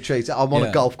 There's a few trees. I'm on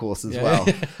a golf course as well.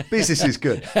 Business is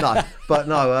good. No,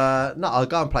 I'll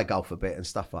go and play golf a bit and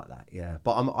stuff like that. Yeah,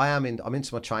 but I'm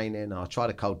into my training. I try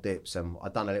the cold dips, and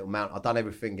I've done a little mount. I've done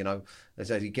everything. You know, as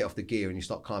you get off the gear and you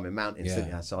start climbing mountains,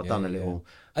 don't you? So I've done a little.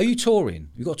 Are you touring?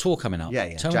 You've got a tour coming up.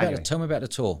 Yeah. Tell me about the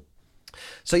tour.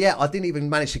 So yeah, I didn't even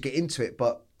manage to get into it,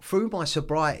 but through my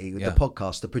sobriety with the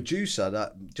podcast, the producer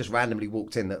that just randomly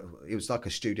walked in, that it was like a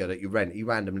studio that you rent. He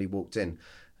randomly walked in,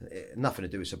 nothing to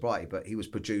do with sobriety, but he was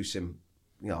producing.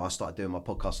 You know, I started doing my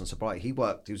podcast on sobriety. He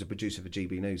was a producer for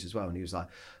GB News as well, and he was like,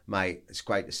 "Mate, it's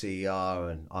great to see you,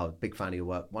 and I'm a big fan of your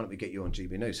work. Why don't we get you on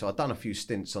GB News?" So I've done a few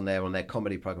stints on their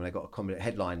comedy program. They got a comedy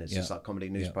headliners, it's like comedy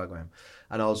news program,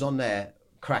 and I was on there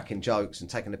cracking jokes and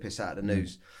taking the piss out of the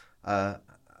news.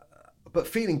 But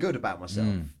feeling good about myself.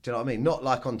 Do you know what I mean? Not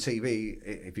like on TV,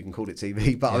 if you can call it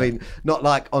TV, but I mean, not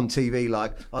like on TV,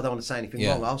 like, I don't want to say anything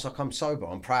wrong. I was like, I'm sober,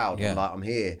 I'm proud, I'm like, I'm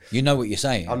here. You know what you're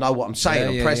saying. I know what I'm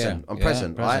saying, I'm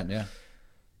present, right? Yeah.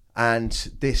 And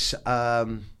this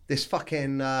this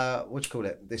fucking what do you call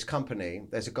it? This company.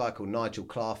 There's a guy called Nigel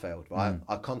Clarfeld, right?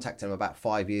 I contacted him about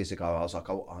 5 years ago. I was like,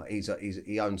 oh,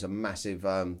 he owns a massive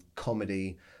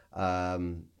comedy.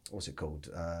 What's it called?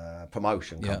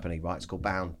 Promotion company, right? It's called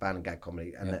Bound and Gag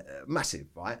Comedy, and massive,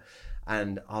 right?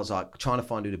 And I was like trying to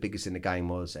find who the biggest in the game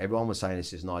was. Everyone was saying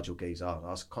this is Nigel Geezer.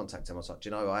 I was contacting him. I was like, do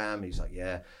you know who I am? He's like,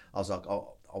 yeah. I was like,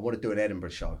 oh, I want to do an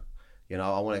Edinburgh show. You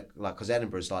know, I want to, like, because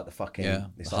Edinburgh's like the fucking,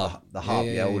 it's like the hub,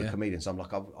 all the comedians. So I'm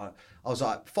like, I was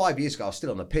like, 5 years ago, I was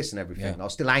still on the piss and everything. And I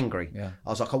was still angry. I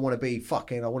was like, I want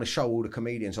to show all the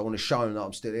comedians. I want to show them that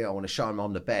I'm still here. I want to show them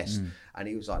I'm the best. And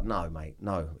he was like, no, mate,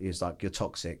 no. He was like, you're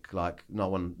toxic. Like, no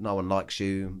one likes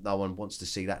you. No one wants to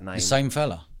see that name. The same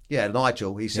fella. Yeah,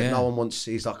 Nigel. He said no one wants.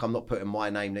 He's like, I'm not putting my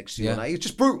name next to your name. He was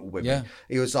just brutal with me.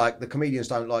 He was like, the comedians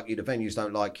don't like you, the venues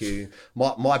don't like you.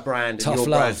 My brand, tough and your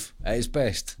love brand. at its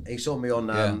best. He saw me on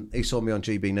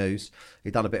GB News.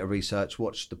 He'd done a bit of research,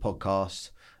 watched the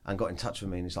podcast, and got in touch with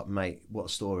me. And he's like, mate, what a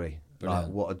story!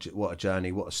 Brilliant. Like, what a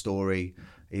journey, what a story.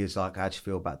 He was like, how'd you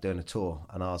feel about doing a tour?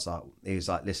 And I was like, he was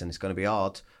like, listen, it's going to be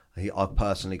hard. I've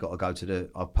personally got to go to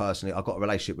I've got a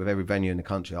relationship with every venue in the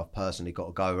country. I've personally got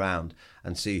to go around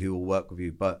and see who will work with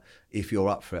you. But if you're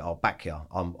up for it, I'll back you.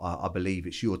 I believe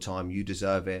it's your time. You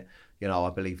deserve it. You know, I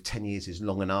believe 10 years is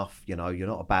long enough. You know, you're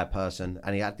not a bad person.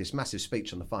 And he had this massive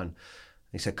speech on the phone.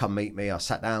 He said, come meet me. I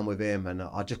sat down with him and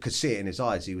I just could see it in his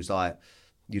eyes. He was like,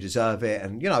 you deserve it.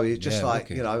 And, you know, he's just like,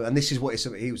 wicked. You know, and this is what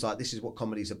he was like, this is what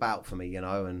comedy's about for me, you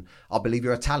know, and I believe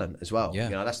you're a talent as well. Yeah.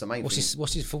 You know, that's the main thing.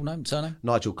 What's his full name, surname?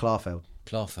 Nigel Clarfeld.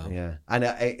 Yeah.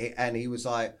 And he was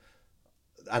like,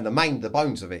 and the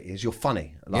bones of it is you're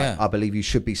funny. Like, I believe you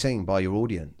should be seen by your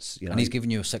audience. You know? And he's giving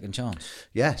you a second chance.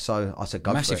 Yeah, so I said,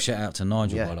 go Massive for it. shout out to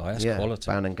Nigel, by the way. That's quality.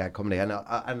 Bound and Gag Comedy. And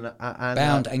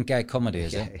Bound and Gag Comedy,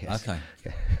 is it? Yes. Okay.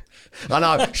 Yeah. I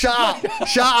know. Shut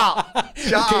up.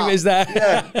 Keep is that?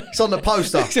 Yeah, it's on the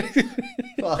poster.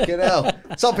 Fucking hell.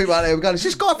 Some people out there were going, is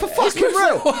this guy for fucking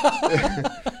real?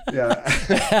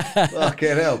 Yeah.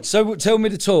 Fucking hell. So tell me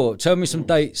the tour. Tell me some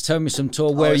dates. Tell me some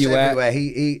tour. Where are you everywhere. at?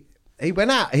 He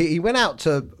went out. He went out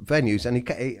to venues, and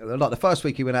he like the first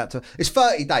week he went out to. It's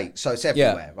 30 dates, so it's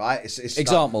everywhere, right? It's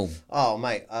example. Like, oh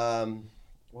mate.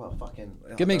 Well, fucking.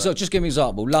 Give me an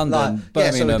example. London,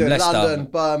 Birmingham, so we're doing Leicester. London,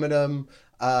 Birmingham.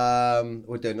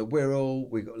 We're doing the Wirral.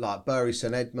 We got like Bury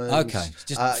St Edmunds. Okay,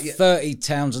 just 30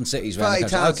 towns and cities. 30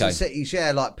 towns and cities,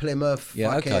 like Plymouth.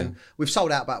 Yeah, okay. We've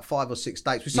sold out about 5 or 6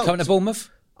 dates. You coming to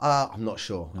Bournemouth? I'm not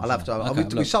sure. I'll have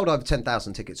to. We sold over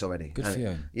 10,000 tickets already. Good for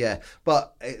you. Yeah,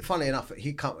 but funny enough,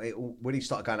 when he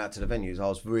started going out to the venues, I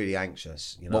was really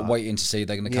anxious. You know, waiting to see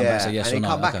they're going to come back and say yes or no. And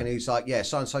he come back and he's like, yeah,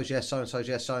 so and so's yes, so and so's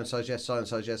yes, so and so's yes, so and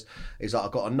so's yes. He's like, I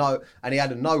got a no, and he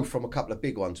had a no from a couple of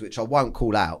big ones, which I won't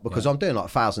call out because I'm doing like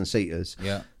 1,000 seaters.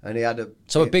 Yeah, and he had a.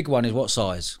 So a big one is what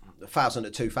size? 1,000 to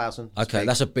 2,000. Okay,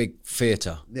 that's a big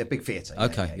theatre. Yeah, big theatre.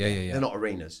 Okay, yeah. They're not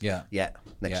arenas. Yeah.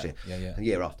 Next year. Yeah. A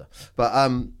year after. But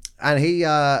and he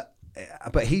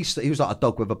was like a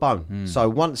dog with a bone. So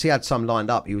once he had some lined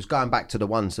up, he was going back to the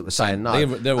ones that were saying no.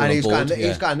 They're all and he's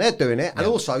going, they're doing it. And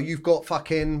also you've got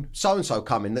fucking so-and-so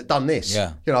coming that done this.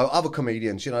 Yeah. You know, other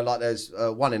comedians, you know, like there's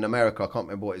one in America, I can't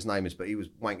remember what his name is, but he was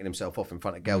wanking himself off in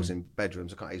front of girls in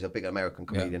bedrooms. He's a big American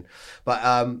comedian. But,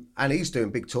 and he's doing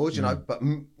big tours, you know, but,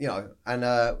 you know,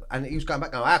 and he was going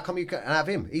back going, how come you can't have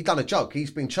him? He done a joke,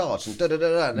 he's been charged and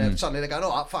and then suddenly they're going,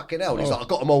 oh, fucking hell. And he's like, I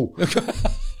got them all.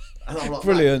 And I'm like,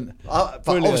 brilliant. But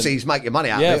obviously he's making money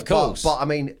out of it. Of course. But I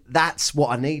mean, that's what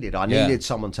I needed. I needed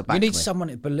someone to back me. You need someone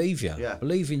to believe you. Yeah.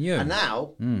 Believe in you. And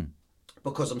now,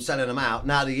 because I'm selling them out,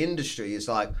 now the industry is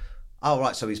like, oh,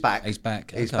 right, so he's back. He's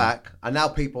back. He's back. And now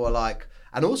people are like,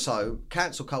 and also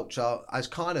cancel culture has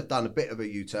kind of done a bit of a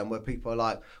U-turn where people are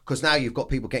like, because now you've got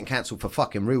people getting cancelled for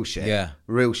fucking real shit. Yeah.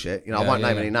 Real shit. You know, I won't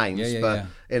name any names, but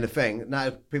in the thing, now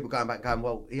people going back going,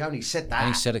 well, he only said that.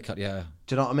 And he said a cut, yeah.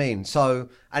 Do you know what I mean? So,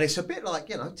 and it's a bit like,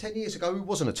 you know, 10 years ago, he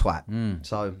wasn't a twat.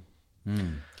 So.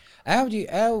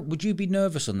 How would you be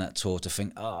nervous on that tour to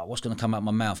think, what's going to come out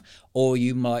my mouth? Or are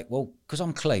you like, well, because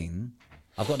I'm clean,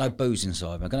 I've got no booze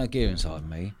inside me, I've got no gear inside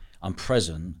me, I'm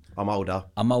present. I'm older,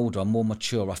 I'm more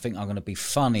mature. I think I'm going to be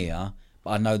funnier,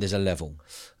 but I know there's a level.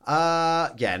 No,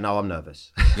 I'm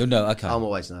nervous. You'll know, okay. I'm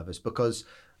always nervous because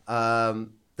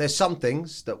there's some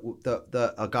things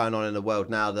that are going on in the world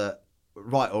now that,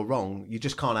 right or wrong, you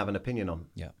just can't have an opinion on.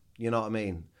 Yeah. You know what I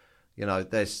mean? You know,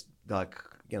 there's like,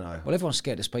 you know. Well, everyone's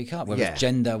scared to speak up, whether Yeah. it's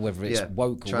gender, whether it's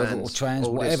woke, or trans,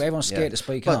 all whatever. this, Everyone's scared to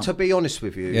speak up. But to be honest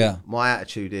with you, Yeah. my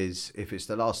attitude is, if it's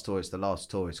the last tour, it's the last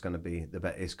tour. It's going to be the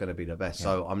best. It's going to be the best.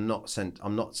 So I'm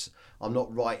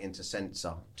not writing to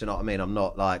censor. Do you know what I mean? I'm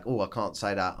not like, oh, I can't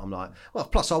say that. I'm like, well.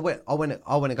 Plus, I went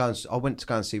to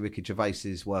go and see Ricky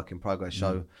Gervais's Work in Progress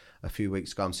show a few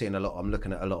weeks ago. I'm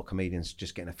looking at a lot of comedians,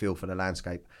 just getting a feel for the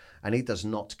landscape, and he does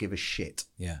not give a shit.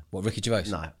 Yeah. What, Ricky Gervais?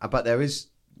 No, but there is.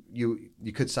 You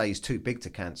could say he's too big to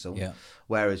cancel. Yeah.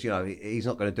 Whereas, you know, he's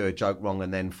not going to do a joke wrong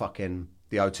and then fucking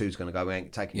the O2's going to go, we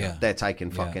ain't taking. Yeah. They're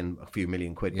taking fucking a few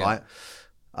million quid, Yeah.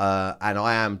 right? And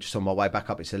I am just on my way back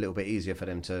up. It's a little bit easier for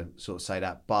them to sort of say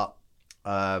that, but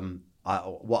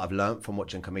what I've learned from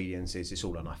watching comedians is it's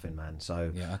all or nothing, man.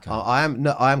 So Yeah, okay. I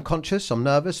am conscious. I'm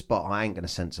nervous, but I ain't going to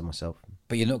censor myself.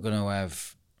 But you're not going to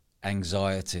have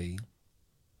anxiety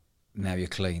now you're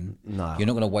clean. No. You're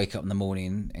not going to wake up in the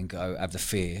morning and go have the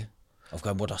fear of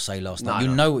going, what did I say last night? No, You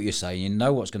no. know what you're saying. You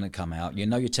know what's going to come out. You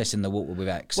know you're testing the water with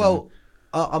X. Well,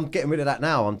 I'm getting rid of that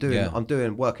now. I'm Yeah.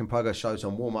 doing work in progress shows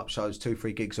and warm up shows,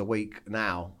 2-3 gigs a week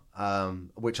now,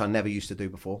 which I never used to do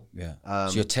before. yeah.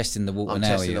 So you're testing the water I'm now.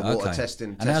 testing are the you? water, Okay.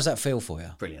 testing. And how's that feel for you?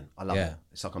 Brilliant. I love Yeah. it.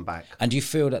 It's like I'm back. And do you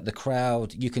feel that the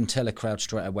crowd, you can tell a crowd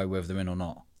straight away whether they're in or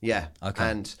not? Yeah.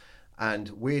 Okay. And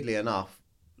weirdly enough,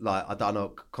 like I done a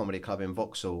comedy club in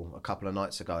Vauxhall a couple of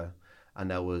nights ago, and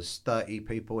there was 30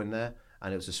 people in there,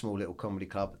 and it was a small little comedy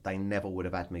club. They never would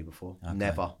have had me before. Okay.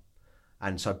 Never.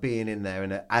 And so being in there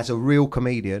and as a real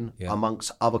comedian Yeah.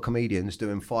 amongst other comedians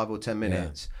doing 5 or 10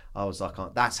 minutes, I was like,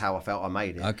 that's how I felt I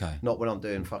made it. Okay. Not when I'm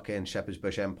doing fucking Shepherd's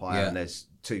Bush Empire Yeah. and there's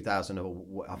 2,000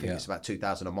 or I think Yeah. it's about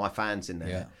 2,000 of my fans in there.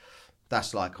 Yeah.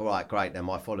 That's like, all right, great. They're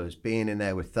my followers. Being in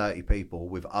there with 30 people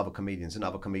with other comedians and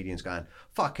other comedians going,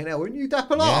 fucking hell, weren't you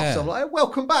Dapper Laughs? Yeah. I'm like,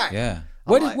 welcome back. Yeah.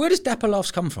 I'm Where does Dapper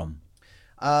Laughs come from?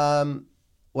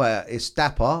 Well, it's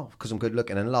Dapper because I'm good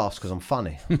looking and Laughs because I'm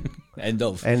funny. End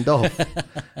of. End of.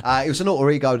 It was an alter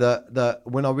ego that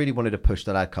when I really wanted to push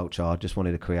the lad culture, I just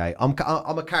wanted to create. I'm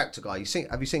a character guy.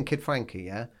 Have you seen Kid Frankie?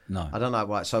 Yeah. No. I don't know.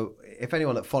 Right. So if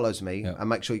anyone that follows me, Yeah. and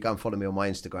make sure you go and follow me on my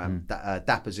Instagram,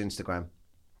 Dapper's Instagram.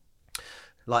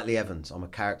 Like Lee Evans, I'm a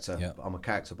character. Yeah. I'm a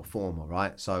character performer,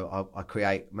 right? So I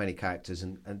create many characters,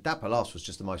 and Dapper Laughs was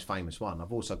just the most famous one.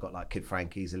 I've also got like Kid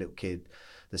Frankie, he's a little kid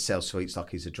that sells sweets like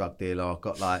he's a drug dealer. I've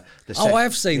got like the I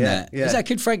have seen that. Is that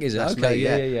Kid Frank? Is it? That's Okay,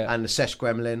 me, yeah. And the Sesh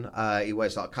Gremlin, he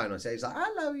wears like a cone on his head. He's like,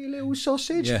 "Hello, you little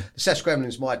sausage." Yeah. The Sesh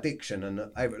Gremlin's my addiction, and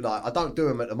like I don't do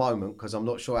them at the moment because I'm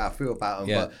not sure how I feel about them.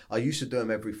 Yeah. But I used to do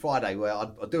them every Friday, where I'd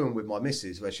do them with my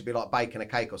missus, where she'd be like baking a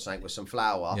cake or something with some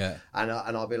flour, Yeah. and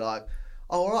I'd be like,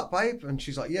 "Oh, all right, babe," and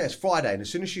she's like, "Yeah, it's Friday." And as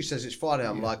soon as she says it's Friday,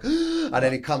 I'm like, and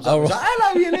then he comes up and he's like,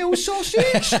 "Hello, you little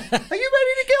sausage. Are you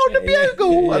ready to get on the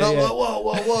bugle?" And I'm like,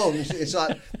 "Whoa!" And it's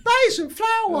like, "That isn't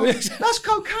flour. That's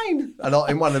cocaine." And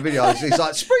in one of the videos, he's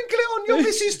like, "Sprinkle it on your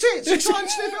missus' tits and try and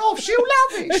sniff it off. She'll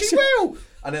love it. She will."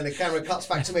 And then the camera cuts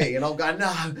back to me, and I'm going,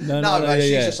 no, man.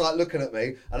 She's just like looking at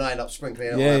me, and I end up sprinkling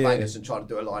it on her bangers and trying to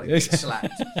do a line and get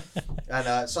slapped.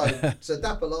 And so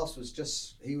Dapper Laughs was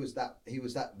just he was that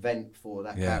vent for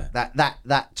that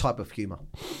that type of humour.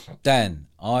 Dan,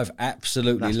 I've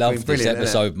absolutely That's loved been this brilliant,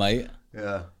 episode, mate.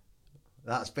 Yeah,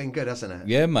 that's been good, hasn't it?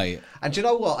 Yeah, mate. And do you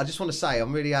know what? I just want to say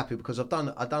I'm really happy because I've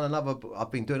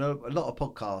been doing a lot of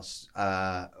podcasts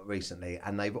recently,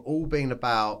 and they've all been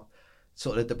about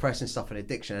sort of the depressing stuff and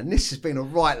addiction, and this has been a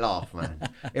right laugh, man.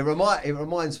 It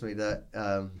reminds me that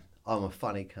I'm a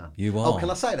funny cunt. You are. Oh, can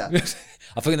I say that?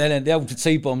 I think the old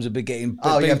T-bombs have been getting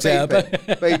Oh yeah, beeped out.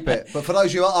 beep it. But for those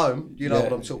of you at home, you know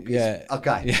what I'm talking. Yeah.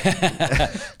 Okay.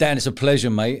 Dan, it's a pleasure,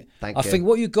 mate. Thank I you. think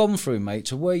what you've gone through, mate,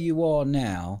 to where you are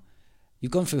now,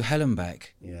 you've gone through hell and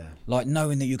back. Yeah. Like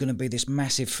knowing that you're going to be this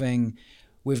massive thing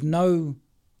with no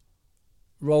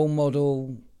role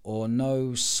model or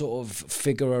no sort of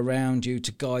figure around you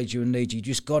to guide you and lead you. You've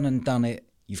just gone and done it.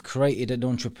 You've created an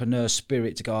entrepreneur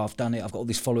spirit to go, I've done it, I've got all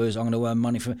these followers, I'm going to earn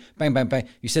money from it. Bang, bang, bang.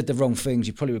 You said the wrong things.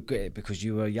 You probably regret it because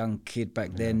you were a young kid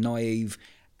back then, naive,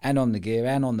 and on the gear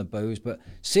and on the booze. But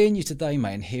seeing you today,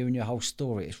 mate, and hearing your whole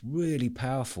story, it's really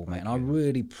powerful, mate. And I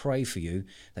really pray for you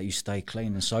that you stay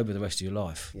clean and sober the rest of your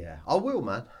life. Yeah. I will,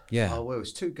 man. Yeah. I will.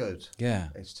 It's too good. Yeah.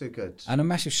 It's too good. And a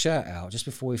massive shout out, just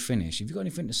before we finish, have you got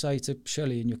anything to say to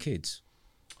Shelley and your kids?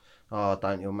 Oh,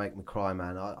 don't, you'll make me cry,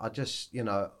 man. I just,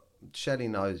 Shelley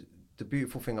knows the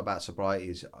beautiful thing about sobriety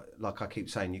is, like I keep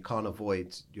saying, you can't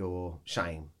avoid your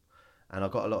shame. And I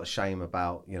got a lot of shame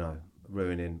about,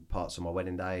 ruining parts of my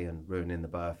wedding day and ruining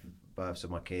the births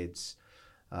of my kids.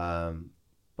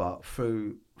 But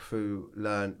through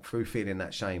feeling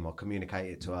that shame, I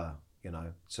communicate it to her,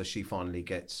 so she finally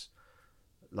gets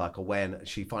like awareness.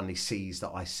 She finally sees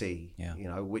that I see, Yeah. you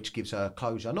know, which gives her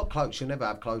closure. Not closure, she'll never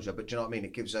have closure, but do you know what I mean?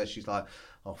 It gives her, she's like,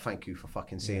 oh, thank you for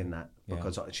fucking seeing that,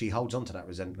 because she holds on to that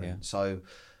resentment. Yeah. So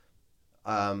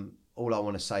all I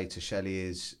want to say to Shelley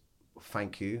is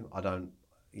thank you. I don't,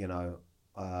 you know,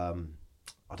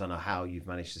 I don't know how you've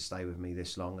managed to stay with me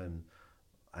this long,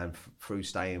 and through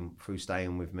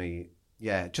staying with me.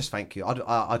 Yeah, just thank you.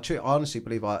 I honestly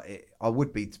believe I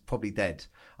would be probably dead.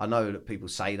 I know that people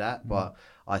say that, but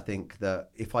I think that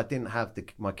if I didn't have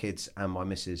my kids and my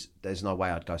missus, there's no way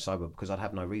I'd go sober, because I'd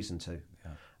have no reason to.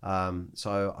 Yeah.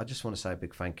 So I just want to say a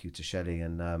big thank you to Shelley,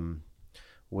 and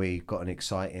we got an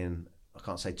exciting, I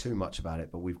can't say too much about it,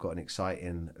 but we've got an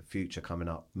exciting future coming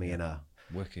up, me and her.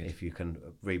 Wicked. If you can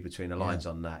read between the lines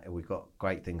on that, we've got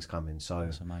great things coming. So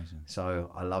that's amazing. So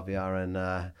I love you, and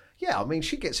I mean,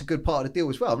 she gets a good part of the deal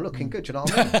as well. I'm looking good, you know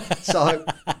what I mean? So,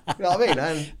 you know what I mean?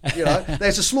 And you know,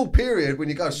 there's a small period when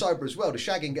you go sober as well. The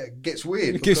shagging gets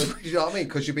weird, because, you know what I mean?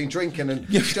 Because you've been drinking, and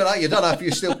you don't know if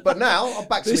you still. But now I'm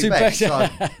back to my best.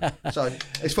 So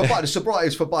it's for both. The sobriety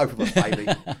is for both of us, baby.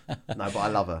 No, but I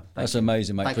love her. That's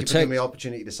amazing, mate. Thank you for giving me the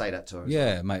opportunity to say that to her.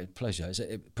 Yeah, mate, pleasure.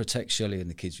 It protects Shelley and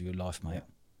the kids of your life, mate.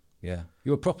 Yeah,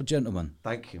 you're a proper gentleman.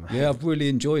 Thank you, mate. Yeah, I've really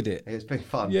enjoyed it. It's been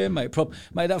fun. Yeah, mate.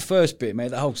 Mate, that first bit,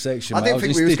 mate, that whole section. I didn't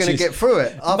think we was going to get through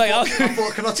it. I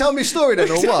thought, can I tell my story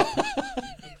then, or what?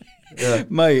 Yeah.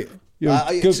 Mate,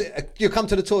 you come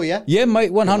to the tour, yeah? Yeah, mate,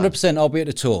 100%. I'll be at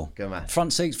the tour. Good man.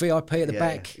 Front seats, VIP at the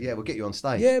back. Yeah, we'll get you on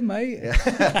stage. Yeah, mate.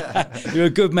 You're a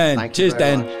good man. Thank Cheers, you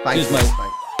very Dan. much. Thank Cheers, you. mate.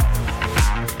 Thanks.